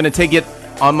what, I'm going to take it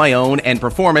on my own and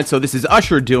perform it. So this is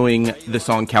Usher doing the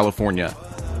song California.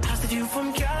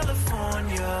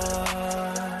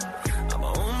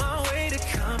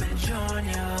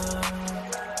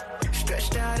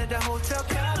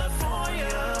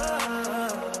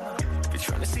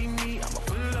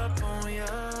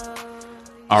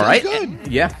 All right. Good.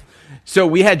 Yeah. So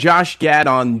we had Josh Gad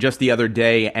on just the other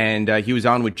day, and he was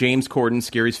on with James Corden,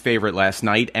 Scary's favorite, last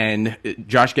night. And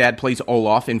Josh Gad plays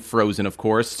Olaf in Frozen, of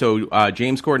course. So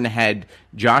James Corden had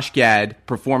Josh Gad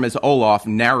perform as Olaf,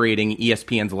 narrating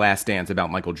ESPN's Last Dance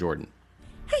about Michael Jordan.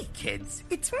 Hey kids,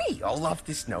 it's me, Olaf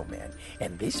the Snowman,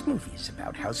 and this movie is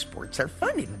about how sports are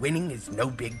fun and winning is no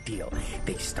big deal.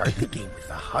 They start the game with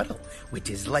a huddle, which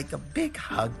is like a big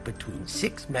hug between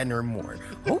 6 men or more,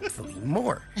 hopefully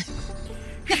more.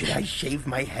 Should I shave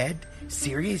my head?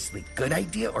 Seriously, good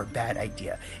idea or bad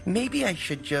idea? Maybe I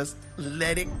should just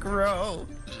let it grow.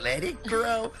 Let it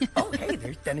grow. Oh, hey,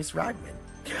 there's Dennis Rodman.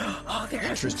 Oh, they're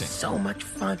having so much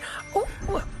fun. Oh,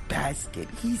 a basket.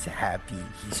 He's happy.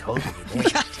 He's holding it in.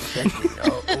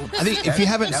 I think if you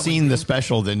haven't seen the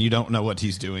special, then you don't know what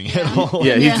he's doing at all.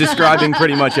 Yeah, he's describing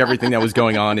pretty much everything that was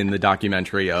going on in the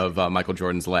documentary of Michael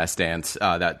Jordan's Last Dance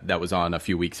that was on a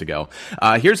few weeks ago.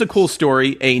 Here's a cool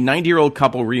story. A 90-year-old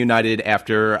couple reunited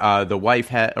after the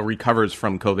wife recovers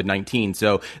from COVID-19.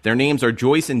 So their names are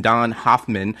Joyce and Don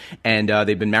Hoffman, and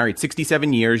they've been married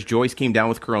 67 years. Joyce came down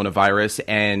with coronavirus,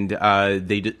 and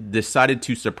they decided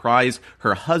to surprise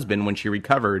her husband when she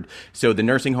recovered. So the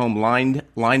nursing home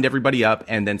lined everybody up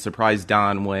and then surprised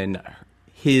Don when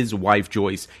his wife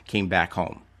Joyce came back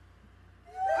home.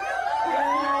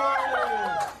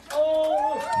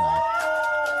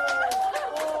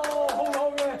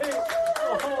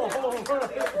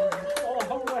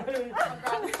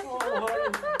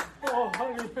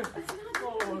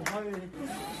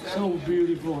 So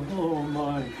beautiful. Oh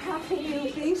my. Happy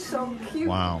you being so cute.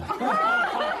 Wow.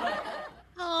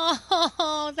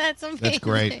 Oh, that's amazing. That's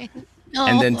great.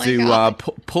 And then to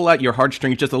pull out your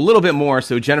heartstrings just a little bit more,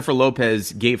 so Jennifer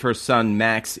Lopez gave her son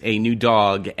Max a new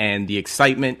dog, and the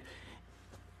excitement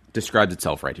describes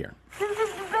itself right here. This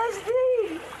is the best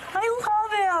thing. I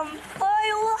love him.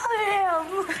 I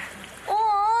love him.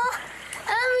 Aw,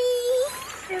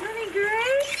 Emmy. Isn't he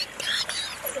great?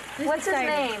 What's his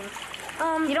name?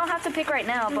 You don't have to pick right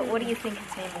now, but what do you think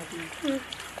his name will be?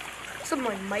 Something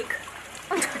like Mike.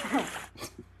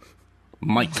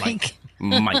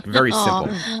 Mike. Very simple.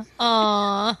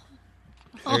 Aww.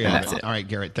 There you That's go. it. All right,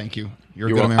 Garrett, thank you. You're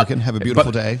a good American. Have a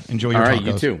beautiful day. Enjoy your all tacos. right,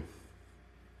 you too.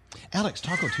 Alex,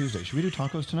 Taco Tuesday. Should we do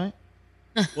tacos tonight?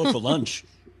 Well, for lunch.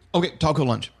 Okay, taco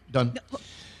lunch. Done.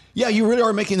 Yeah, you really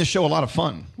are making the show a lot of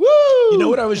fun. Woo! You know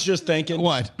what I was just thinking?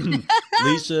 What?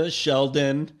 Lisa,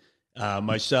 Sheldon,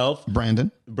 myself,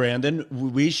 Brandon,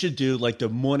 we should do like the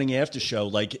morning after show.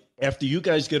 Like after you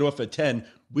guys get off at 10,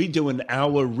 we do an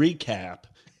hour recap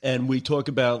and we talk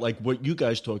about like what you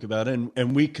guys talk about,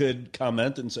 and we could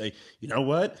comment and say, you know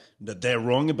what, that they're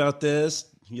wrong about this.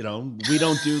 You know, we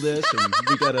don't do this, and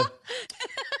we gotta.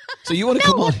 So you want to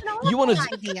come on? You want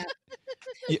to?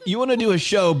 You want to do a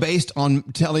show based on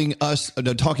telling us,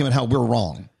 talking about how we're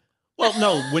wrong? Well,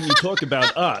 no, when you talk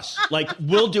about us, like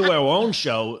we'll do our own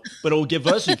show, but it'll give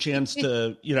us a chance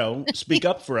to, you know, speak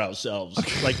up for ourselves.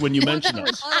 Like when you mention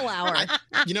us.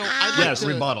 You know, I'd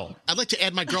rebuttal. I'd like to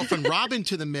add my girlfriend Robin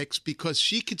to the mix because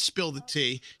she could spill the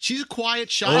tea. She's a quiet,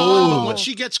 shy Oh. woman, but once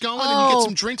she gets going and you get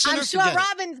some drinks in I'm her, sure forget it.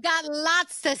 Robin's got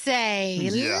lots to say.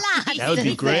 Yeah. Lots That would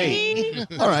be to great.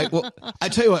 say. All right. Well, I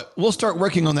tell you what, we'll start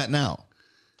working on that now.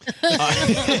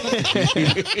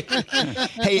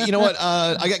 Hey, you know what?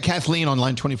 I got Kathleen on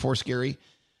line 24, Scary.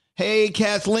 Hey,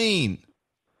 Kathleen.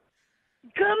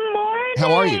 Good morning.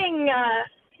 How are you?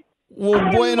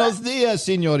 Well, buenos dias,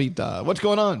 señorita. What's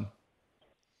going on?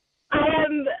 I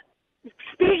am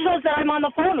speechless that I'm on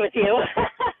the phone with you.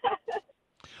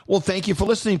 Well, thank you for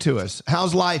listening to us.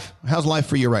 How's life? How's life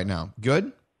for you right now?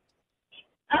 Good?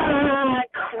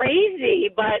 Crazy,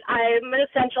 but I'm an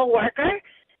essential worker,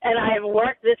 and I've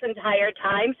worked this entire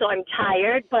time, so I'm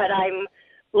tired, but I'm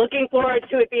looking forward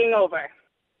to it being over.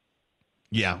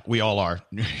 Yeah, we all are.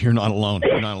 You're not alone.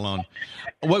 You're not alone.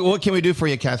 What can we do for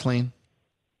you, Kathleen?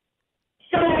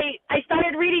 So I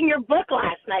started reading your book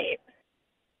last night.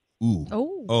 Ooh.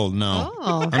 Oh no.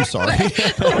 Oh. I'm sorry.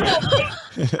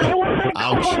 I wanted to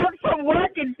Ouch. go out from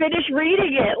work and finish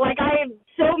reading it. Like, I am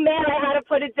so mad I had to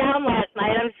put it down last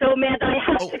night. I'm so mad that I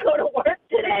have to go to work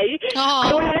today.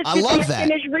 I wanted to I love sit there that.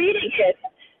 and finish reading it.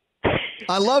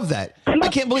 I love that. I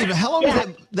can't believe it. How long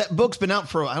has that book's been out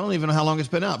for? I don't even know how long it's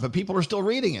been out, but people are still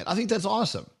reading it. I think that's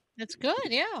awesome. That's good,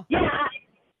 yeah. Yeah,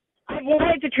 I've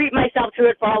wanted to treat myself to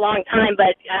it for a long time,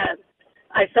 but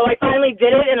so I finally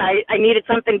did it, and I needed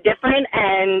something different,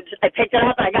 and I picked it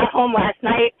up. I got home last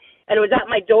night, and it was at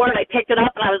my door, and I picked it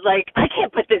up, and I was like, I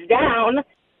can't put this down.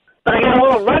 But I got a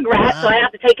little rug rat, so I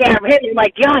have to take care of him. And I'm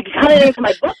like, yeah, I got it into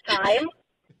my book time.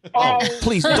 Oh,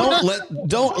 please don't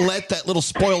let that little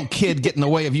spoiled kid get in the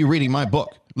way of you reading my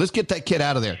book. Let's get that kid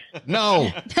out of there. No,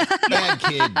 bad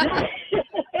kid.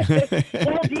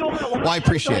 Well, I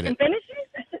appreciate it.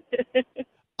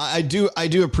 I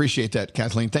do appreciate that,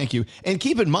 Kathleen. Thank you. And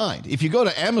keep in mind, if you go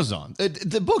to Amazon,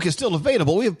 the book is still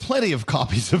available. We have plenty of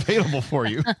copies available for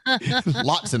you.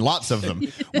 Lots and lots of them.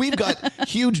 We've got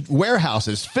huge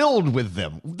warehouses filled with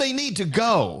them. They need to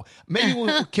go. Maybe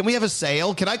can we have a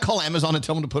sale? Can I call Amazon and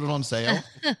tell them to put it on sale?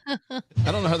 I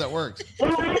don't know how that works. All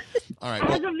right.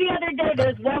 As of the other day,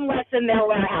 there's one less in their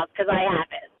warehouse because I have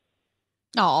it.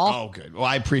 Oh, good. Well,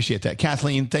 I appreciate that,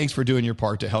 Kathleen. Thanks for doing your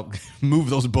part to help move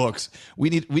those books. We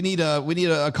need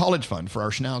a college fund for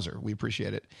our schnauzer. We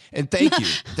appreciate it, and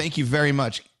thank you very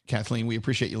much, Kathleen. We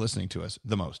appreciate you listening to us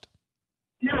the most.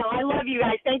 No, I love you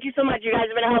guys. Thank you so much. You guys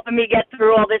have been helping me get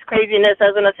through all this craziness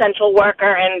as an essential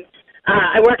worker, and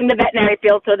I work in the veterinary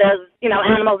field, so there's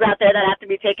animals out there that have to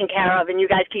be taken care of, and you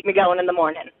guys keep me going in the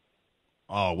morning.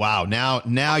 Oh wow!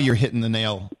 Now you're hitting the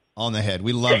nail on the head.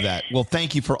 We love that. Well,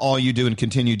 thank you for all you do and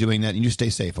continue doing that. And you stay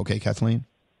safe, okay, Kathleen?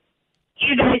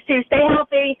 You guys too. Stay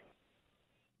healthy.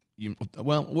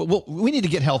 Well, we need to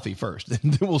get healthy first.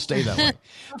 Then we'll stay that way.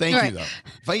 Thank you, though.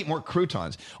 If I eat more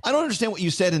croutons. I don't understand what you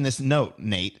said in this note,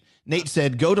 Nate. Nate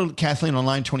said, go to Kathleen on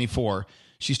line 24.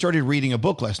 She started reading a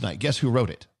book last night. Guess who wrote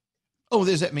it? Oh,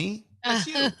 is that me? That's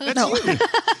you.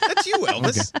 That's you,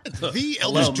 Elvis. Okay. The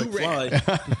Elvis Duran.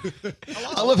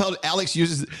 I love how Alex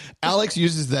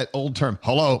uses that old term.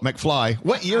 Hello, McFly.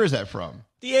 What year is that from?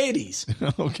 The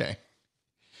 80s. Okay.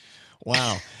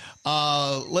 Wow.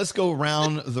 Let's go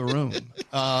around the room.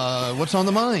 What's on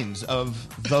the minds of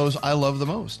those I love the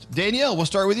most? Danielle, we'll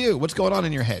start with you. What's going on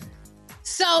in your head?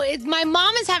 So my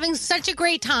mom is having such a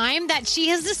great time that she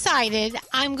has decided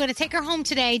I'm going to take her home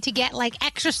today to get like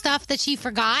extra stuff that she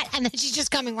forgot, and then she's just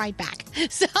coming right back.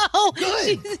 So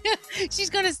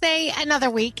she's going to stay another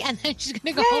week, and then she's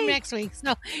going to go home next week.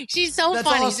 So she's so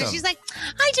funny. Awesome. So she's like,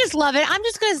 I just love it. I'm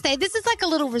just going to stay. This is like a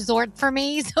little resort for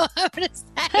me. So I'm going to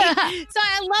stay. So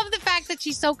I love the fact that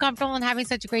she's so comfortable and having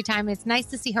such a great time. It's nice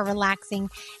to see her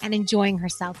relaxing and enjoying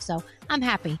herself. So I'm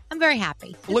happy. I'm very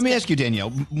happy. Let me ask you,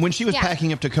 Danielle, when she was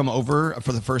packing up to come over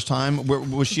for the first time,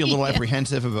 was she a little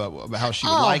apprehensive about how she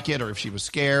would like it, or if she was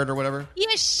scared or whatever? Yeah,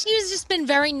 she's just been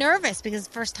very nervous because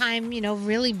first time,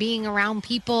 really being around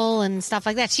people and stuff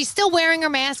like that. She's still wearing her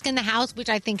mask in the house, which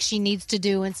I think she needs to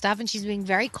do and stuff. And she's being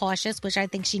very cautious, which I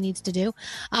think she needs to do.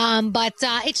 But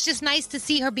it's just nice to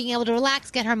see her being able to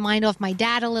relax, get her mind off my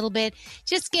dad a little bit,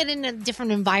 just get in a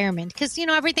different environment. Because,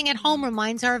 everything at home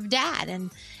reminds her of dad.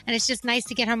 And it's just nice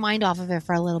to get her mind off of it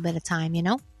for a little bit of time,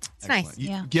 It's nice.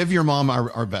 Yeah. Give your mom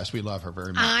our best. We love her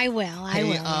very much. I will. I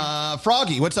will.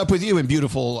 Froggy, what's up with you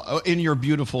in your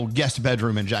beautiful guest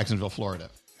bedroom in Jacksonville, Florida?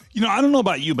 I don't know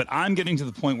about you, but I'm getting to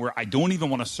the point where I don't even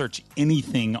want to search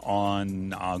anything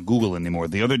on Google anymore.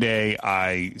 The other day,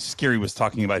 Scary was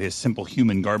talking about his Simple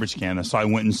Human garbage can, so I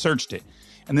went and searched it.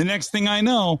 And the next thing I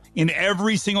know, in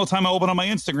every single time I open up my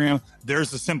Instagram,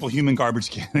 there's a Simple Human garbage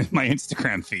can in my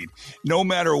Instagram feed. No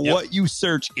matter what you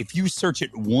search, if you search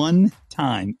it one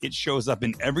time, it shows up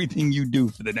in everything you do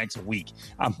for the next week.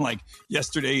 I'm like,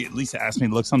 yesterday, Lisa asked me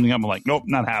to look something up. I'm like, nope,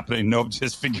 not happening. Nope,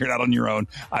 just figure it out on your own.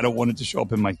 I don't want it to show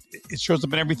up it shows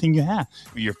up in everything you have.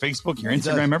 Your Facebook, your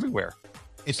Instagram, everywhere.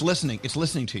 It's listening. It's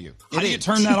listening to you. How do you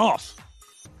turn that off?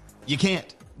 You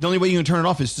can't. The only way you can turn it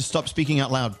off is to stop speaking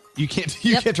out loud. You can't.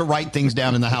 You get to write things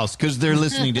down in the house because they're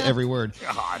listening to every word.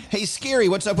 God. Hey, Scary,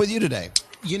 what's up with you today?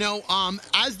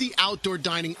 As the outdoor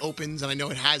dining opens, and I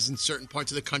know it has in certain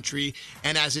parts of the country,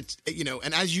 and as it's,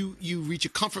 and as you reach a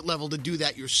comfort level to do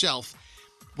that yourself,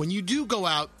 when you do go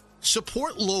out,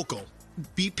 support local.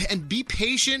 Be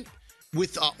patient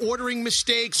with ordering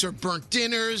mistakes or burnt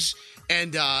dinners.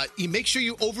 And you make sure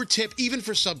you overtip even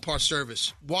for subpar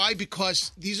service. Why?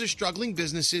 Because these are struggling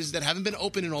businesses that haven't been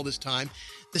open in all this time.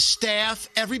 The staff,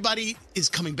 everybody is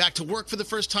coming back to work for the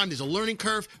first time. There's a learning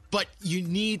curve, but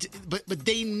but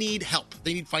they need help.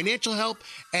 They need financial help,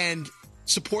 and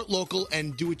support local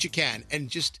and do what you can and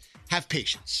just have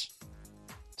patience.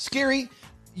 Scary,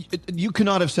 you could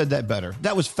not have said that better.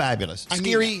 That was fabulous.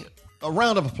 Scary, a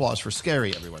round of applause for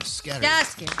Scary, everyone. Scary. Yeah,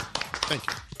 Scary. Thank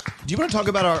you. Do you want to talk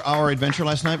about our adventure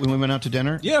last night when we went out to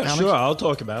dinner? Yeah, Alex? sure. I'll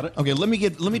talk about it. Okay, let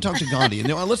me talk to Gandhi.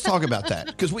 Let's talk about that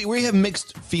because we have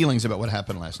mixed feelings about what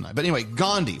happened last night. But anyway,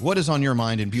 Gandhi, what is on your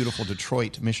mind in beautiful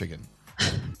Detroit, Michigan?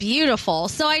 Beautiful.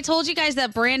 So I told you guys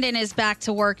that Brandon is back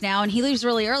to work now, and he leaves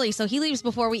really early. So he leaves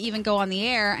before we even go on the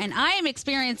air. And I am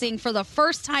experiencing for the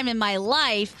first time in my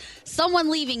life someone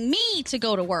leaving me to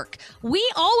go to work. We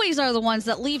always are the ones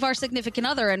that leave our significant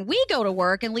other, and we go to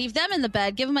work and leave them in the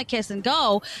bed, give them a kiss, and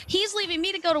go. He's leaving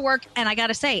me to go to work, and I got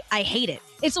to say, I hate it.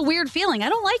 It's a weird feeling. I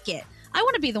don't like it. I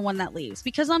want to be the one that leaves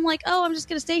because I'm like, oh, I'm just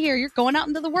going to stay here. You're going out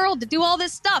into the world to do all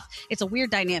this stuff. It's a weird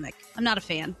dynamic. I'm not a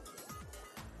fan.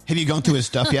 Have you gone through his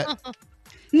stuff yet?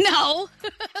 No.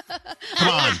 Come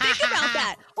on. Think about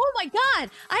that. Oh my God.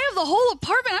 I have the whole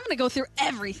apartment. I'm going to go through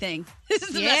everything. This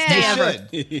is the best day ever.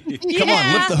 You should. Come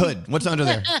on, lift the hood. What's under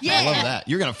there? Yeah. I love that.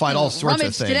 You're going to find all sorts Rummage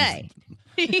of things. today.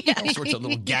 All sorts of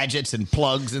little gadgets and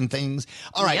plugs and things.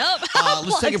 All right, Yep.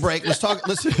 let's take a break.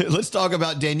 Let's talk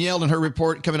about Danielle and her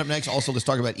report coming up next. Also, let's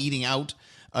talk about eating out,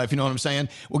 if you know what I'm saying.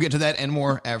 We'll get to that and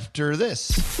more after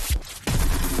this.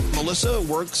 Melissa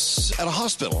works at a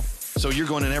hospital, so you're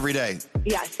going in every day.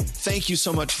 Yes. Thank you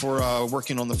so much for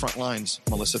working on the front lines,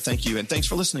 Melissa. Thank you, and thanks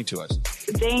for listening to us.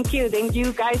 Thank you. Thank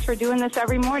you guys for doing this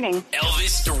every morning.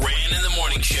 Elvis Duran in the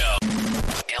Morning Show.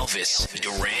 Elvis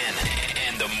Duran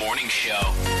and the Morning Show.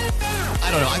 I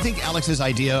don't know. I think Alex's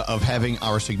idea of having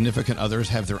our significant others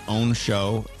have their own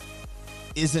show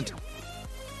isn't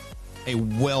a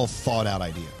well thought out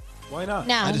idea. Why not?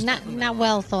 No, not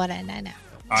well thought out. I know.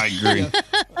 I agree.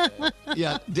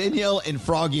 Yeah, Danielle and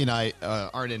Froggy and I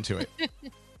aren't into it.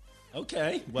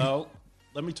 Okay, well,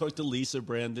 let me talk to Lisa,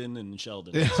 Brandon, and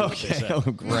Sheldon. See what they Okay, say. oh,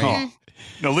 great. Oh.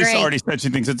 No, Lisa Great. already said she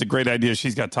thinks it's a great idea.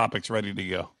 She's got topics ready to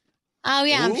go. Oh,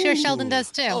 yeah, I'm sure Sheldon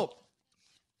does too.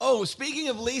 Oh, speaking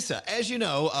of Lisa, as you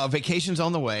know, vacation's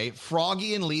on the way.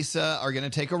 Froggy and Lisa are going to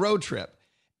take a road trip.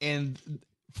 And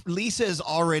Lisa has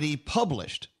already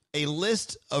published a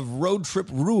list of road trip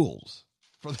rules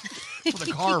for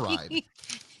the car ride.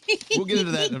 We'll get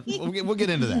into that. We'll get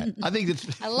into that. I think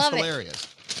it's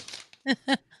hilarious.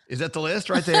 Is that the list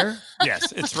right there?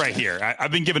 Yes, it's right here.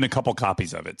 I've been given a couple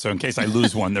copies of it, so in case I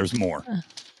lose one, there's more.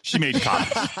 She made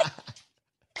copies.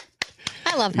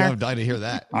 I love Yeah, her. I'm dying to hear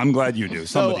that. I'm glad you do.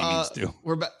 Somebody needs to.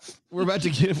 We're about to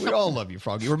get. We all love you,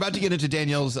 Froggy. We're about to get into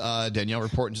Danielle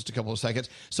report in just a couple of seconds.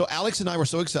 So Alex and I were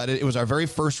so excited. It was our very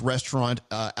first restaurant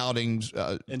outings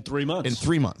in 3 months. In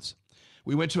 3 months,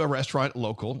 we went to a restaurant,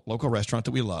 local restaurant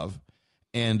that we love,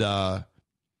 and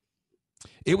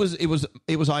it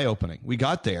was eye opening. We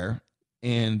got there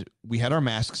and we had our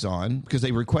masks on because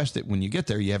they request that when you get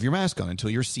there, you have your mask on until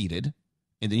you're seated.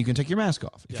 And then you can take your mask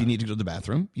off. If you need to go to the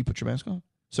bathroom, you put your mask on.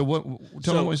 So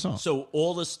tell me what we saw. So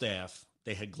all the staff,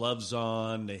 they had gloves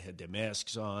on, they had their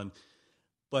masks on,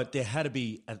 but there had to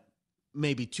be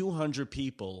maybe 200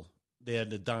 people there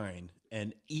to dine,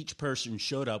 and each person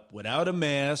showed up without a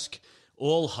mask,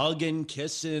 all hugging,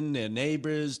 kissing their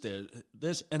neighbors,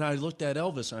 this. And I looked at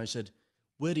Elvis and I said,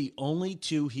 we're the only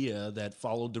two here that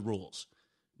followed the rules.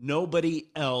 Nobody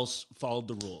else followed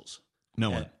the rules.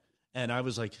 No one. And I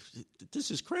was like,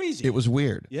 this is crazy. It was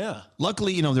weird. Yeah.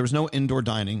 Luckily, there was no indoor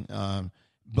dining,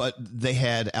 but they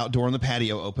had outdoor on the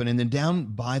patio open and then down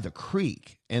by the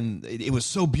creek. And it was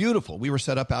so beautiful. We were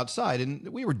set up outside and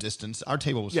we were distanced. Our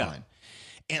table was fine.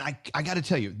 And I got to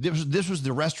tell you, this was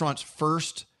the restaurant's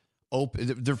first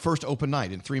open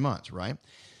night in 3 months, right?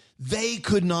 They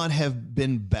could not have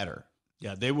been better.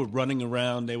 Yeah, they were running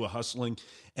around. They were hustling.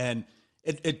 And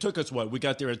it took us, we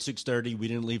got there at 6:30. We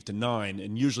didn't leave to 9.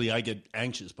 And usually I get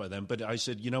anxious by then. But I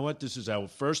said, you know what? This is our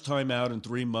first time out in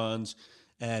 3 months.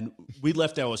 And we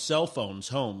left our cell phones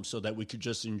home so that we could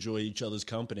just enjoy each other's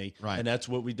company. Right. And that's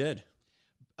what we did.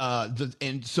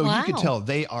 And so you could tell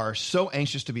they are so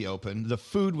anxious to be open. The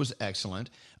food was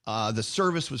excellent. The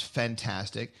service was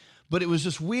fantastic. But it was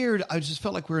just weird. I just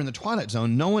felt like we were in the Twilight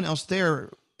Zone. No one else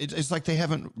there. It's like they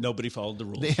haven't. Nobody followed the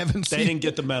rules. They didn't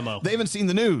get the memo. They haven't seen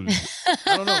the news.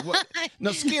 I don't know.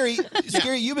 No, Scary,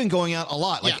 you've been going out a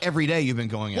lot. Like every day you've been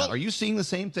going out. Are you seeing the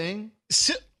same thing?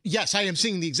 Yes, I am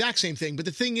seeing the exact same thing. But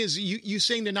the thing is, you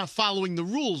saying they're not following the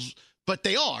rules, but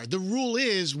they are. The rule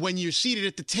is when you're seated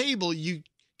at the table, you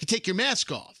can take your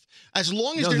mask off. As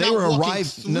long as they're not walking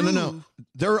through. No.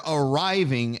 They're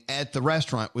arriving at the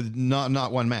restaurant with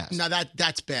not one mask. Now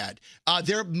that's bad.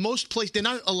 Most places they're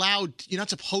not allowed. You're not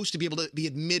supposed to be able to be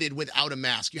admitted without a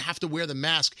mask. You have to wear the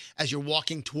mask as you're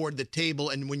walking toward the table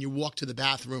and when you walk to the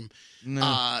bathroom. No.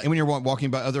 And when you're walking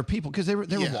by other people, because they were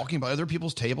walking by other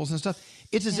people's tables and stuff.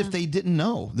 It's as if they didn't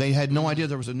know. They had no idea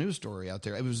there was a news story out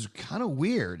there. It was kind of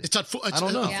weird. It's I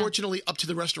don't know. Unfortunately, up to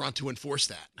the restaurant to enforce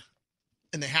that,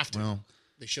 and they have to. Well,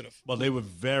 they should have. Well, they were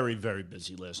very, very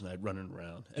busy last night running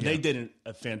around, and they did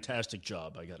a fantastic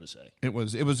job. I got to say, it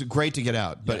was great to get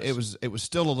out, but it was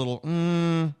still a little.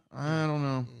 I don't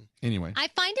know. Anyway, I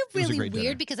find it really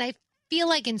weird because I feel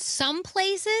like in some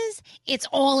places it's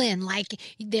all in, like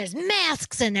there's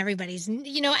masks and everybody's, and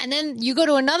then you go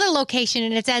to another location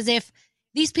and it's as if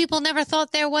these people never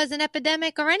thought there was an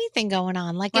epidemic or anything going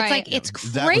on. Like it's like it's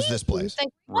crazy. That was this place. It's like,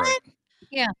 what? Right.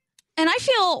 Yeah. And I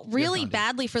feel really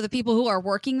badly for the people who are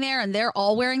working there and they're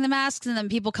all wearing the masks and then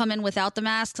people come in without the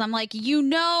masks. I'm like, you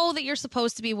know that you're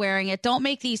supposed to be wearing it. Don't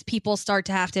make these people start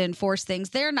to have to enforce things.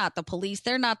 They're not the police.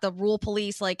 They're not the rule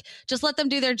police. Like, just let them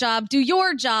do their job. Do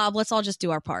your job. Let's all just do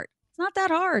our part. It's not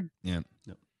that hard. Yeah.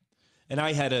 And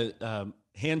I had a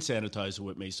hand sanitizer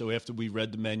with me. So after we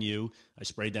read the menu, I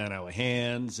sprayed down our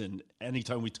hands. And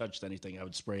anytime we touched anything, I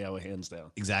would spray our hands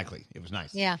down. Exactly. It was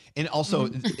nice. Yeah. And also,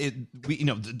 the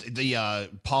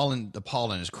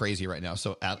pollen is crazy right now.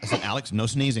 So, Alex, no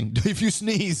sneezing. If you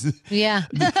sneeze, yeah,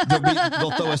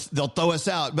 they'll throw us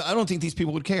out. But I don't think these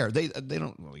people would care. They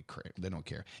don't really care. They don't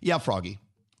care. Yeah, Froggy.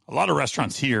 A lot of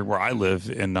restaurants here where I live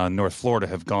in North Florida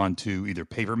have gone to either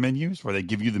paper menus where they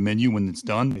give you the menu when it's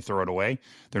done, they throw it away.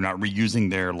 They're not reusing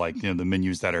their the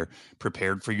menus that are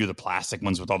prepared for you, the plastic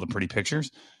ones with all the pretty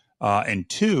pictures. And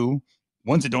two,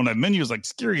 ones that don't have menus, like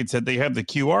Scary had said, they have the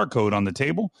QR code on the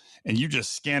table and you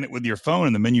just scan it with your phone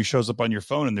and the menu shows up on your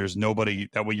phone and there's nobody.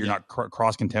 That way you're not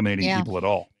cross-contaminating people at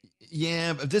all.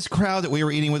 Yeah, but this crowd that we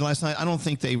were eating with last night, I don't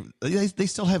think they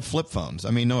still have flip phones.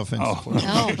 I mean, no offense.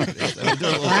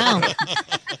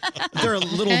 They're a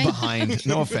little behind.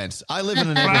 No offense. I live in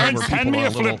an area where people hand me are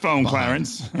a flip phone, behind.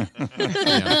 Clarence.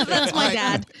 That's my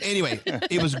dad. Anyway,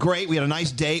 it was great. We had a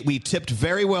nice date. We tipped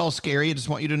very well, Scary. I just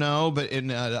want you to know. But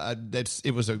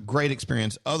it was a great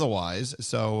experience otherwise.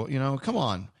 So, come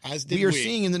on. As did we are we.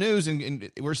 seeing in the news, and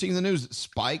we're seeing in the news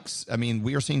spikes. I mean,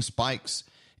 we are seeing spikes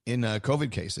in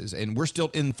COVID cases, and we're still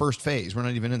in first phase. We're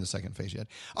not even in the second phase yet.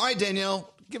 All right, Danielle,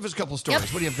 give us a couple of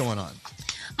stories. What do you have going on?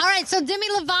 All right, so Demi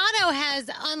Lovato has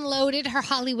unloaded her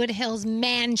Hollywood Hills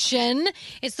mansion.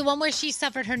 It's the one where she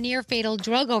suffered her near-fatal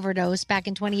drug overdose back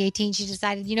in 2018. She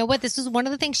decided, you know what, this was one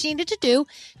of the things she needed to do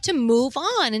to move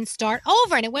on and start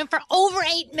over. And it went for over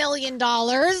 $8 million.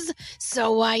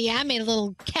 So, made a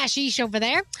little cashish over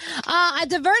there. A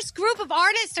diverse group of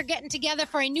artists are getting together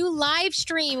for a new live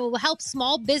stream. It will help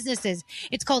small businesses.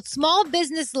 It's called Small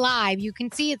Business Live. You can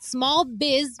see it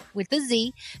smallbiz with the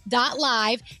Z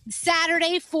 .live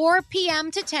Saturday 4 p.m.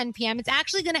 to 10 p.m. It's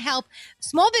actually going to help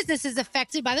small businesses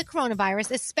affected by the coronavirus,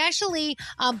 especially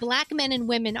Black men and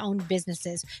women-owned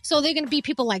businesses. So they're going to be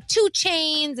people like 2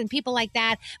 Chainz and people like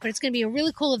that, but it's going to be a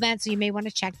really cool event, so you may want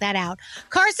to check that out.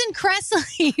 Carson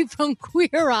Kressley from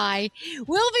Queer Eye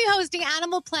will be hosting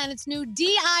Animal Planet's new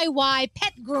DIY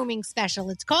pet grooming special.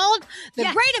 It's called The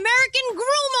Great American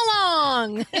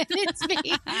Groom-Along. And it's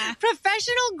me.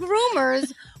 Professional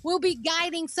groomers will be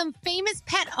guiding some famous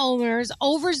pet owners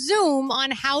over Zoom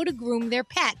on how to groom their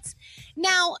pets.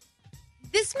 Now,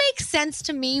 this makes sense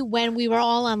to me when we were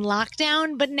all on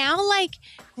lockdown, but now,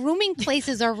 grooming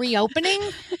places are reopening,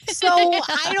 so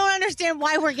I don't understand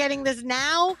why we're getting this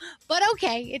now, but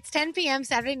okay, it's 10 p.m.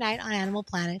 Saturday night on Animal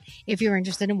Planet. If you're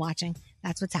interested in watching,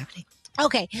 that's what's happening.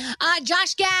 Okay,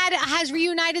 Josh Gad has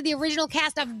reunited the original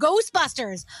cast of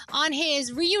Ghostbusters on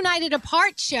his Reunited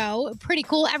Apart show. Pretty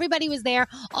cool. Everybody was there.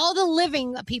 All the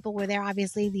living people were there.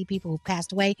 Obviously, the people who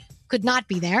passed away could not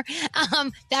be there.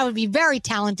 That would be very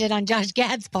talented on Josh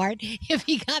Gad's part if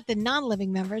he got the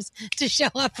non-living members to show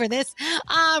up for this.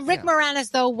 Rick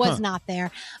Moranis, though, was not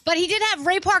there. But he did have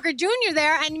Ray Parker Jr.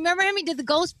 there. And remember him? He did the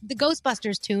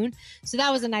Ghostbusters tune. So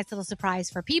that was a nice little surprise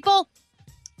for people.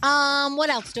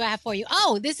 What else do I have for you?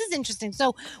 Oh, this is interesting.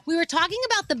 So we were talking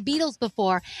about the Beatles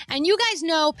before, and you guys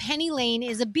know Penny Lane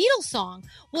is a Beatles song.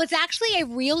 Well, it's actually a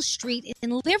real street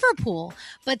in Liverpool,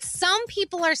 but some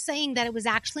people are saying that it was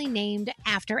actually named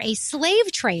after a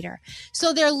slave trader.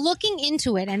 So they're looking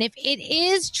into it, and if it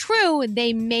is true,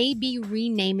 they may be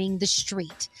renaming the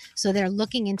street. So they're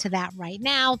looking into that right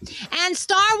now. And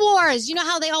Star Wars, you know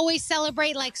how they always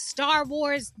celebrate Star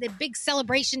Wars, the big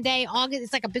celebration day, August,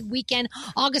 it's like a big weekend,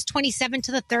 August 27th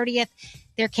to the 30th.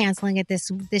 They're canceling it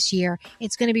this year.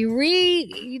 It's going to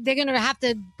be they're going to have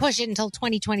to push it until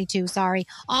 2022. Sorry.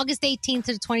 August 18th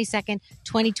to the 22nd,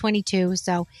 2022.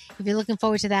 So if you're looking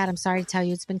forward to that, I'm sorry to tell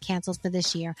you it's been canceled for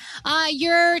this year.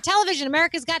 Your television,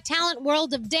 America's Got Talent,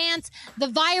 World of Dance, The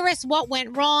Virus, What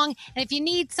Went Wrong. And if you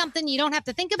need something you don't have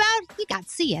to think about, you got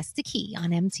Siesta Key on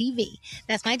MTV.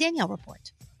 That's my Danielle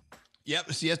report.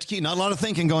 Yep, Siesta Key. Not a lot of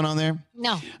thinking going on there.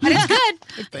 No, but it's good.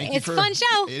 It's a fun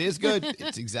show. It is good.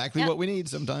 It's exactly what we need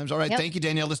sometimes. All right, thank you,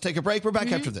 Danielle. Let's take a break. We're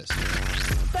back after this.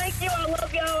 Thank you. I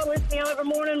love y'all. I listen to y'all every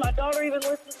morning. My daughter even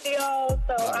listens to y'all,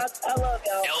 so I love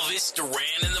y'all. Elvis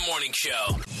Duran in the Morning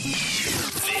Show.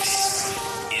 This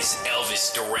is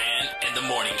Elvis Duran and the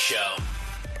Morning Show.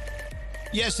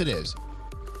 Yes, it is.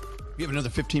 We have another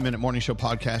 15-minute morning show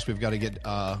podcast. We've got to get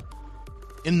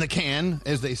in the can,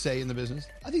 as they say in the business.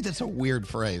 I think that's a weird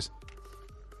phrase.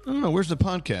 I don't know. Where's the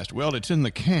podcast? Well, it's in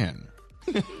the can.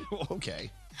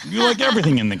 Okay. You like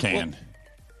everything in the can.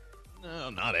 No,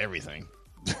 not everything.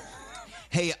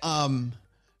 Hey,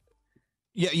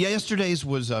 yesterday's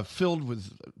was filled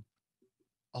with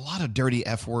a lot of dirty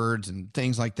F words and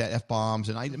things like that, F bombs,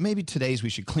 and maybe today's we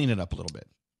should clean it up a little bit.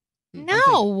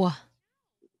 No.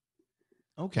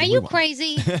 Okay. Are you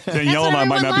crazy? Danielle and I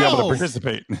might not be able to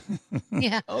participate.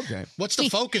 Yeah. Okay. What's the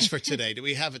focus for today? Do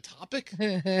we have a topic?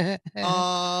 Yeah.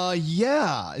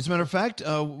 As a matter of fact,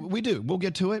 we do. We'll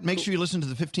get to it. Make sure you listen to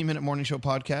the 15-minute morning show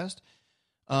podcast.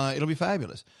 It'll be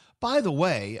fabulous. By the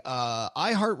way,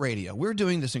 iHeartRadio, we're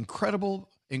doing this incredible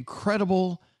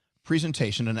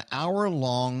presentation, an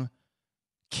hour-long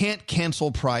Can't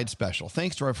Cancel Pride special,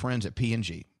 thanks to our friends at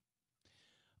P&G.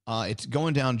 It's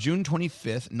going down June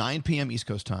 25th, 9 p.m. East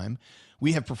Coast time.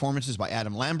 We have performances by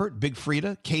Adam Lambert, Big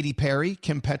Frida, Katy Perry,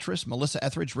 Kim Petras, Melissa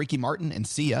Etheridge, Ricky Martin, and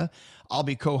Sia. I'll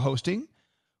be co-hosting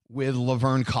with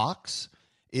Laverne Cox.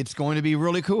 It's going to be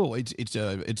really cool. It's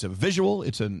a visual.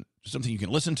 It's something you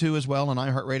can listen to as well on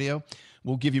iHeartRadio.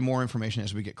 We'll give you more information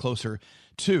as we get closer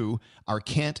to our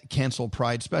Can't Cancel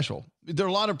Pride special. There are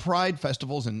a lot of Pride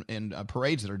festivals and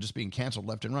parades that are just being canceled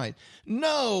left and right.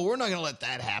 No, we're not going to let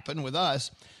that happen with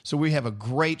us. So we have a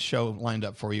great show lined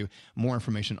up for you. More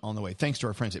information on the way. Thanks to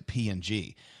our friends at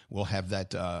P&G. We'll have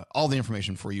that all the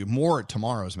information for you. More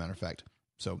tomorrow, as a matter of fact.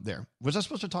 So there. Was I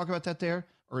supposed to talk about that there?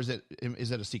 Or is that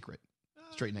a secret?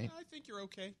 Straight Nate? I think you're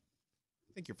okay.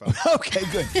 I think you're fine. Okay,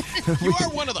 good. You are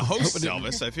one of the hosts,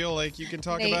 Elvis. I feel like you can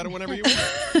talk about it whenever you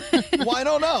want. Well, I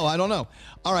don't know.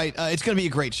 All right, it's going to be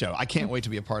a great show. I can't wait to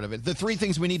be a part of it. The 3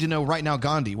 things we need to know right now,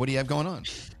 Gandhi, what do you have going on?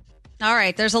 All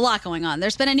right, there's a lot going on.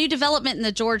 There's been a new development in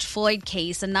the George Floyd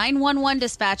case. A 911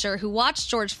 dispatcher who watched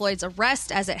George Floyd's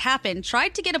arrest as it happened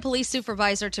tried to get a police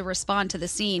supervisor to respond to the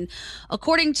scene.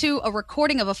 According to a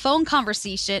recording of a phone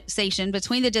conversation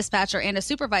between the dispatcher and a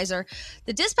supervisor,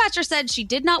 the dispatcher said she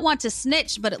did not want to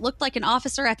snitch, but it looked like an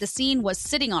officer at the scene was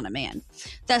sitting on a man.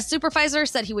 The supervisor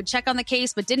said he would check on the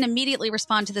case, but didn't immediately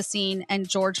respond to the scene, and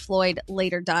George Floyd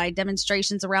later died.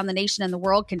 Demonstrations around the nation and the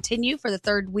world continue for the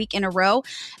 3rd week in a row,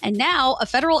 and now a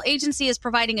federal agency is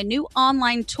providing a new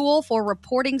online tool for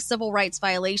reporting civil rights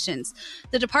violations.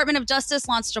 The Department of Justice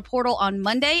launched a portal on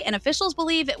Monday, and officials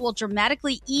believe it will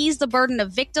dramatically ease the burden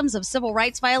of victims of civil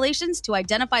rights violations to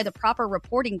identify the proper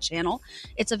reporting channel.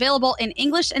 It's available in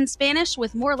English and Spanish,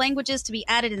 with more languages to be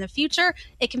added in the future.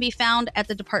 It can be found at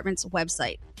the department's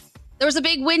website. There was a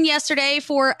big win yesterday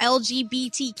for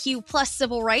LGBTQ plus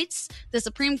civil rights. The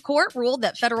Supreme Court ruled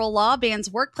that federal law bans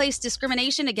workplace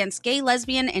discrimination against gay,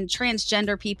 lesbian, and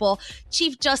transgender people.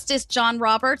 Chief Justice John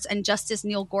Roberts and Justice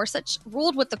Neil Gorsuch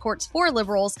ruled with the court's 4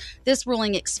 liberals. This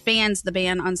ruling expands the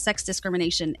ban on sex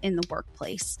discrimination in the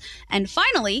workplace. And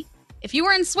finally, if you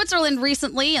were in Switzerland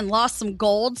recently and lost some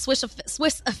gold, Swiss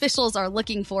officials are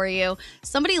looking for you.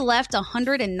 Somebody left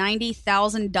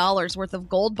 $190,000 worth of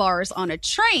gold bars on a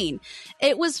train.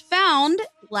 It was found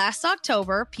last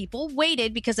October. People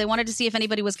waited because they wanted to see if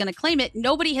anybody was going to claim it.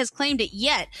 Nobody has claimed it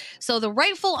yet. So the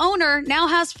rightful owner now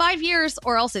has 5 years,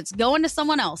 or else it's going to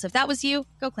someone else. If that was you,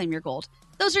 go claim your gold.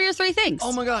 Those are your 3 things.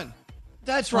 Oh, my God.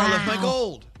 That's where I left my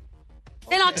gold.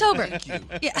 In October. Thank you.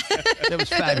 Yeah. That was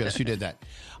fabulous. You did that.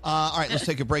 All right, let's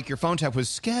take a break. Your phone tap was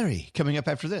scary. Coming up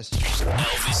after this.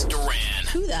 Elvis Duran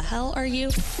Who the hell are you?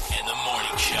 in the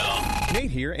morning show. Nate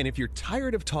here, and if you're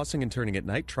tired of tossing and turning at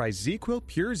night, try ZzzQuil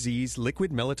Pure Z's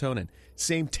liquid melatonin.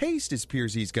 Same taste as Pure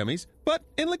Z's gummies, but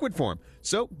in liquid form.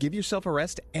 So give yourself a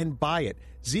rest and buy it.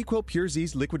 ZzzQuil Pure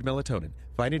Z's liquid melatonin.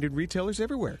 Find it in retailers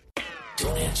everywhere.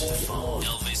 Don't answer the phone.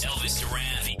 Elvis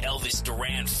Duran, the Elvis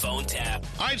Duran phone tap.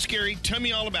 All right, Scary, tell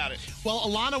me all about it. Well,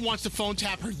 Alana wants to phone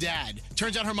tap her dad.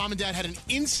 Turns out her mom and dad had an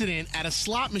incident at a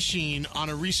slot machine on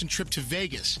a recent trip to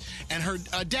Vegas. And her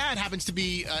dad happens to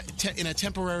be in a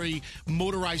temporary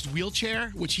motorized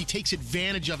wheelchair, which he takes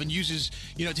advantage of and uses,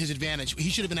 to his advantage. He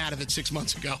should have been out of it 6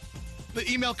 months ago. The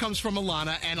email comes from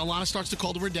Alana, and Alana starts to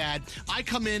call to her dad. I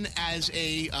come in as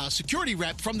a security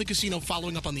rep from the casino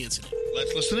following up on the incident.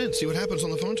 Let's listen in, see what happens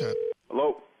on the phone tap.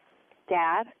 Hello?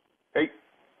 Dad? Hey.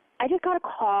 I just got a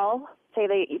call say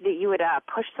that you would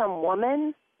push some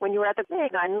woman when you were at the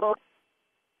big gun.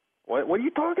 What are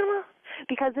you talking about?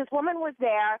 Because this woman was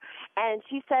there, and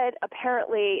she said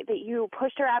apparently that you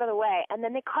pushed her out of the way, and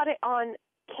then they caught it on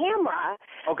camera.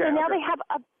 Okay. So now okay. they have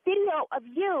a video of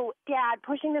you, Dad,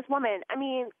 pushing this woman. I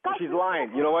mean, God, she's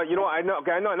lying. You know what? I know.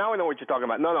 Okay, I know. Now I know what you're talking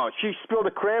about. No. She spilled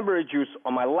the cranberry juice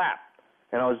on my lap,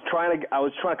 and I was trying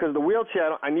because of the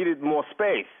wheelchair, I needed more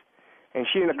space, and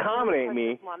she didn't accommodate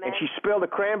me, and she spilled the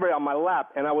cranberry on my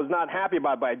lap, and I was not happy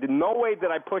about it. But I did no way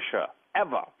did I push her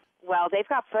ever. Well, they've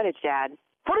got footage, Dad.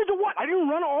 Footage of what? I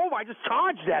didn't run her over. I just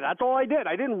charged that. That's all I did.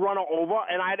 I didn't run her over,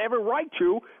 and I had every right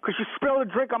to because she spilled a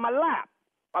drink on my lap.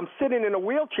 I'm sitting in a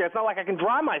wheelchair. It's not like I can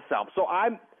dry myself. So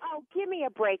I'm... Oh, give me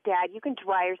a break, Dad. You can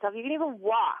dry yourself. You can even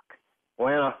walk.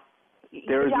 Lana,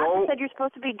 there is the no... doctor said you're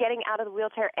supposed to be getting out of the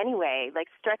wheelchair anyway, like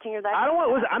stretching your legs. I don't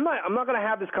want... Listen, I'm not going to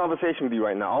have this conversation with you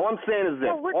right now. All I'm saying is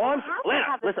this. No, we're going to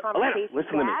have this conversation,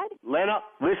 listen to me. Dad. Lana,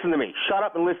 listen to me. Shut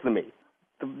up and listen to me.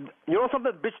 You know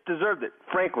something? The bitch deserved it,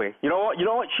 frankly. You know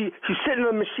what? She's sitting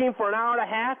in the machine for an hour and a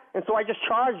half, and so I just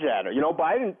charged at her. But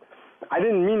I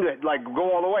didn't mean to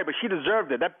go all the way, but she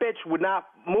deserved it. That bitch would not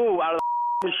move out of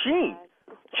the machine.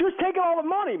 She was taking all the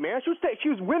money, man. She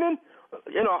was winning.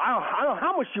 I don't know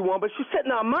how much she won, but she's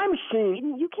sitting on my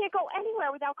machine. You can't go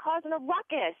anywhere without causing a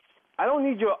ruckus. I don't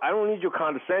need your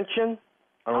condescension.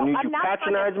 I don't need you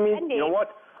patronizing me. You know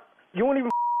what? You won't even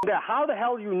that. How the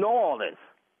hell do you know all this?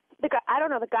 I don't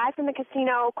know. The guy from the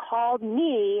casino called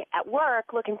me at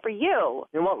work looking for you.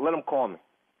 You know what? Let him call me.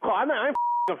 I'm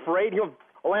afraid.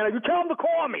 Alana, you tell him to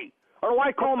call me. I don't know why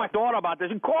I call my daughter about this.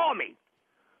 You call me.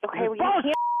 Okay, well, you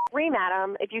can't scream at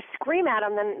him. If you scream at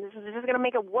him, then this is just going to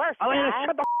make it worse, Alana,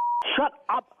 Dad. shut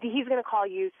up. He's going to call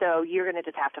you, so you're going to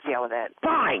just have to deal with it.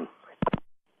 Fine.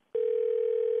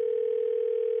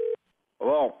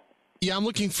 Hello? Yeah, I'm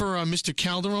looking for Mr.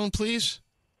 Calderon, please.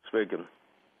 Speaking.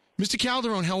 Mr.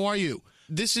 Calderon, how are you?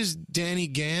 This is Danny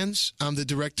Gans. I'm the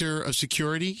director of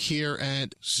security here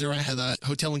at the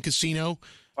Hotel and Casino.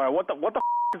 All right, what the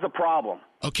is the problem?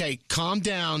 Okay, calm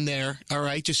down there. All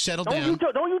right, just settle down.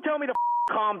 Don't you tell me to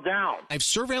calm down. I have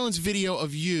surveillance video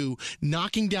of you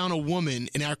knocking down a woman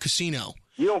in our casino.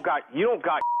 You don't got. You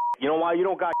know why you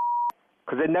don't got?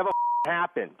 Because it never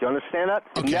happened. Do you understand that?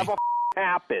 It never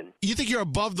happened. You think you're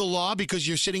above the law because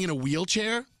you're sitting in a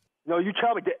wheelchair? No, you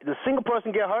tell me. Did the single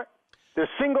person get hurt? The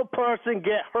single person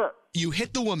get hurt. You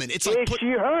hit the woman. It's Is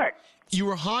she hurt? You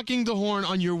were honking the horn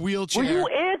on your wheelchair. Will you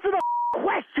answer the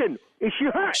question? Is she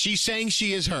hurt? She's saying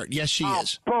she is hurt. Yes, she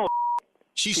is. Bull.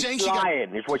 She's saying she's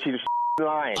lying. Is what she's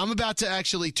lying. I'm about to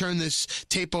actually turn this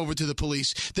tape over to the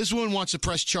police. This woman wants to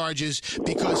press charges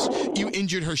because you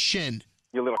injured her shin.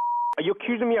 You little. Are you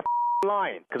accusing me of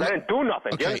lying? Because I didn't do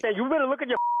nothing. Do you understand? You better look at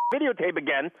your videotape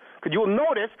again, because you'll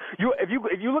notice. If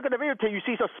you look at the videotape, you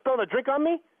see her spilling a drink on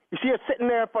me. You see her sitting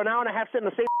there for an hour and a half, sitting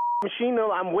in the same machine.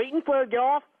 I'm waiting for her to get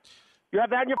off. You have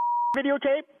that in your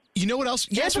videotape? You know what else?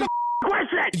 Yes, we.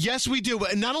 Yes, we do.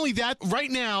 But not only that,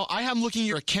 right now, I am looking at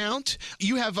your account.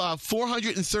 You have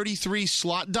 433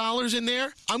 slot dollars in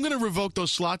there. I'm going to revoke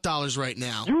those slot dollars right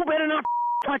now. You better not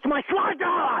touch my slot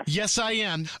dollars. Yes, I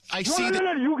am. No.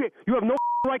 You have no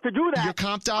right to do that. Your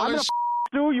comp dollars?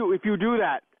 I'm going to sue you if you do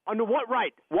that. Under what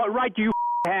right? What right do you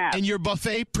have? And your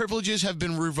buffet privileges have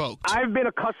been revoked. I've been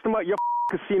a customer at your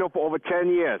casino for over 10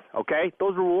 years, okay?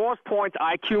 Those rewards points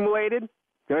I accumulated.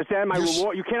 You understand?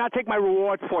 You cannot take my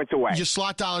rewards points away. Your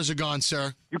slot dollars are gone,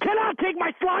 sir. You cannot take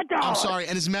my slot dollars. I'm sorry.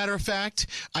 And as a matter of fact,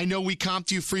 I know we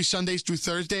comped you free Sundays through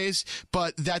Thursdays,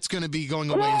 but that's going to be going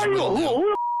away as well now.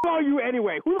 Who the are you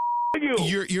anyway? Who the are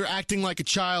you? You're acting like a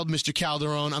child, Mr.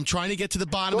 Calderon. I'm trying to get to the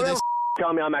bottom of this.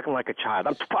 Tell me I'm acting like a child.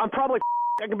 I'm probably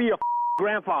I can be your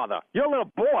grandfather. You're a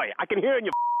little boy. I can hear it in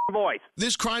your voice.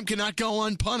 This crime cannot go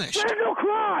unpunished. There's no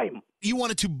crime. You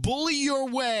wanted to bully your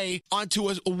way onto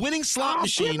a winning slot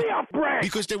machine give me a break.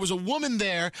 Because there was a woman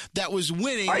there that was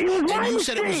winning, It was and my you machine.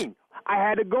 said it was. I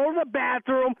had to go to the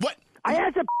bathroom. What? I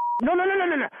asked the no.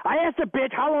 I asked the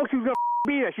bitch how long she was gonna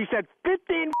be there. She said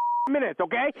 15 minutes.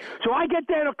 Okay, so I get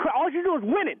there. All she do is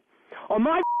winning on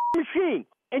my machine,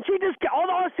 and she just all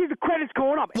I see the credits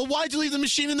going up. Well, why'd you leave the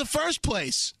machine in the first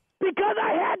place? Because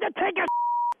I had to take a.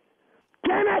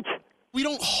 Damn it! We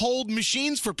don't hold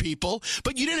machines for people,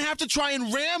 but you didn't have to try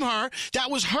and ram her. That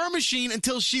was her machine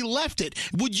until she left it.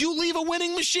 Would you leave a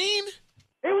winning machine?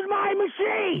 It was my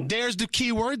machine. There's the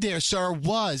key word there, sir.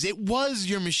 Was. It was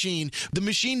your machine. The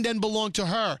machine then belonged to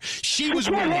her. She was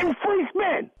winning. Hitting free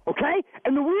spin, okay?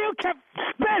 And the wheel kept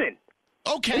spinning.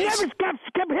 Okay. It never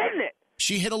kept hitting it.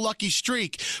 She hit a lucky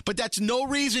streak, but that's no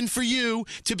reason for you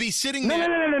to be sitting there.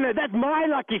 No. That's my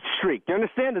lucky streak. You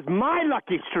understand? It's my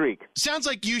lucky streak. Sounds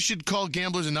like you should call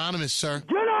Gamblers Anonymous, sir.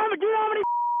 Do you know how many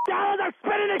dollars I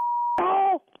spent in this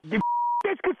hole?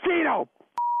 This casino.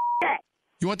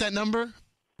 You want that number?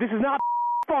 This is not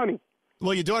funny.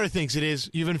 Well, your daughter thinks it is.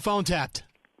 You've been phone tapped.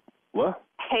 What?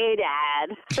 Hey,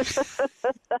 Dad.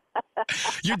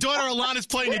 Your daughter Alana's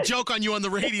playing a joke on you on the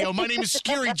radio. My name is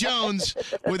Scary Jones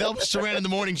with Elvis Duran in the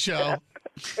Morning Show.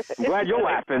 I'm glad you're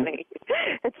laughing.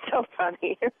 It's so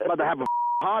funny. I'm about to have a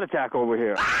heart attack over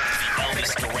here.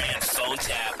 Elvis Duran phone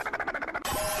tap.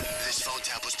 This phone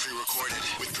tap was pre-recorded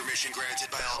with permission granted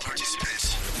by all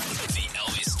participants. The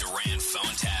Elvis Duran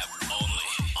phone tap.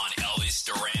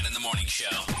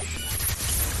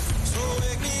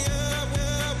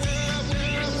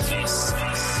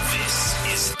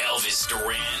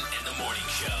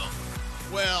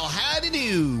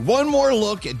 you. One more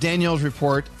look at Danielle's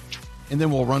report, and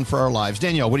then we'll run for our lives.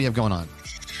 Danielle, what do you have going on?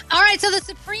 All right, so the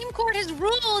Supreme Court has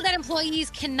ruled that employees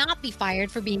cannot be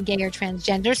fired for being gay or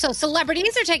transgender. So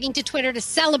celebrities are taking to Twitter to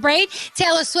celebrate.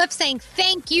 Taylor Swift saying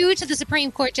thank you to the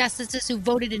Supreme Court justices who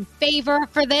voted in favor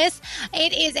for this.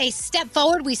 It is a step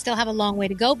forward. We still have a long way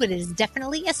to go, but it is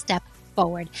definitely a step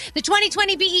forward. The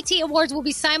 2020 BET Awards will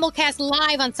be simulcast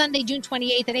live on Sunday, June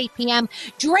 28th at 8 p.m.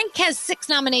 Drake has 6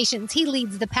 nominations. He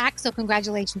leads the pack, so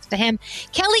congratulations to him.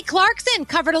 Kelly Clarkson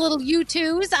covered a little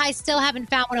U2's I Still Haven't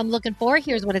Found What I'm Looking For.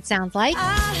 Here's what it sounds like.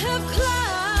 I have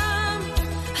climbed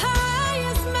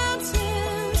highest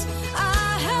mountains.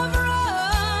 I have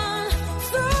run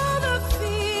through the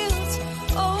fields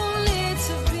only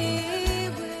to be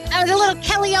with. That was a little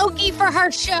karaoke for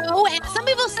her show, and some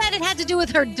people said it had to do with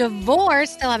her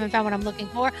divorce. Still haven't found what I'm looking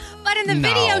for. But in the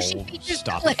video, she features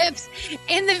clips.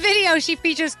 In the video, she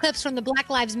features clips from the Black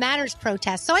Lives Matters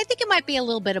protest. So I think it might be a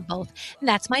little bit of both. And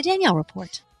that's my Danielle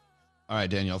report. All right,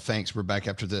 Danielle, thanks. We're back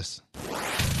after this.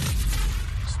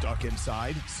 Stuck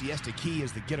inside? Siesta Key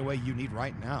is the getaway you need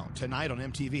right now. Tonight on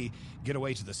MTV, get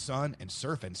away to the sun and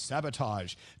surf and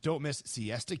sabotage. Don't miss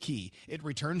Siesta Key. It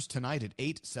returns tonight at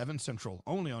 8, 7 Central,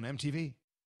 only on MTV.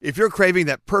 If you're craving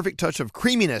that perfect touch of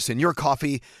creaminess in your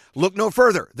coffee, look no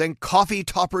further than Coffee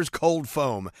Topper's Cold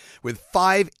Foam with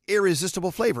 5 irresistible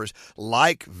flavors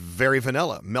like very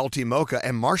vanilla, melty mocha,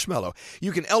 and marshmallow.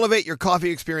 You can elevate your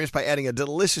coffee experience by adding a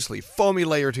deliciously foamy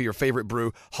layer to your favorite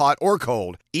brew, hot or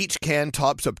cold. Each can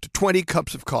tops up to 20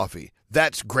 cups of coffee.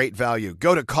 That's great value.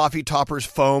 Go to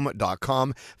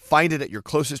coffeetoppersfoam.com, find it at your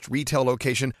closest retail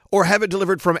location, or have it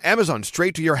delivered from Amazon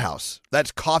straight to your house.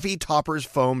 That's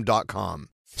coffeetoppersfoam.com.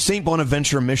 St.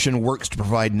 Bonaventure Mission works to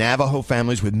provide Navajo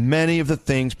families with many of the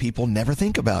things people never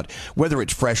think about. Whether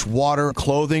it's fresh water,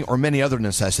 clothing, or many other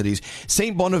necessities,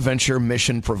 St. Bonaventure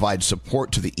Mission provides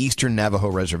support to the Eastern Navajo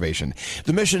Reservation.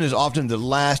 The mission is often the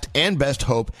last and best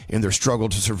hope in their struggle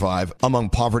to survive among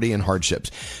poverty and hardships.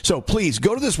 So please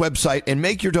go to this website and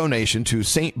make your donation to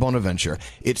St. Bonaventure.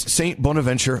 It's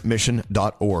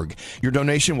stbonaventuremission.org. Your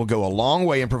donation will go a long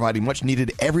way in providing much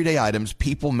needed everyday items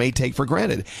people may take for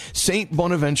granted.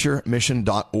 stbonaventuremission.org.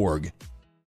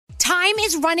 Time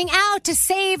is running out to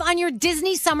save on your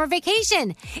Disney summer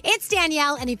vacation. It's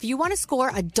Danielle, and if you want to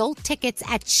score adult tickets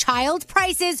at child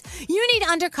prices, you need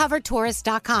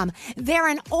UndercoverTourist.com. They're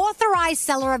an authorized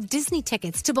seller of Disney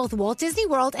tickets to both Walt Disney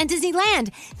World and Disneyland.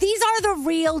 These are the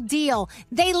real deal.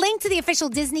 They link to the official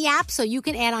Disney app so you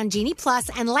can add on Genie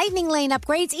Plus and Lightning Lane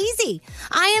upgrades easy.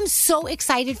 I am so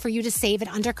excited for you to save at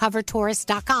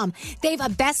UndercoverTourist.com. They have a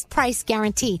best price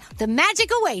guarantee. The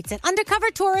magic awaits at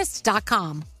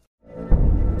UndercoverTourist.com.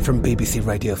 From BBC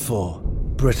Radio 4,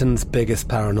 Britain's biggest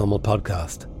paranormal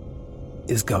podcast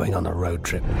is going on a road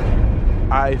trip.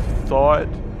 I thought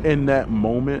in that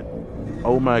moment,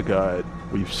 oh my God,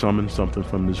 we've summoned something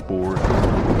from this board.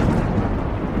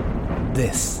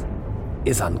 This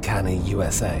is Uncanny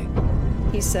USA.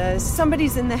 He says,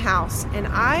 somebody's in the house, and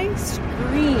I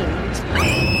screamed.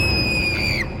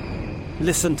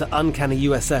 Listen to Uncanny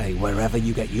USA wherever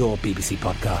you get your BBC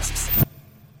podcasts,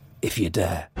 if you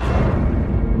dare.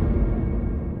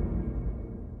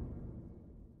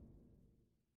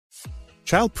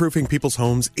 Childproofing people's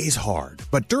homes is hard,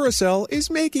 but Duracell is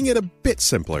making it a bit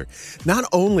simpler. Not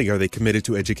only are they committed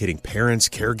to educating parents,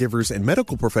 caregivers, and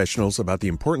medical professionals about the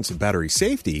importance of battery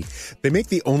safety, they make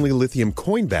the only lithium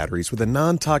coin batteries with a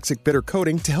non-toxic bitter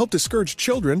coating to help discourage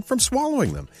children from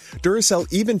swallowing them. Duracell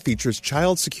even features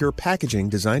child-secure packaging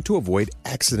designed to avoid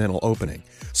accidental opening.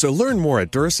 So learn more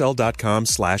at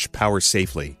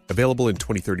Duracell.com/powersafely. Available in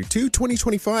 2032,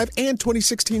 2025, and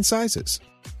 2016 sizes.